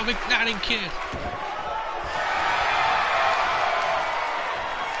heck out of Igniting Kid.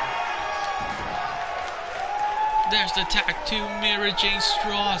 There's the tag to Mirajane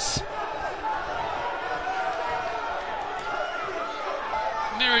Strauss.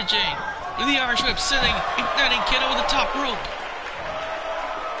 Mirajane with the Irish whip, sending Igniting Kid over the top rope.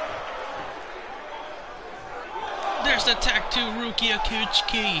 There's the tag to Rukia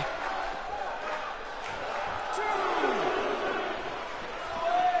Kuchiki.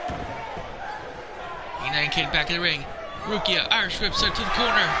 Igniting Kid back in the ring. Rukia Irish whips her to the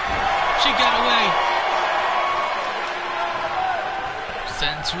corner. She got away.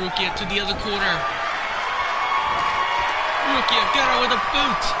 Sends Rukia to the other corner. Rukia got her with a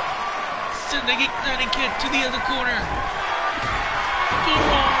boot. Sending Igniting Kid to the other corner.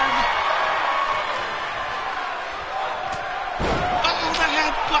 Forearm. Oh, the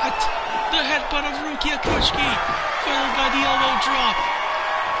headbutt. The headbutt of Rukia Kuchiki. Followed by the elbow drop.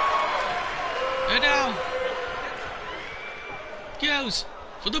 And now goes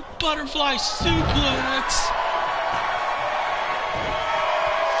for the butterfly suplex.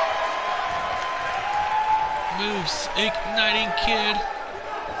 Moves Igniting Kid.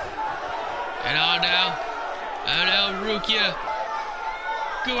 And now Rukia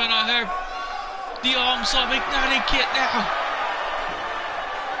going on her. The arms of Igniting Kid now.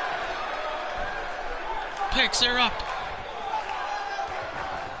 Picks her up.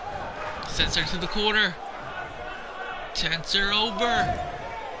 Sends her to the corner. Turns her over.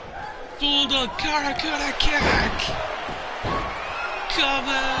 Full the Karakura kick.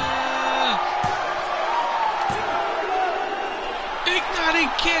 Cover. Igniting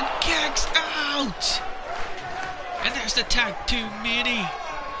Kid kicks out. And there's the tag to Minnie.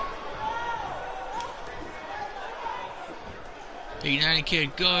 Igniting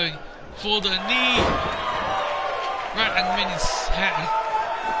Kid going for the knee. Right on Minnie's head.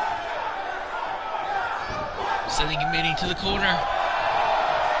 Sending Minnie to the corner.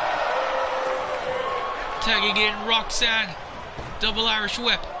 Tagging in Roxanne. Double Irish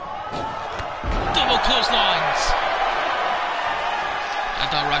whip. double clotheslines. I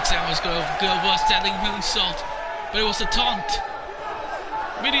thought Roxanne was going to go for a standing moonsault, but it was a taunt.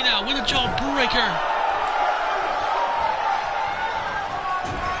 Mini now with a jawbreaker.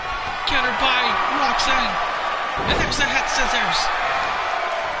 Countered by Roxanne. And there's the head scissors.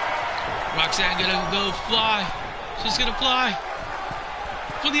 Roxanne gonna go fly. She's gonna fly.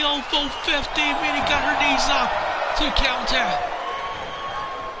 For the old full 50. Mini got her knees up to counter.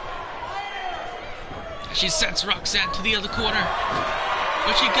 She sends Roxanne to the other corner.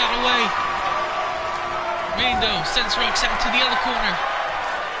 But she got away. Mini though sends Roxanne to the other corner.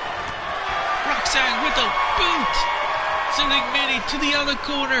 Roxanne with a boot. Sending Mini to the other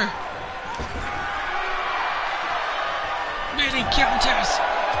corner. Mini counters.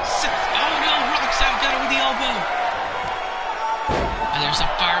 Oh no, Roxanne got her with the elbow. And there's a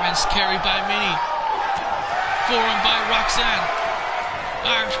fireman's carry by Mini. Forearm by Roxanne.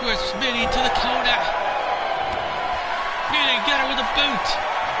 Arm twist Mini to the Cana. Mini got her with a boot.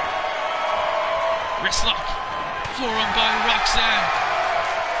 Wrist lock. Forearm by Roxanne.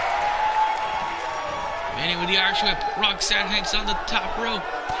 Mini with the arch whip. Roxanne hangs on the top rope.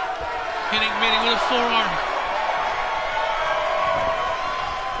 Hitting Mini with a forearm.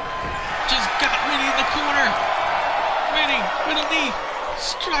 Just got Mini in the corner. Mini with a knee.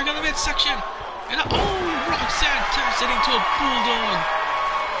 Strike on the midsection. And Roxanne turns it into a bulldog.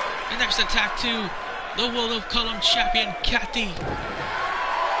 And there's the attack to the World of Cawdom champion, Cathy.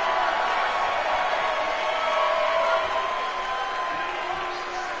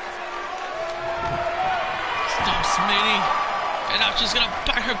 Stomps Mini. And now she's gonna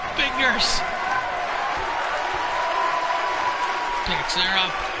bite her fingers. Picks her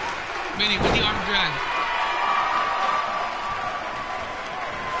up. Mini with the arm drag.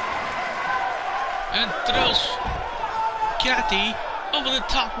 And throws Cathy over the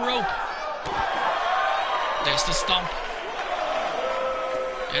top rope. There's the stomp.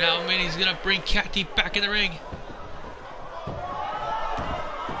 And now Mini's gonna bring Cathy back in the ring.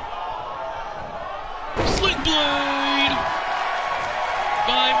 Sling blade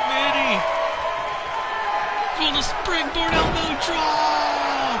by Mini. For the springboard elbow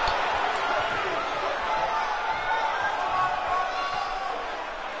drop.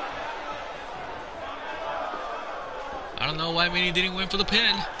 I don't know why Mini didn't win for the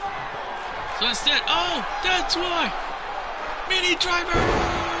pin. So instead, that's why! Mini driver!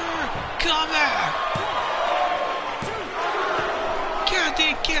 Come back!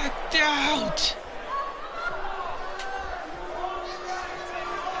 Cathy kicked out!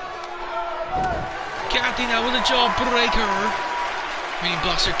 Cathy now with a jawbreaker. Mini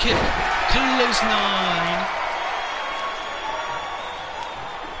blocks her kick. Clothesline.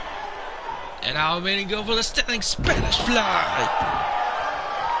 And now Mini go for the standing Spanish fly.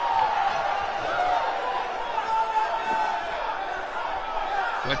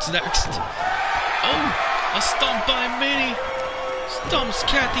 What's next? A stomp by Mini. Stomps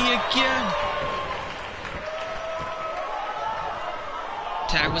Cathy again.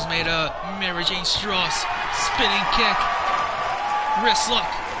 Tag was made of Mirajane Strauss. Spinning kick. Wrist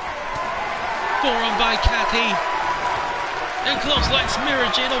lock. Forearm by Cathy. And clotheslines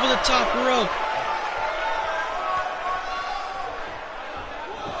Mirajane over the top rope.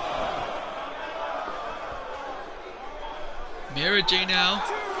 Mirajane now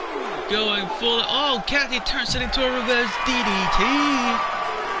going full. Cathy turns it into a reverse DDT.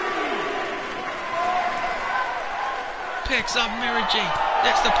 Picks up Mirajane.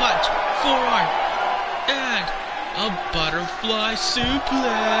 That's the punch. Forearm. And a butterfly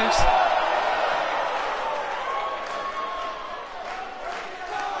suplex.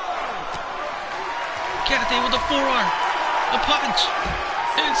 Cathy with a forearm. A punch.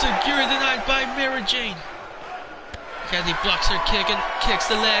 Insecure denied by Mirajane. Cathy blocks her kick and kicks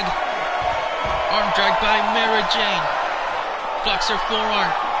the leg. Arm drag by Mirajane. Blocks her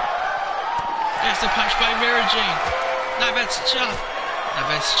forearm. There's the punch by Mirajane. Knife-edge chop.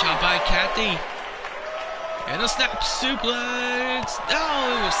 Knife-edge chop by Cathy. And a snap suplex.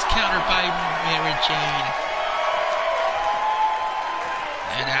 It was countered by Mirajane.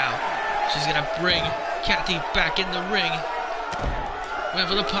 And now she's gonna bring Cathy back in the ring. Went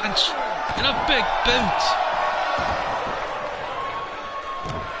for the punch. And a big boot.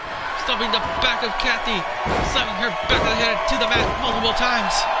 Stomping the back of Cathy, slamming her back of the head to the mat multiple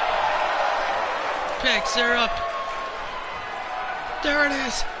times. Picks her up. There it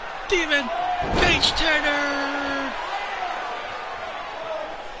is. Demon Page Turner.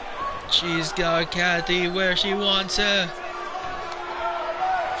 She's got Cathy where she wants her.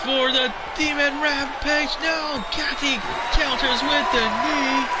 For the Demon Rampage. No, Cathy counters with the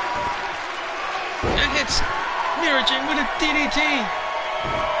knee. And hits Mirajane with a DDT.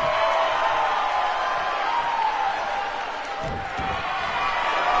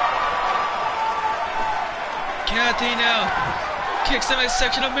 Cathy now kicks the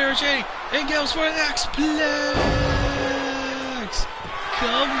midsection of Mirajane and goes for an X-Plex.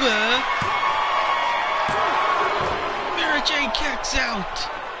 Cover. Mirajane kicks out.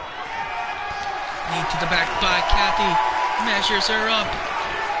 Knee to the back by Cathy. Measures her up.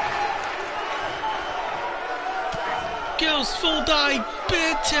 Goes full dive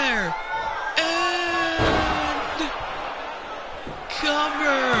bitter. And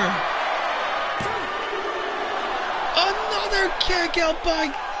cover. Another kick out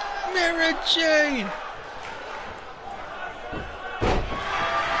by Mirajane.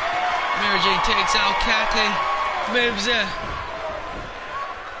 Mirajane takes out Cathy. Moves it.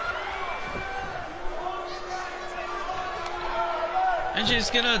 And she's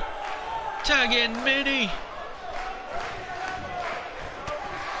gonna tag in Mini.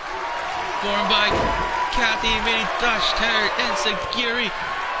 Formed by Cathy. Mini dashed her Enziguri.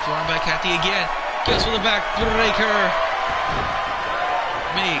 Formed by Cathy again. Goes for the back breaker.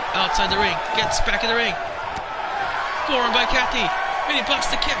 Mini outside the ring. Gets back in the ring. Formed by Cathy. Mini blocks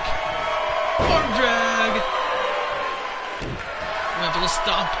the kick. Arm drag. Went for the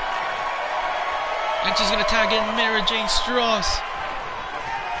stomp. And she's gonna tag in Mirajane Strauss.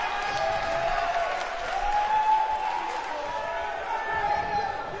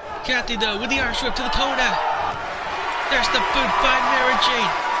 Cathy though with the arm whip to the corner. There's the boot by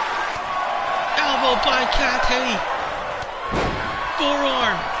Mirajane. Elbow by Cathy.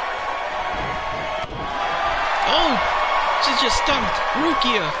 Forearm. Oh, she just stumped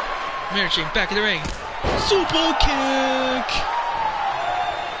Rukia. Mirajane back in the ring. Super kick.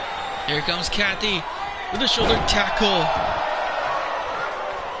 Here comes Cathy with a shoulder tackle.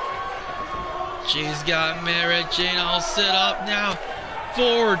 She's got Mirajane all set up now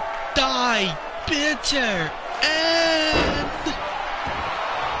for die bitter and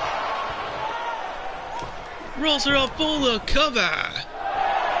rolls her up full of cover.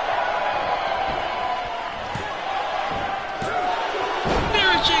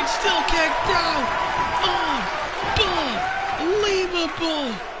 Mirajane still kicked out.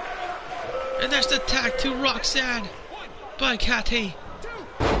 Unbelievable. And that's the tag to Roxanne by Cathy.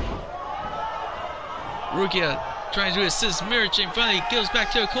 Rukia trying to assist Mirajane, finally goes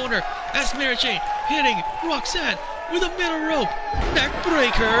back to a corner as Mirajane hitting Roxanne with a middle rope neck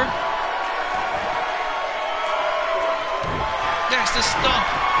breaker. That's the stomp.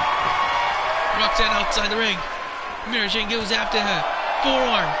 Roxanne outside the ring. Mirajane goes after her.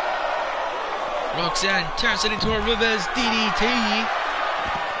 Forearm. Roxanne turns it into a reverse DDT.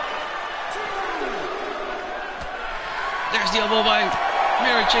 There's the elbow by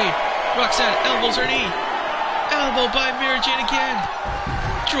Mirajane. Roxanne elbows her knee. Elbow by Mirajane again.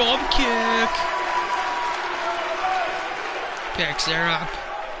 Drop kick. Picks her up.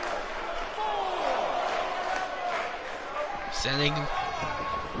 Sending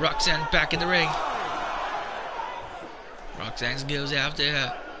Roxanne back in the ring. Roxanne goes after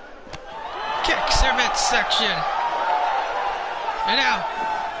her. Kicks her midsection. And now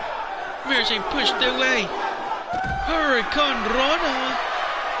Mirajane pushed away. Hurricane Rana.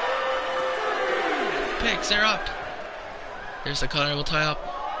 Picks her up. There's the collar tie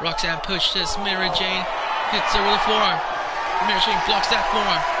up. Roxanne pushes Mirajane. Hits her with a forearm. Mirajane blocks that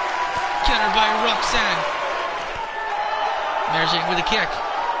forearm. Countered by Roxanne. Mirajane with a kick.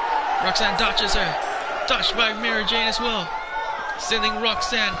 Roxanne dodges her. Dodged by Mirajane as well. Sending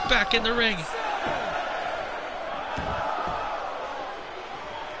Roxanne back in the ring.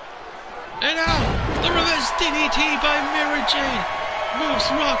 And now, the reverse DDT by Mirajane. Moves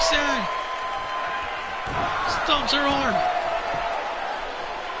Roxanne. Stomps her arm.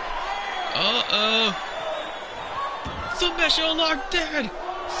 Uh-oh. Submission locked in.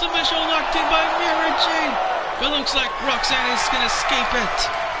 Submission locked in by Mirajane. But looks like Roxanne is going to escape it.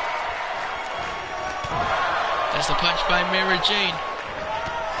 That's the punch by Mirajane.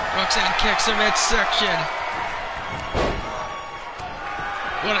 Roxanne kicks her midsection.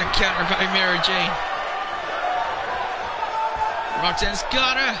 What a counter by Mirajane. Roxanne's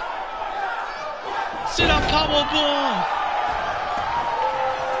got her. Sit up powerbomb.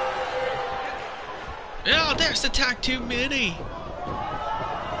 Oh, there's the tag to Mini.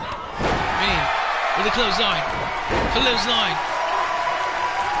 Mini with a clothesline. Clothesline.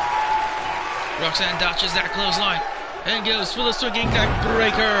 Roxanne dodges that clothesline and goes for the swinging neck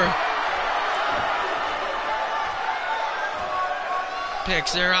breaker.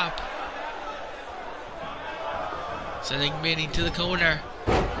 Picks her up. Sending Mini to the corner.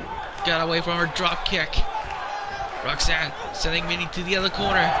 got away from her drop kick. Roxanne sending Minnie to the other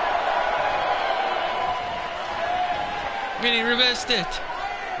corner. Minnie reversed it.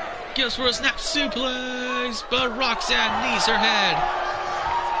 Goes for a snap suplex, but Roxanne knees her head.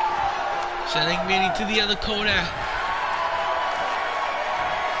 Sending Minnie to the other corner.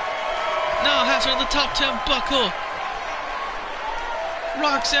 Now has her on the top turnbuckle.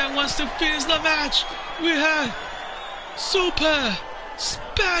 Roxanne wants to finish the match. We have Super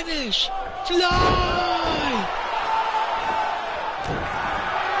Spanish Fly.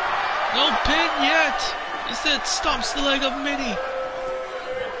 No pin yet. Instead stomps the leg of Minnie.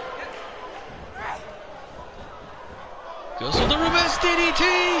 Goes for the reverse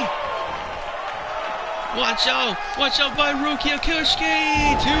DDT. Watch out by Rukia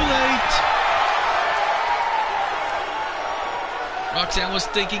Kuchiki. Too late. Roxanne was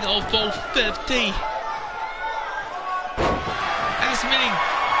thinking of 450. As Minnie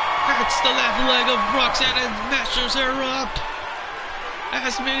hits the left leg of Roxanne and mashes her up.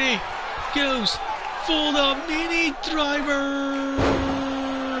 As Minnie goes for the mini driver.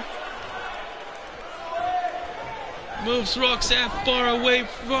 Moves Roxanne far away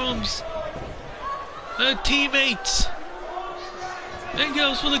from her teammates. And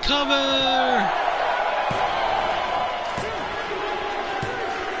goes for the cover.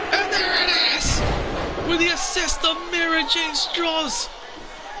 And there it is! With the assist of Mirajane Strauss.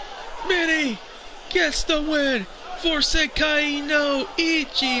 Minnie gets the win for Sekai no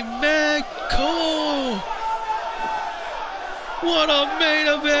Iijima. What a main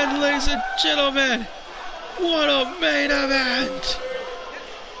event, ladies and gentlemen! What a main event!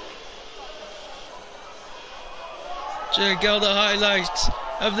 Check out the highlights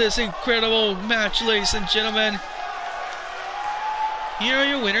of this incredible match, ladies and gentlemen. Here are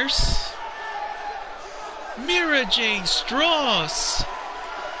your winners. Mirajane Strauss,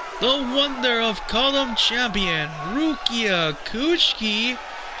 the Wonder of Cawdom champion, Rukia Kuchiki,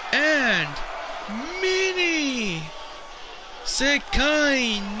 and Minnie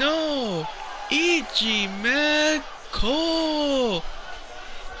Sekai no Iijima.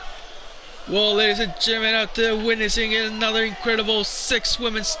 Well, ladies and gentlemen, out there witnessing another incredible 6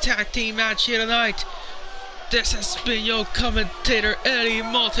 women's tag team match here tonight. This has been your commentator, Eddie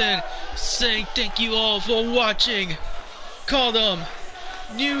Moulton, saying thank you all for watching Cawdom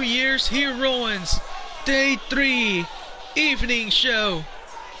New Year's Heroines Day 3 evening show.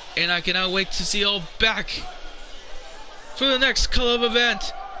 And I cannot wait to see you all back for the next Cawdom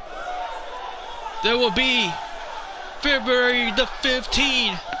event. There will be February the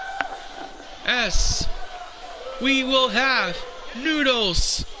 15th, as we will have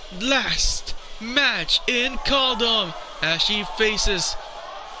Noodle's last match in Cawdom as she faces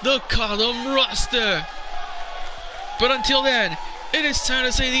the Cawdom roster. But until then, it is time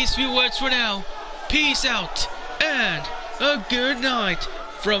to say these few words for now. Peace out and a good night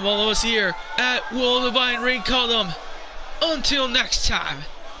from all of us here at World of Iron Ring Cawdom. Until next time.